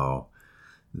how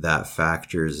that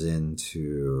factors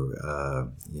into,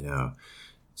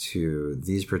 to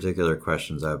these particular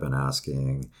questions I've been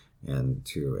asking and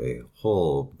to a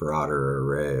whole broader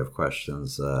array of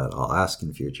questions that I'll ask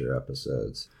in future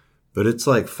episodes. But it's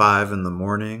like 5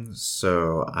 a.m,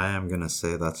 so I am going to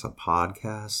say that's a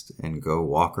podcast and go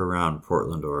walk around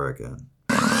Portland, Oregon.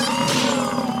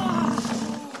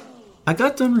 I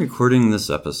got done recording this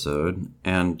episode,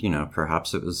 and,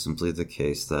 perhaps it was simply the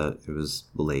case that it was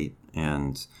late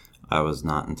and I was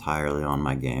not entirely on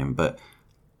my game, but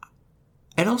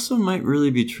it also might really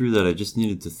be true that I just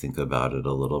needed to think about it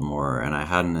a little more, and I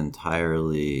hadn't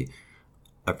entirely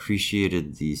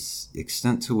appreciated the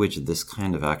extent to which this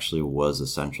kind of actually was a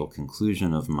central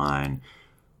conclusion of mine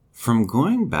from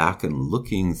going back and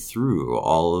looking through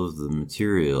all of the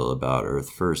material about Earth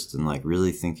First and like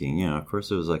really thinking, of course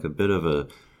it was like a bit of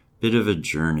a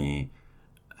journey.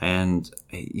 And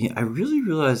I really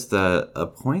realized that a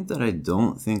point that I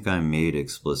don't think I made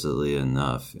explicitly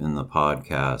enough in the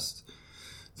podcast,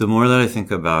 the more that I think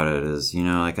about it is,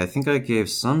 I think I gave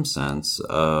some sense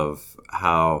of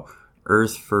how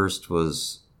Earth First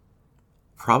was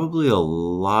probably a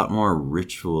lot more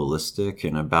ritualistic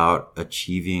and about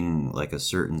achieving like a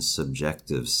certain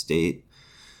subjective state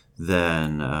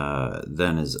than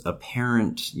is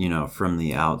apparent, from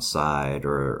the outside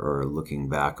or looking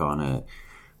back on it.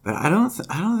 But I don't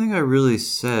think I really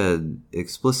said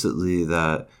explicitly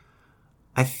that.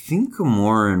 I think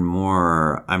more and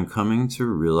more I'm coming to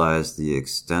realize the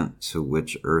extent to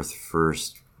which Earth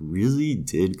First really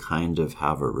did kind of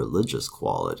have a religious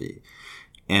quality.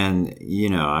 And,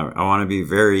 I want to be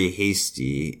very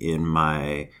hasty in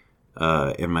my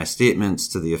statements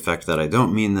to the effect that I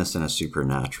don't mean this in a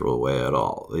supernatural way at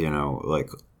all. Like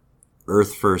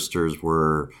Earth Firsters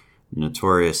were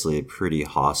notoriously pretty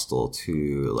hostile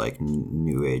to like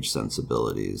New Age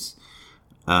sensibilities.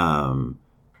 And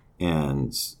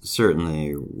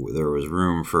certainly there was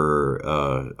room for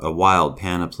a wild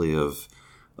panoply of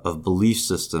belief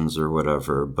systems or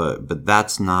whatever, but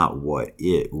that's not what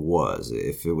it was.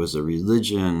 If it was a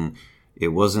religion, it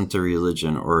wasn't a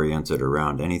religion oriented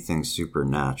around anything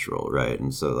supernatural, right?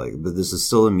 And so but this is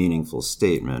still a meaningful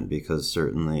statement because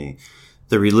certainly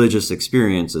the religious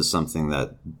experience is something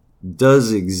that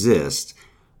does exist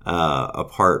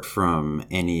apart from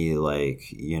any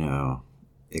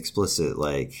explicit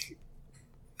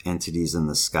entities in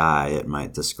the sky it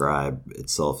might describe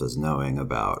itself as knowing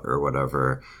about or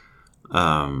whatever.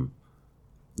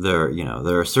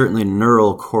 There are certainly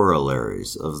neural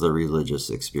corollaries of the religious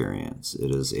experience.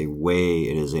 It is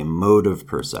a mode of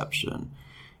perception.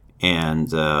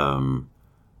 And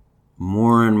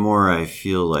more and more I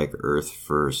feel like Earth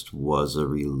First was a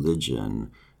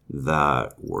religion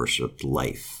that worshipped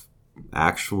life,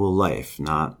 actual life,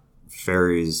 not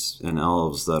fairies and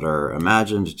elves that are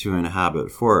imagined to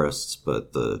inhabit forests,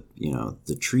 but the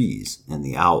trees and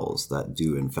the owls that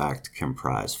do in fact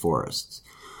comprise forests.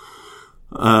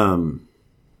 And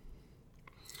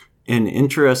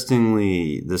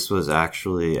interestingly, this was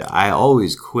actually, I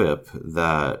always quip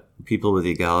that people with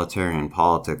egalitarian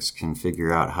politics can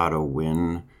figure out how to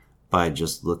win by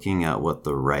just looking at what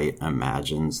the right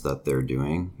imagines that they're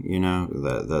doing,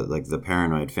 that like the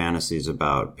paranoid fantasies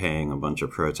about paying a bunch of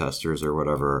protesters or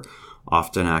whatever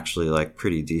often actually like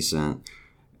pretty decent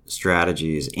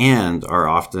strategies and are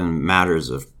often matters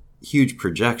of huge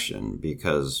projection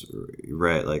because,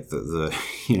 right, like the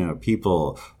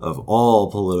people of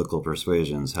all political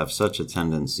persuasions have such a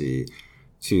tendency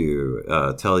to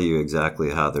tell you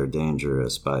exactly how they're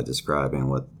dangerous by describing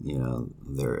what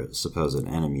their supposed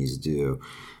enemies do,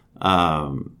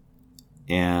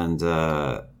 and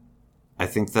I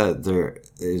think that there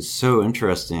is so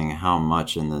interesting how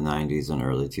much in the 90s and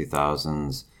early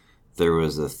 2000s there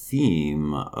was a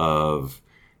theme of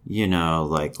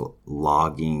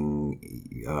logging,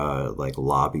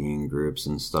 lobbying groups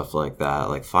and stuff like that,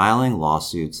 like filing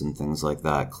lawsuits and things like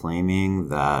that, claiming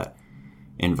that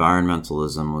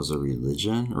environmentalism was a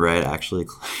religion, right? Actually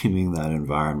claiming that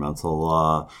environmental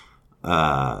law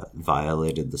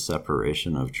violated the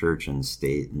separation of church and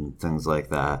state and things like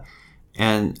that.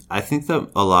 And I think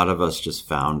that a lot of us just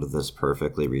found this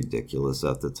perfectly ridiculous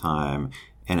at the time.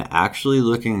 And actually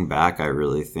looking back, I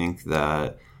really think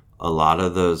that a lot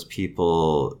of those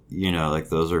people,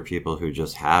 those are people who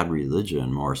just had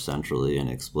religion more centrally and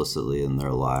explicitly in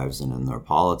their lives and in their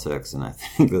politics. And I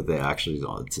think that they actually,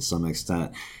 to some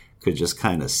extent, could just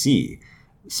kind of see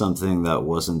something that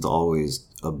wasn't always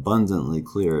abundantly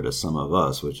clear to some of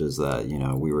us, which is that,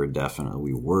 we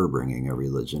were bringing a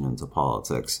religion into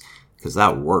politics because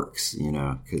that works,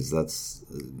 because that's,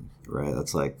 right,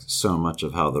 that's like so much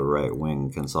of how the right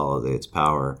wing consolidates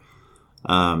power.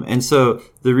 And so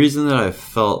the reason that I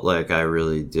felt like I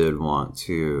really did want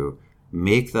to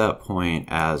make that point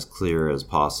as clear as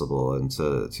possible and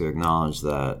to acknowledge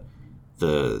that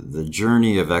the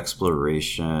journey of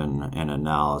exploration and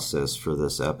analysis for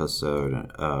this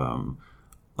episode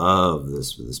of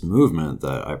this movement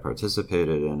that I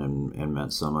participated in and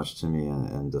meant so much to me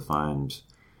and defined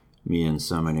me in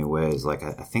so many ways, like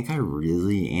I think I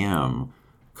really am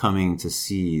coming to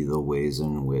see the ways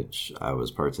in which I was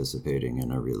participating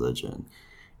in a religion.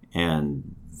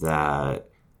 And that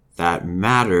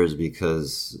matters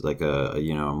because like a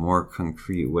more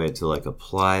concrete way to like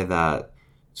apply that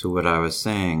to what I was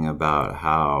saying about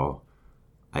how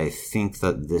I think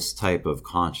that this type of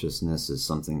consciousness is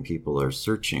something people are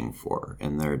searching for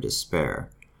in their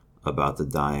despair about the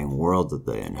dying world that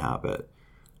they inhabit.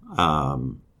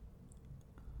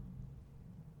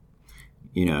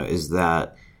 Is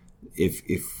that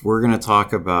if we're going to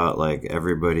talk about like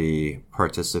everybody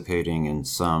participating in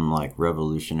some like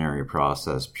revolutionary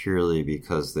process purely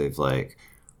because they've like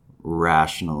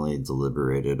rationally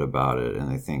deliberated about it and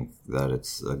they think that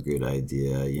it's a good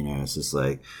idea, it's just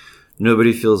like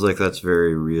nobody feels like that's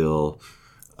very real.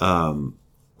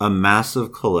 A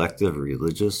massive collective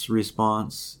religious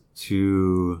response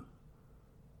to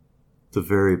the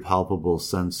very palpable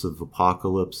sense of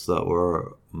apocalypse that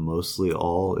we're mostly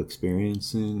all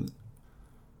experiencing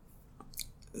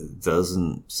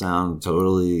doesn't sound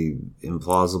totally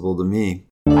implausible to me.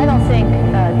 I don't think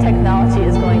technology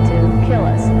is going to kill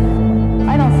us.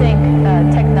 I don't think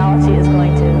technology is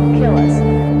going to kill us.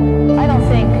 I don't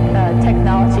think